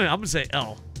 I'm gonna say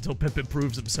L. Until Pippen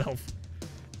proves himself.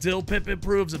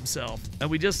 And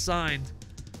we just signed.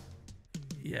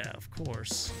 Yeah, of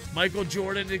course. Michael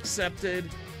Jordan accepted.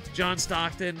 John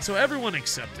Stockton. So everyone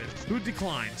accepted. Who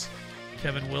declines?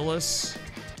 Kevin Willis.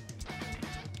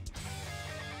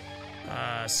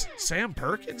 Sam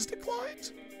Perkins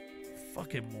declined?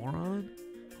 Fucking moron.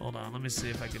 Hold on, let me see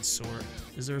if I can sort.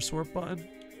 Is there a sort button?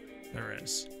 There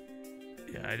is.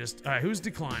 Yeah, all right, who's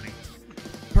declining?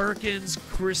 Perkins,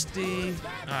 Christie,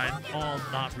 all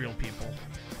not real people.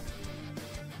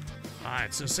 All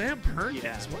right, so Sam Perkins.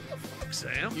 Yeah. What the fuck,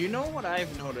 Sam? You know what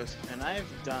I've noticed, and I've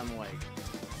done like,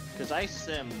 because I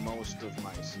sim most of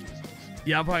my seasons.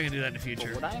 Yeah, I'm probably gonna do that in the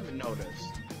future. But what I've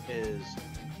noticed is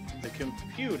the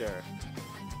computer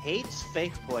hates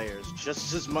fake players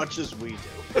just as much as we do.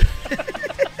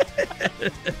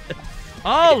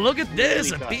 Oh, look at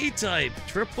this, really a B-type,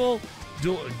 triple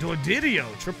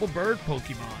Dordidio, triple bird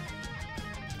Pokemon.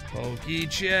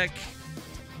 Pokecheck.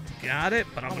 Got it,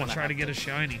 but I'm gonna try to get a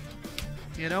shiny.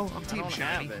 You know, I'm team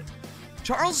shiny. Have it.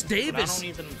 Charles Davis don't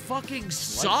even fucking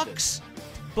sucks,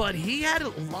 but he had a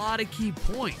lot of key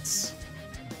points.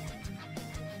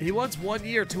 He wants 1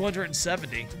 year,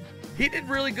 270. He did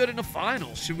really good in the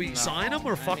finals. Should we sign him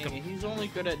or fuck him? He's only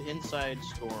good at inside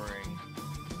scoring.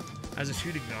 As a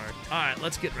shooting guard. All right,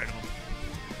 let's get rid of him.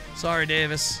 Sorry,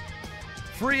 Davis.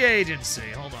 Free agency.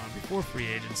 Hold on. Before free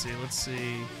agency, let's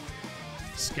see.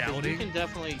 Scouting. You can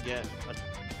definitely get a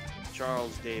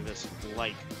Charles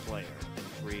Davis-like player in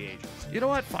free agency. You know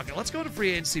what? Fuck it. Let's go to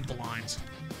free agency blinds.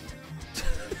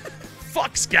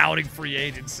 Fuck scouting free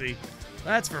agency.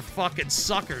 That's for fucking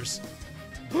suckers.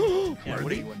 Yeah,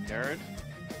 what are you, a nerd?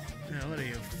 Yeah, what are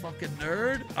you, a fucking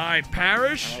nerd? All right,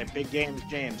 Parrish. All right, big games,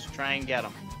 James. Try and get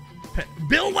him.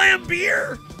 Bill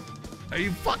Lambier? Are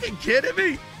you fucking kidding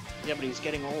me? Yeah, but he's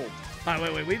getting old. All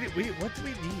right, wait. What do we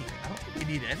need? I don't think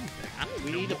we need anything. I don't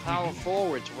We know need a what power need.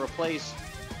 forward to replace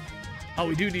Oh,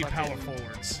 we do need fucking power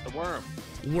forwards. the worm.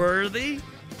 Worthy,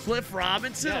 Cliff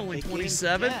Robinson, Yeah, only big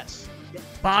 27. games, yes.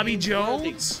 Bobby James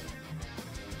Jones,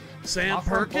 Sam Offer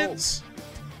 'em Perkins.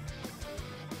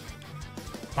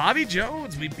 Bobby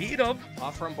Jones, we beat him.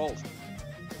 Offer them both.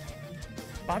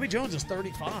 Bobby Jones is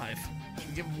 35. Should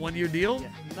we give him a 1 year deal? Yeah.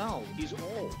 No, he's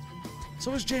old.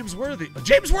 So is James Worthy.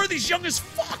 James Worthy's young as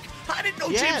fuck. I didn't know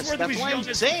Yes, James Worthy that's was why young I'm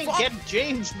as saying fuck. get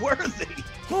James Worthy.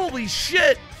 Holy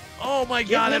shit. Oh my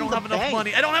god, I him don't the have enough bank.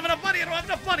 money. I don't have enough money.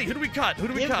 Who do we cut?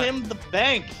 Give him the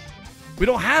bank. We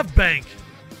don't have bank.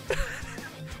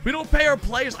 We don't pay our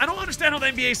players. I don't understand how the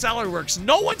NBA salary works.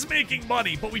 No one's making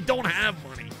money, but we don't have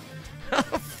money. How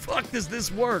the fuck does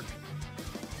this work?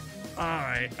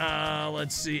 Alright,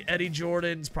 let's see. Eddie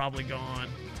Jordan's probably gone.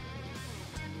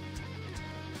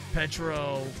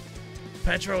 Petro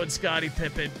and Scottie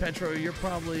Pippen. Petro, you're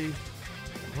probably...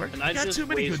 You got too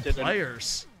many good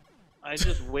players. I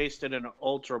just wasted an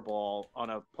Ultra Ball on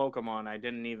a Pokemon I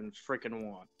didn't even freaking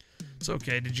want. It's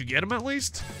okay. Did you get him at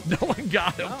least? No one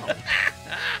got him. No.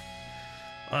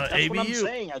 That's ABU. what I'm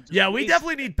saying. Yeah, we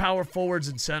definitely need power forwards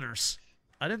and centers.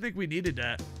 I didn't think we needed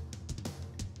that.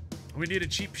 We need a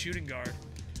cheap shooting guard.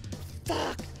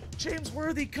 Fuck! James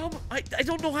Worthy, come. I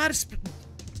don't know how to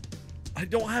I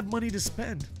don't have money to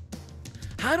spend.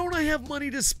 How don't I have money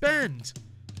to spend?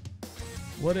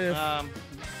 What if...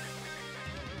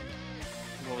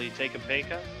 will he take a pay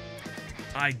cut?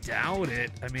 I doubt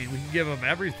it. I mean, we can give him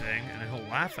everything, and he'll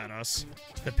laugh at us.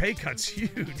 The pay cut's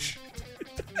huge.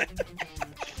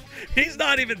 He's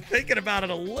not even thinking about it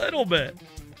a little bit.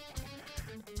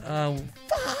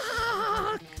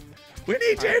 Fuck! We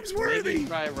need James Worthy! Maybe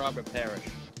try Robert Parrish.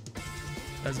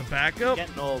 As a backup?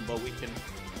 Getting old, but we can...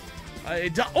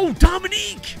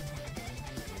 Dominique!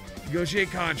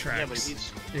 Negotiate contracts.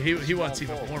 Yeah, but he wants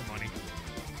even more money.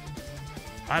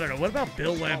 I don't know. What about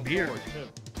Bill Lambier? Forward,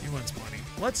 He wants money.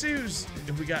 Let's see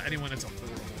if we got anyone that's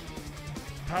affordable.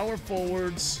 Power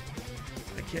forwards.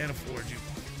 I can't afford you.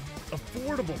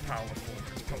 Affordable power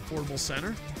forwards. Affordable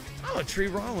center. Oh, Tree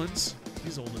Rollins.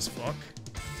 He's old as fuck.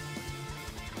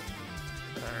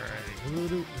 Alright. Who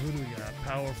do we got?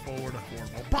 Power forward,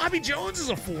 affordable. Bobby Jones is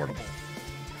affordable.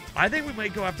 I think we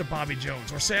might go after Bobby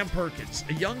Jones or Sam Perkins.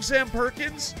 A young Sam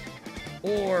Perkins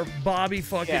or Bobby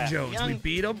fucking Jones. We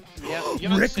beat him.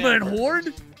 Yeah, Rickman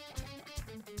Horn?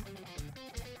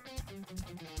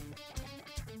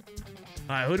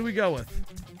 Alright, who do we go with?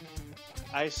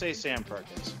 I say Sam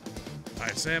Perkins.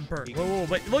 Alright, Sam Perkins. Whoa,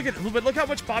 but look how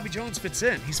much Bobby Jones fits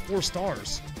in. He's 4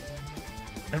 stars.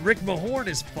 And Rick Mahorn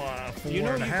is 4.5 You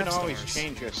know you can stars. always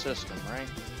change your system, right?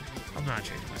 I'm not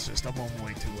changing my system. I'm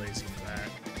way too lazy for that.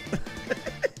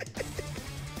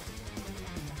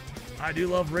 I do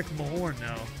love Rick Mahorn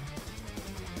now.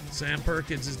 Sam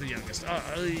Perkins is the youngest.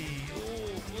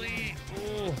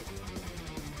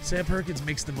 Sam Perkins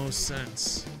makes the most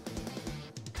sense.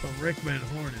 But Rick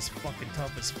Mahorn is fucking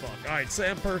tough as fuck. Alright,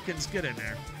 Sam Perkins, get in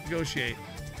there. Negotiate.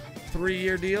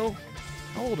 3-year deal?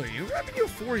 How old are you? We're having you a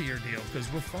 4-year deal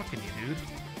because we're fucking you, dude.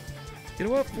 You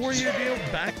know what? 4-year deal,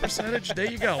 back percentage. There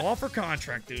you go. Offer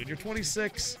contract, dude. You're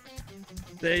 26.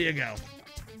 There you go.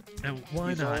 And why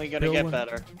He's not? only gonna get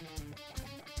better.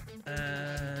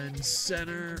 And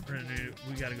center.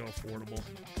 We gotta go affordable.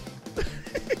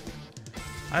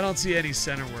 I don't see any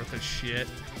center worth a shit.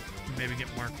 Maybe get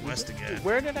Mark West again.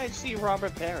 Where did I see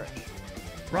Robert Parrish?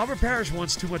 Robert Parrish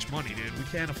wants too much money, dude. We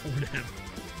can't afford him.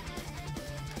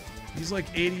 He's like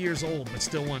 80 years old, but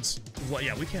still wants... Well,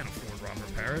 yeah, we can't afford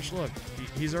Robert Parrish. Look,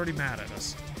 he's already mad at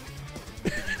us.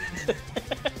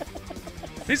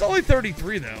 He's only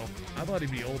 33, though. I thought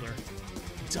he'd be older.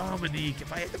 Dominique,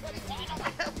 if I had the money, why don't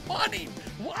I have money?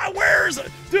 Where is it?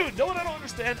 Dude, know what I don't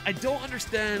understand? I don't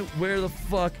understand where the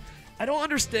fuck... I don't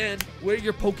understand where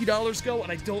your Poké Dollars go,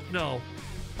 and I don't know.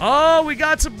 Oh, we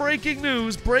got some breaking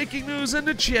news. Breaking news in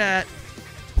the chat.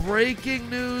 Breaking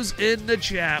news in the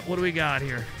chat. What do we got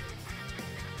here?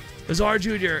 Azar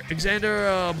Jr., Alexander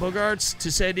Bogarts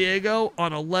to San Diego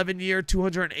on 11-year,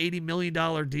 $280 million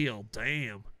deal.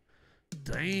 Damn.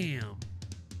 Damn.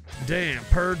 Damn.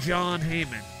 Per John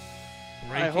Heyman.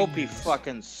 I hope he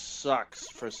fucking sucks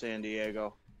for San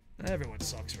Diego. Everyone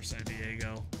sucks for San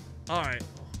Diego. All right.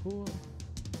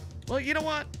 Well, you know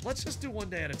what? Let's just do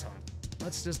one day at a time.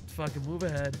 Let's just fucking move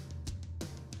ahead.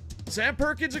 Sam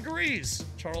Perkins agrees.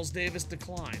 Charles Davis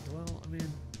declined. Well, I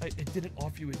mean, I didn't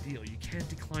offer you a deal. You can't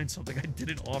decline something I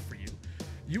didn't offer you.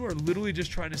 You are literally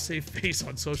just trying to save face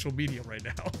on social media right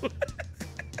now.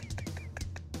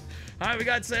 All right, we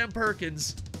got Sam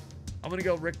Perkins. I'm going to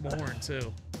go Rick Mahorn,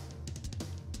 too.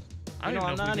 I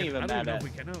don't know if we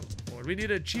can afford. We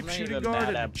need a cheap shooting guard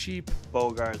and a cheap...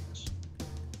 Bogarts.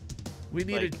 We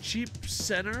need a cheap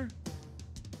center.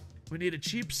 We need a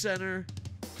cheap center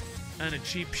and a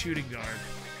cheap shooting guard.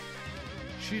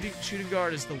 Shooting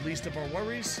guard is the least of our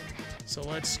worries. So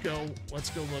let's go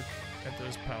look at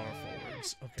those power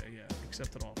forwards. Okay, yeah,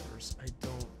 accepted offers.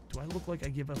 Do I look like I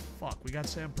give a fuck? We got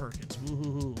Sam Perkins.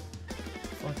 Woohoo.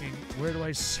 Fucking, where do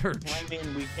I search? I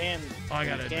mean, we can. Oh, I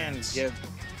got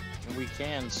We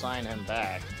can sign him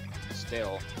back.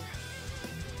 Still.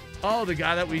 Oh, the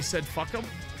guy that we said fuck him?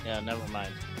 Yeah, never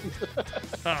mind.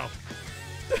 Oh.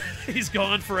 He's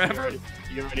gone forever?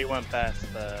 You already went past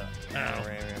the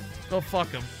area. Oh, fuck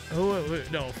him.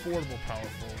 No, affordable power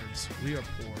forwards. We are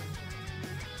poor.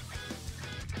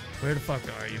 Where the fuck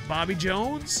are you? Bobby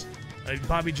Jones?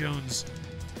 Bobby Jones.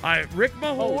 All right, Rick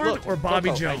Mahorn look, or Bobby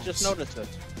Koco, Jones? I just noticed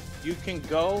this. You can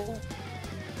go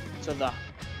to the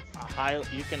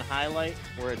you can highlight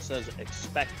where it says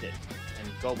expected and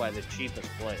go by the cheapest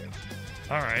players.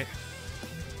 All right.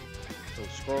 So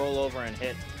scroll over and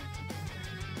hit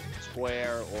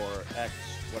square or X,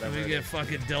 whatever. Can we it get is.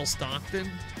 fucking Del Stockton?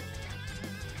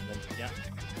 Then, yeah.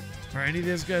 Are any of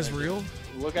those guys Like, real?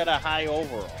 Look at a high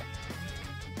overall,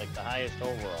 like the highest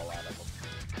overall out of them.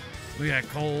 We got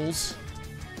Coles.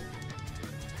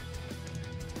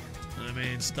 I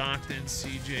mean, Stockton,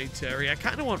 CJ, Terry. I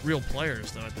kind of want real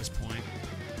players, though, at this point.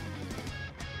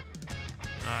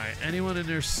 All right, anyone in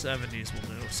their 70s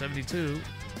will do. 72.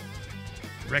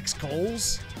 Rex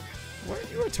Coles. Weren't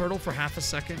you a turtle for half a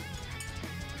second?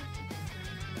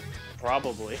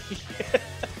 Probably.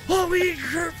 Oh, we get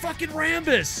Kurt fucking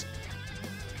Rambis.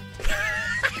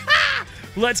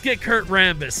 Let's get Kurt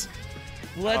Rambis.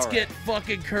 Let's All right. get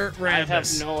fucking Kurt Rambis. I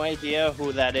have no idea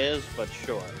who that is, but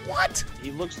sure. What?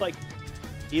 He looks like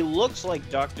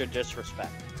Dr.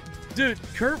 Disrespect. Dude,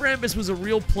 Kurt Rambis was a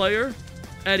real player,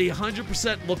 and he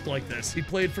 100% looked like this. He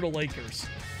played for the Lakers.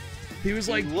 He was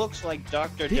like He looks like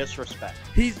Dr. Disrespect.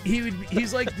 he's like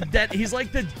he's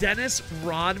like the Dennis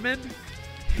Rodman.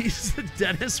 He's the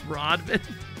Dennis Rodman.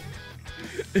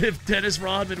 If Dennis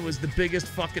Rodman was the biggest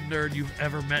fucking nerd you've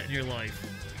ever met in your life.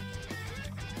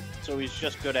 So he's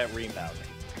just good at rebounding.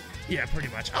 Yeah, pretty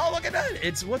much. Oh, look at that.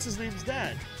 It's what's his name's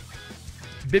dad.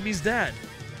 Bimmy's dad.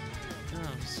 Oh,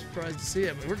 I'm surprised to see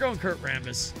it. But we're going Kurt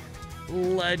Rambis.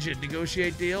 Legend.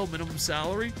 Negotiate deal. Minimum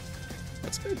salary.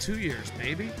 Let's go 2 years,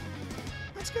 baby.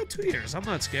 Let's go 2 years. I'm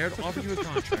not scared. I'll offer you a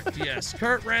contract. Yes.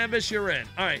 Kurt Rambis, you're in.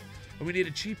 All right. And we need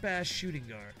a cheap-ass shooting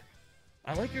guard.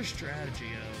 I like your strategy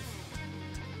of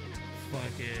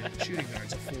fucking shooting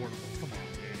guards affordable. Come on,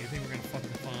 dude. You think we're going to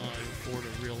fucking afford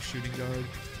a real shooting guard?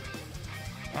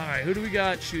 All right. Who do we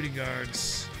got? Shooting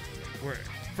guards. We're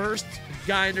first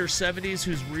guy in their 70s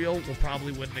who's real will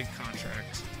probably win the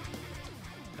contract.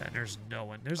 And there's no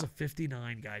one. There's a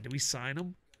 59 guy. Do we sign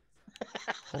him?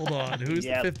 Hold on. Who's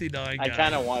Yep. the 59 guy? I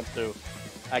kind of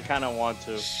want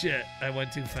to. Shit. I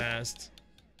went too fast.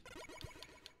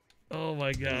 Oh, my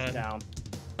He's God. down.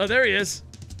 Oh, there he is.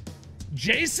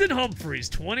 Jason Humphreys,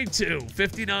 22,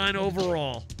 59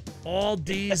 overall. All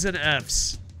D's and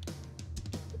F's.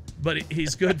 But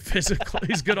he's good physical.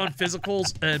 He's good on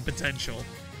physicals and potential.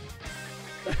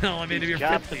 Hell, I mean, if He's you're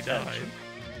got 59. potential.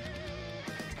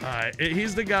 All right,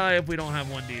 he's the guy if we don't have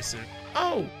one decent.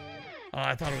 Oh!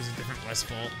 I thought it was a different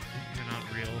Westfall. You're not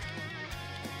real.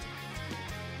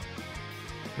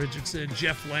 Richardson,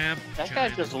 Jeff Lamb. That guy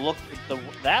Giant. just looked.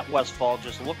 That Westfall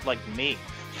just looked like me.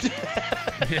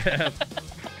 Yeah.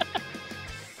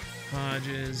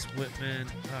 Hodges, Whitman.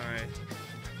 All right.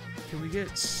 Can we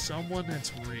get someone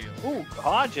that's real? Ooh,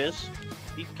 Hodges.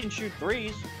 He can shoot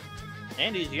threes,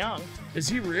 and he's young. Is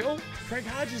he real? Craig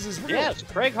Hodges is real. Yes,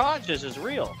 Craig Hodges is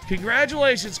real.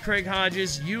 Congratulations, Craig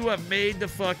Hodges. You have made the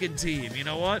fucking team. You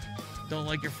know what? Don't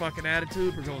like your fucking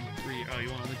attitude? We're going 3. Oh, you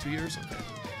want only 2 years? Okay.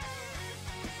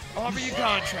 Offer you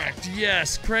contract.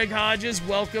 Yes, Craig Hodges,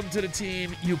 welcome to the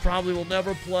team. You probably will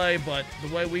never play, but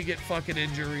the way we get fucking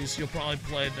injuries, you'll probably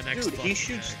play the next Dude, fucking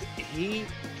he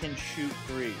can shoot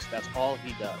threes. That's all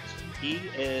he does. He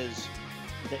is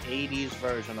the 80s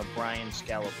version of Brian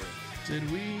Scalabrine. Did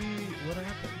we... What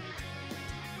happened?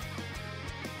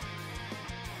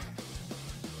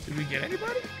 Did we get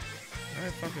anybody?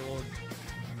 Alright, fuck it. Well,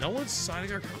 no one's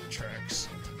signing our contracts.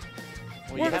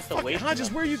 Well, Where you the have to fuck... wait. for Hodges,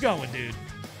 them. where are you going, dude?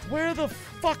 Where the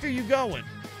fuck are you going?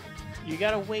 You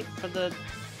gotta wait for the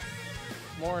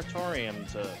moratorium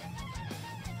to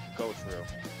go through.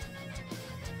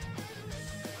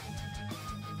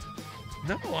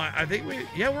 No, I think we...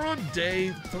 Yeah, we're on day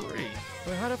 3.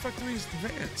 But how the fuck do we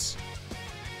advance?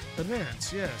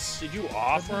 Advance, yes. Did you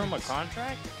offer him a Advance.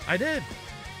 contract? I did.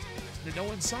 No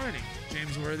one's signing.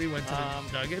 James Worthy went to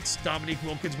the Nuggets. Dominique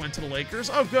Wilkins went to the Lakers.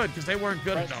 Oh, good, because they weren't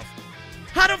good Right. enough.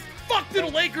 How the fuck did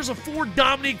the Lakers afford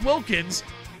Dominique Wilkins?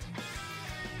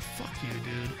 Fuck you,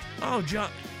 dude. Oh, John.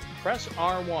 Press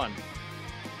R1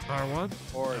 R1?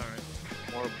 or All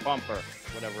right. or bumper,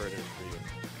 whatever it is for you.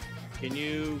 Can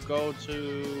you go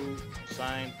to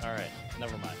sign? All right,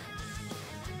 never mind.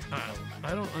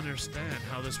 I don't understand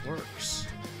how this works.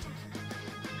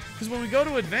 Because when we go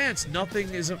to advance, nothing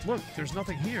isn't... Look, there's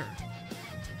nothing here.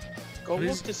 Go What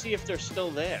look is- to see if they're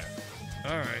still there.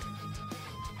 All right.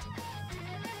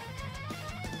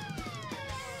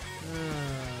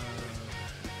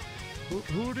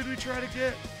 Who did we try to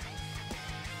get?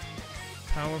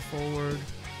 Power forward.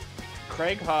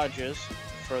 Craig Hodges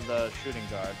for the shooting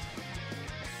guard.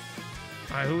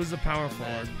 All right, who was the power And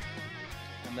forward?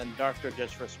 and then Dr.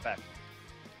 Disrespect.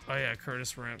 Oh yeah,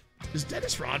 Curtis Ramp. Is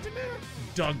Dennis Rodman there?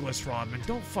 Douglas Rodman.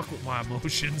 Don't fuck with my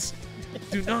emotions.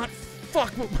 Do not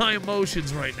fuck with my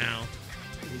emotions right now.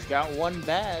 He's got one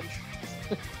badge.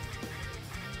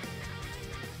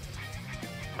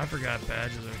 I forgot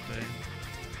badges are a thing.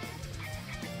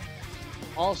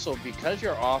 Also, because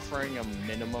you're offering a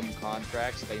minimum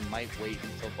contracts, they might wait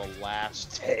until the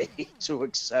last day to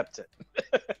accept it.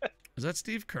 Is that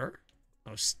Steve Kerr?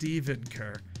 Oh, Steven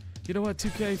Kerr. You know what,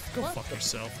 2K? Go fuck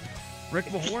yourself. Rick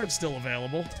Mahorn's still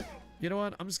available. You know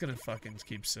what? I'm just gonna fucking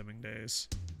keep simming days.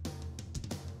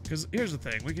 Because here's the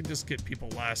thing, we can just get people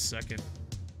last second.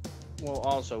 Well,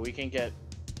 also, we can get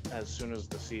as soon as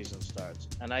the season starts.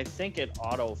 And I think it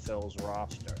auto-fills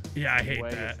roster. Yeah, I hate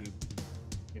Anyway, that.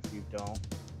 If you don't.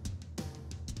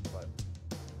 But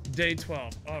Day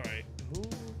 12. Alright. Who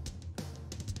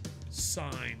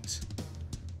signed?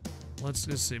 Let's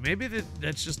just see. Maybe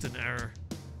that's just an error.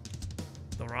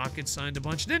 The Rockets signed a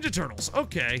bunch. Ninja Turtles.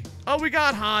 Okay. Oh, we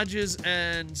got Hodges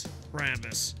and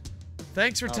Rambus.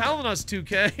 Thanks for telling us,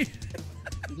 2K.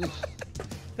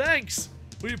 Thanks.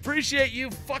 We appreciate you.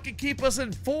 Fucking keep us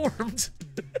informed.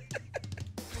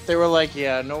 they were like,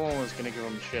 yeah, no one was going to give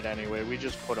them shit anyway. We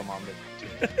just put them on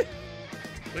the team.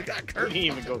 We got We Kurt. didn't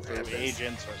even go through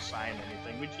agents or sign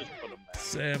anything. We just put them back.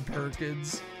 Sam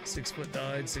Perkins, 6'9",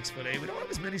 6'8". We don't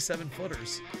have as many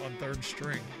 7-footers on third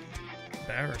string.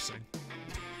 Embarrassing.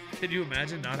 Can you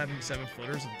imagine not having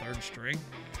 7-footers on third string?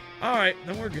 All right,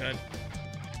 then we're good.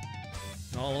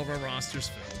 All of our rosters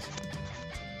filled.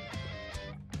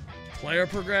 Player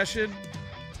progression.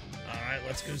 All right,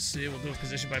 let's go see. We'll do it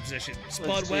position by position. Spud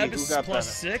Let's see Webb who is got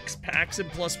 +6. Paxson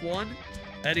 +1.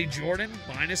 Eddie Jordan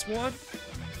 -1.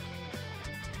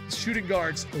 Shooting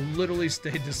guards literally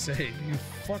stayed the same. You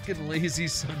fucking lazy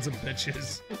sons of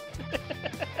bitches.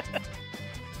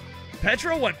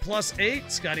 Petro went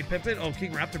 +8. Scottie Pippen. Oh,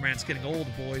 King Raptor Man's getting old,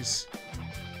 boys.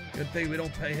 Good thing we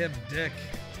don't pay him dick.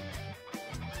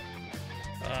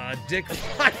 Dick. We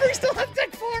still have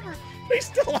Dick Farmer. We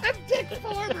still have Dick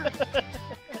Farmer.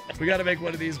 We got to make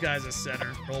one of these guys a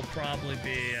center. It'll probably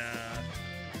be.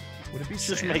 Would it be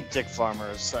Just Sam? make Dick Farmer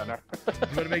a center. You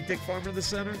want to make Dick Farmer the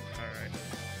center? All right.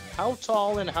 How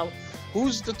tall and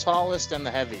who's the tallest and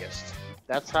the heaviest?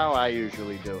 That's how I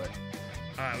usually do it.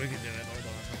 All right, we can do it. Hold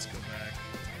on. Let's go back.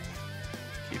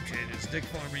 Keep changes. Dick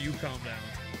Farmer, you calm down.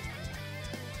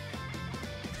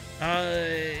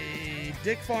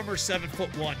 Dick Farmer, 7'1",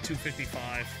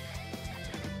 255.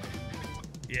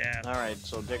 Yeah. All right,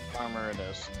 so Dick Farmer it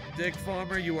is. Dick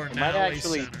Farmer, you are It now might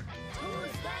actually- a center.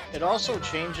 It also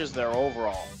changes their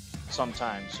overall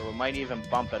sometimes, so it might even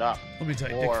bump it up. Let me tell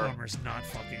you, Or- Dick Farmer's not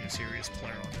fucking a serious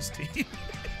player on this team.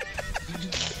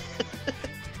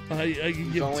 I can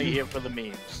He's give only two here for the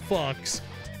memes. fucks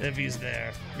if he's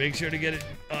there. Make sure to get it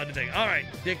on the thing. All right,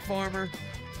 Dick Farmer.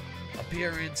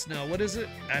 Appearance. No, what is it?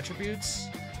 Attributes?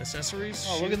 Accessories?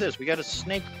 Oh, look at this. We got a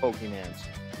snake poking hands.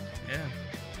 Yeah.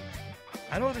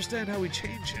 I don't understand how we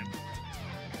change him.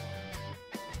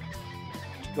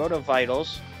 Go to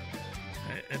Vitals.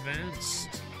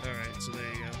 Advanced. All right, so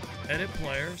there you go. Edit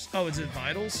players. Oh, is it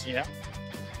Vitals? Yeah.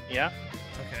 Yeah.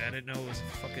 Okay, I didn't know it was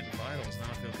fucking Vitals. Now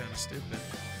I feel kind of stupid.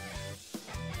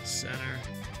 Center.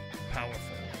 Powerful.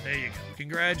 There you go.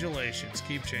 Congratulations.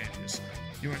 Keep changes.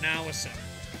 You are now a center.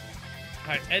 All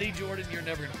right, Eddie Jordan, you're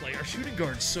never going to play. Our shooting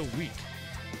guard's so weak.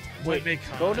 Wait, Make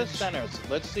go to Hodge. centers.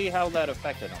 Let's see how that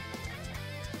affected him.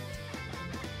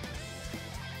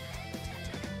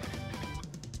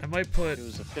 I might put He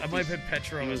was a 50, I might put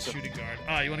Petro he as was a- shooting guard.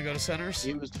 Ah, you want to go to centers?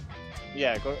 He was,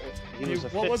 yeah. Go. He was a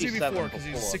What was he 57 before? 'Cause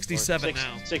he's before, or 67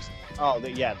 now. Oh,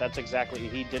 yeah. That's exactly.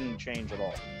 He didn't change at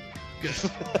all. Good.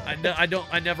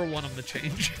 I never want him to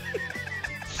change.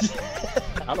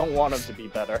 I don't want him to be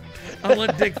better. I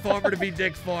want Dick Farmer to be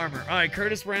Dick Farmer. All right,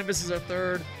 Curtis Rambus is our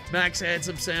third. Max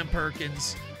Handsome, Sam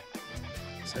Perkins.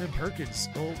 Sam Perkins,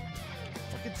 oh,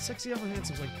 fucking sexy Yellow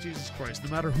Handsome's like, Jesus Christ,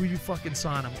 no matter who you fucking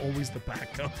sign, I'm always the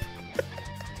backup.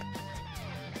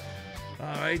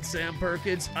 All right, Sam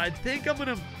Perkins. I think I'm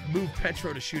going to move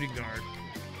Petro to shooting guard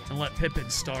and let Pippen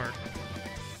start.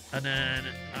 And then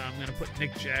I'm going to put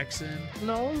Nick Jackson.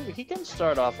 No, he can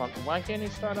start off on. Why can't he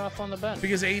start off on the bench?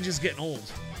 Because Ainge is getting old.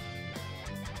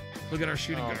 Look at our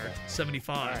shooting Oh, guard, okay.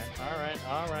 75.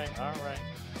 All right.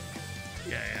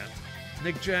 Yeah.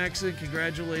 Nick Jackson,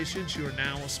 congratulations. You are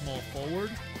now a small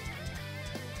forward.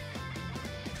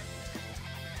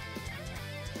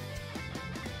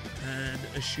 And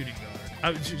a shooting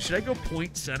guard. Should I go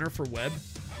point center for Webb?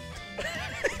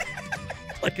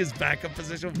 Like his backup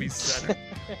position would be center.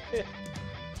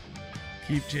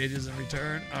 Keep changes in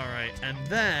return. All right. And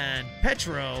then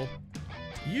Petro.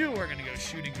 You are going to go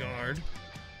shooting guard.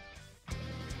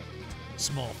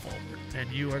 Small forward.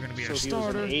 And you are going to be our So he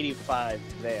starter. was an 85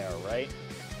 there, right?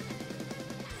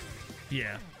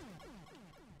 Yeah.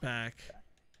 Back.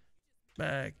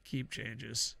 Keep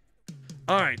changes.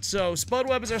 All right, so Spud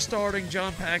Webb is our starting.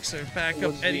 John Paxson,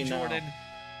 backup. What's Eddie he now? Jordan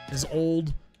is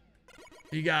old.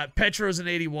 You got Petro's an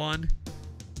 81.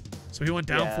 So he went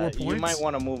down 4 points. You might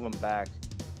want to move him back.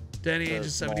 Danny to Ainge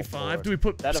is small 75. forward. Do we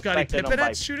put That Scottie affected him Pippen by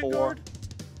at shooting 4. guard?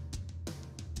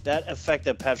 That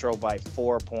affected Petro by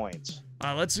 4 points.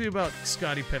 Let's see about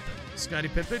Scottie Pippen. Scottie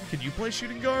Pippen, can you play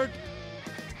shooting guard?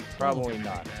 Probably Look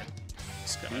at not. that.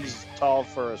 Scottie. He's tall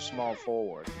for a small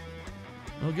forward.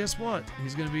 Well, guess what?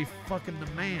 He's going to be fucking the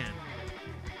man.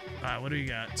 All right, what do you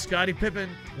got? Scottie Pippen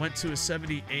went to a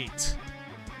 78.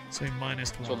 So he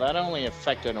 -1. So that only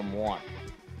affected him 1.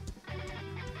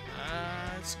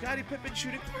 Scottie Pippen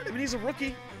shooting guard. I mean, he's a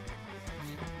rookie.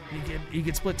 He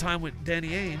can split time with Danny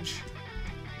Ainge.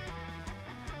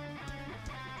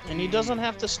 And he doesn't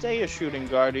have to stay a shooting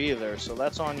guard either, so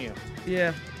that's on you.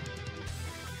 Yeah.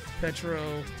 Petro.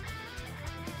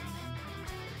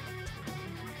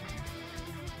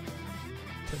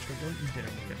 Petro, don't you dare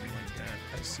look at me like that.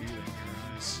 I see you in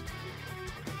your eyes.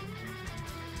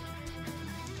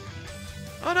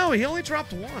 Oh no, he only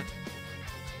dropped 1.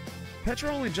 Petro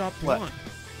only dropped What? 1.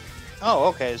 Oh,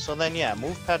 okay. So then, yeah,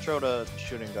 move Petro to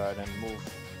shooting guard and move...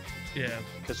 Yeah.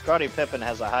 Because Scottie Pippen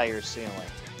has a higher ceiling.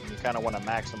 And you kind of want to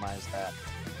maximize that.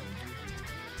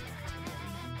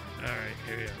 All right,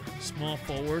 here we go. Small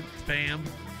forward, bam.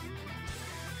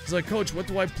 He's like, Coach, what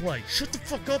do I play? Shut the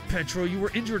fuck up, Petro. You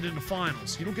were injured in the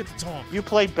finals. You don't get to talk. You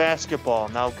played basketball.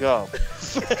 Now go.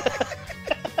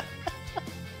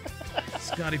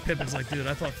 Scottie Pippen's like, dude,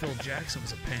 I thought Phil Jackson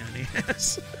was a pain in the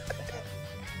ass.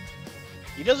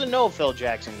 He doesn't know Phil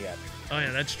Jackson yet. Oh,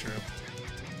 yeah, that's true.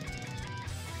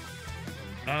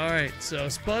 All right, so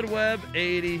Spud Webb,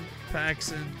 80.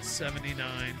 Paxson,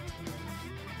 79.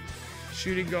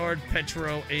 Shooting guard,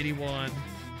 Petro, 81.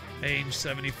 Ainge,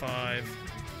 75.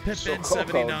 Pippen, So, Koco,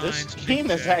 79. this team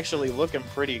is Jack- actually looking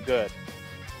pretty good.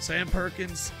 Sam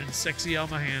Perkins and Sexy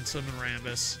Elma Handsome and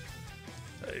Rambus.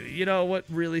 You know what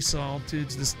really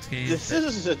solitudes this team? This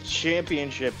is a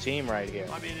championship team right here.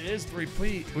 I mean, it is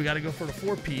 3-peat. We got to go for the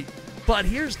 4-peat. But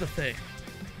here's the thing.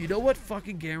 You know what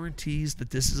fucking guarantees that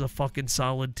this is a fucking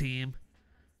solid team?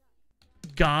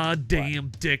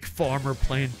 Goddamn Dick Farmer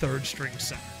playing third string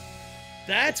center.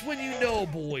 That's when you know,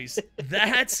 boys.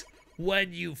 That's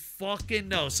when you fucking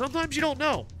know. Sometimes you don't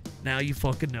know. Now you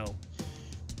fucking know.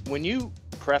 When you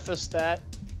preface that,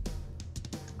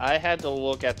 I had to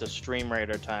look at the Stream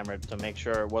Raider timer to make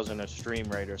sure it wasn't a Stream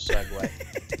Raider segue.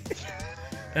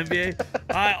 NBA.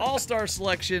 All right, All-Star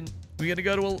selection. We're gonna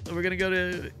go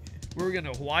to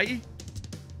Hawaii.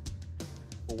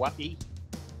 Hawaii.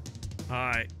 All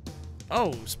right.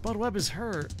 Oh, Spud Webb is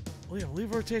hurt. Well, yeah,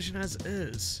 leave rotation as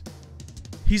is.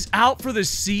 He's out for the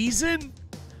season?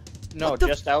 No, What the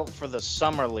just out for the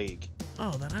Summer League.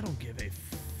 Oh, then I don't give a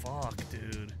fuck,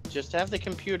 dude. Just have the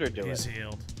computer do He's it.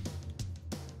 healed.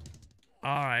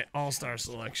 All right, All-Star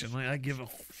selection. Like, I give a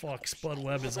fuck. Spud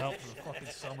Webb is out for the fucking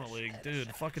Summer League. Dude,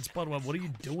 fucking Spud Webb, what are you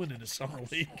doing in the Summer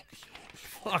League?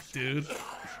 Fuck, dude.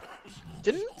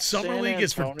 Didn't Summer San League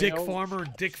is for Dick Antonio- Farmer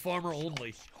and Dick Farmer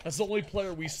only. That's the only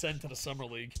player we send to the Summer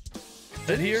League. And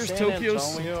Didn't here's San Tokyo's...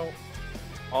 Antonio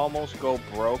almost go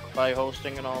broke by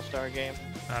hosting an All-Star game?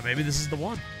 maybe this is the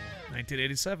one.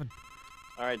 1987.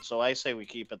 All right, so I say we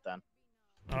keep it then.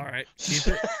 All right, keep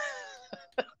it.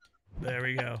 There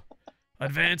we go.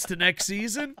 Advance to next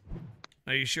season?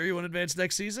 Are you sure you want to advance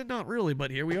next season? Not really, but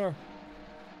here we are.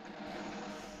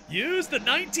 Use the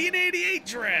 1988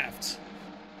 draft.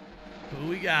 Who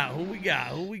we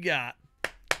got?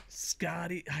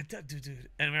 Scotty. Dude.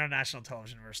 And we're on national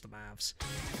television versus the Mavs.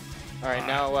 All right,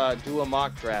 now do a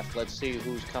mock draft. Let's see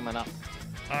who's coming up.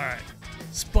 All right.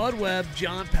 Spud Webb,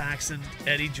 John Paxson,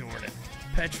 Eddie Jordan.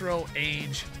 Petro,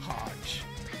 Ainge, Hodge.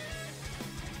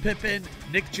 Pippen,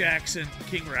 Nick Jackson,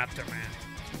 King Raptor Man.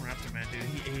 King Raptor Man, dude,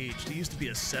 he aged. He used to be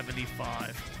a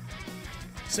 75.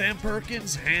 Sam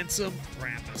Perkins, Handsome,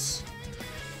 Rambus.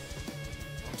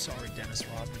 I'm sorry, Dennis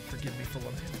Rodman. Forgive me for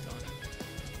what I have done.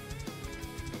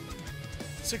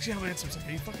 60 how Handsome's like,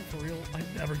 are you fucking for real? I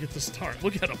never get to start.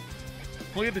 Look at him.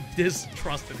 Look at the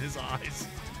distrust in his eyes.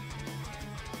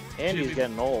 And he's Jimmy-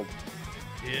 getting old.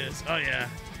 He is. Oh, yeah.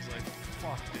 He's like,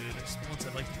 fuck, dude. There's once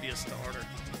I'd like to be a starter.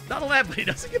 Not only that, but he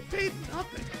doesn't get paid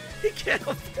nothing. He can't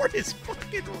afford his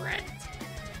fucking rent.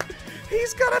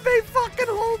 He's gonna be fucking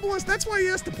homeless. That's why he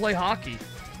has to play hockey.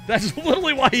 That's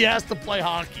literally why he has to play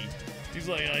hockey. He's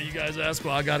like, you guys ask,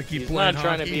 well, I got to keep He's playing not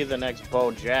trying to hockey. be the next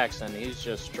Bo Jackson. He's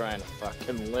just trying to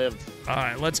fucking live. All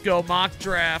right, let's go mock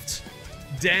draft.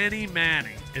 Danny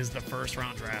Manning is the first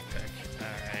round draft pick. All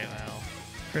right, well,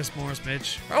 Chris Morris,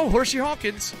 Mitch. Oh, Hershey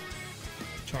Hawkins.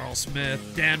 Charles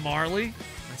Smith, Dan Marley.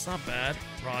 That's not bad.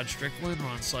 Rod Strickland,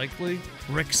 Ron Cycli,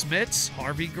 Rick Smits,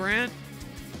 Harvey Grant.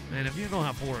 Man, if you don't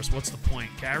have Horace, what's the point?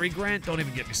 Gary Grant? Don't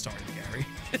even get me started, Gary.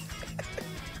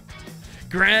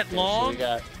 Grant Okay, Long. So we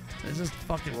got This is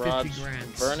fucking 50 Rod, grand.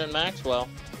 Vernon Maxwell.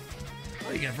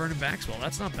 Oh, you got Vernon Maxwell.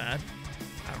 That's not bad.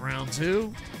 Round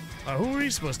 2. Who are you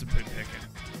supposed to be picking?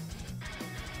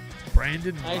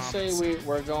 Brandon I Robinson. say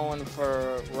we're going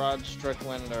for Rod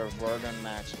Strickland or Vernon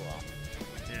Maxwell.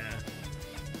 Yeah.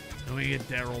 Then we get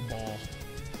Darryl Ball.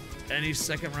 Any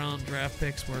second round draft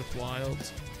picks worthwhile?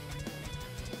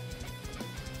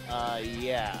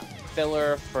 Yeah.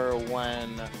 Filler for when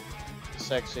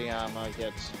Sexyama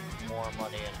gets more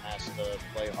money and has to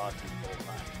play hockey full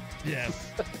time. Yeah.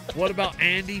 What about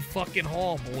Andy fucking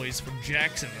Hall, boys, from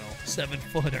Jacksonville?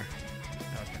 7-footer.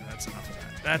 Okay, that's enough of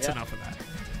that. That's Yeah. enough of that.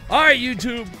 All right,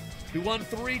 YouTube. We won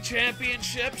 3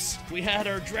 championships. We had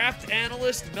our draft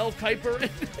analyst, Mel Kiper,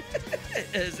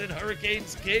 is in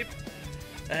Hurricanes Cape.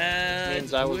 And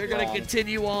means I was we're going to wrong.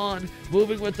 continue on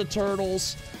moving with the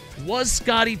Turtles. Was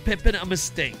Scottie Pippen a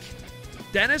mistake?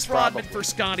 Dennis Rodman Probably. for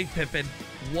Scottie Pippen.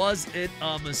 Was it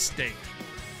a mistake?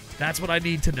 That's what I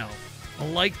need to know. A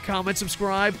like, comment,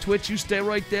 subscribe. Twitch, you stay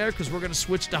right there because we're going to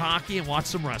switch to hockey and watch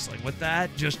some wrestling. With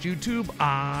that, just YouTube,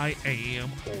 I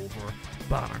am over.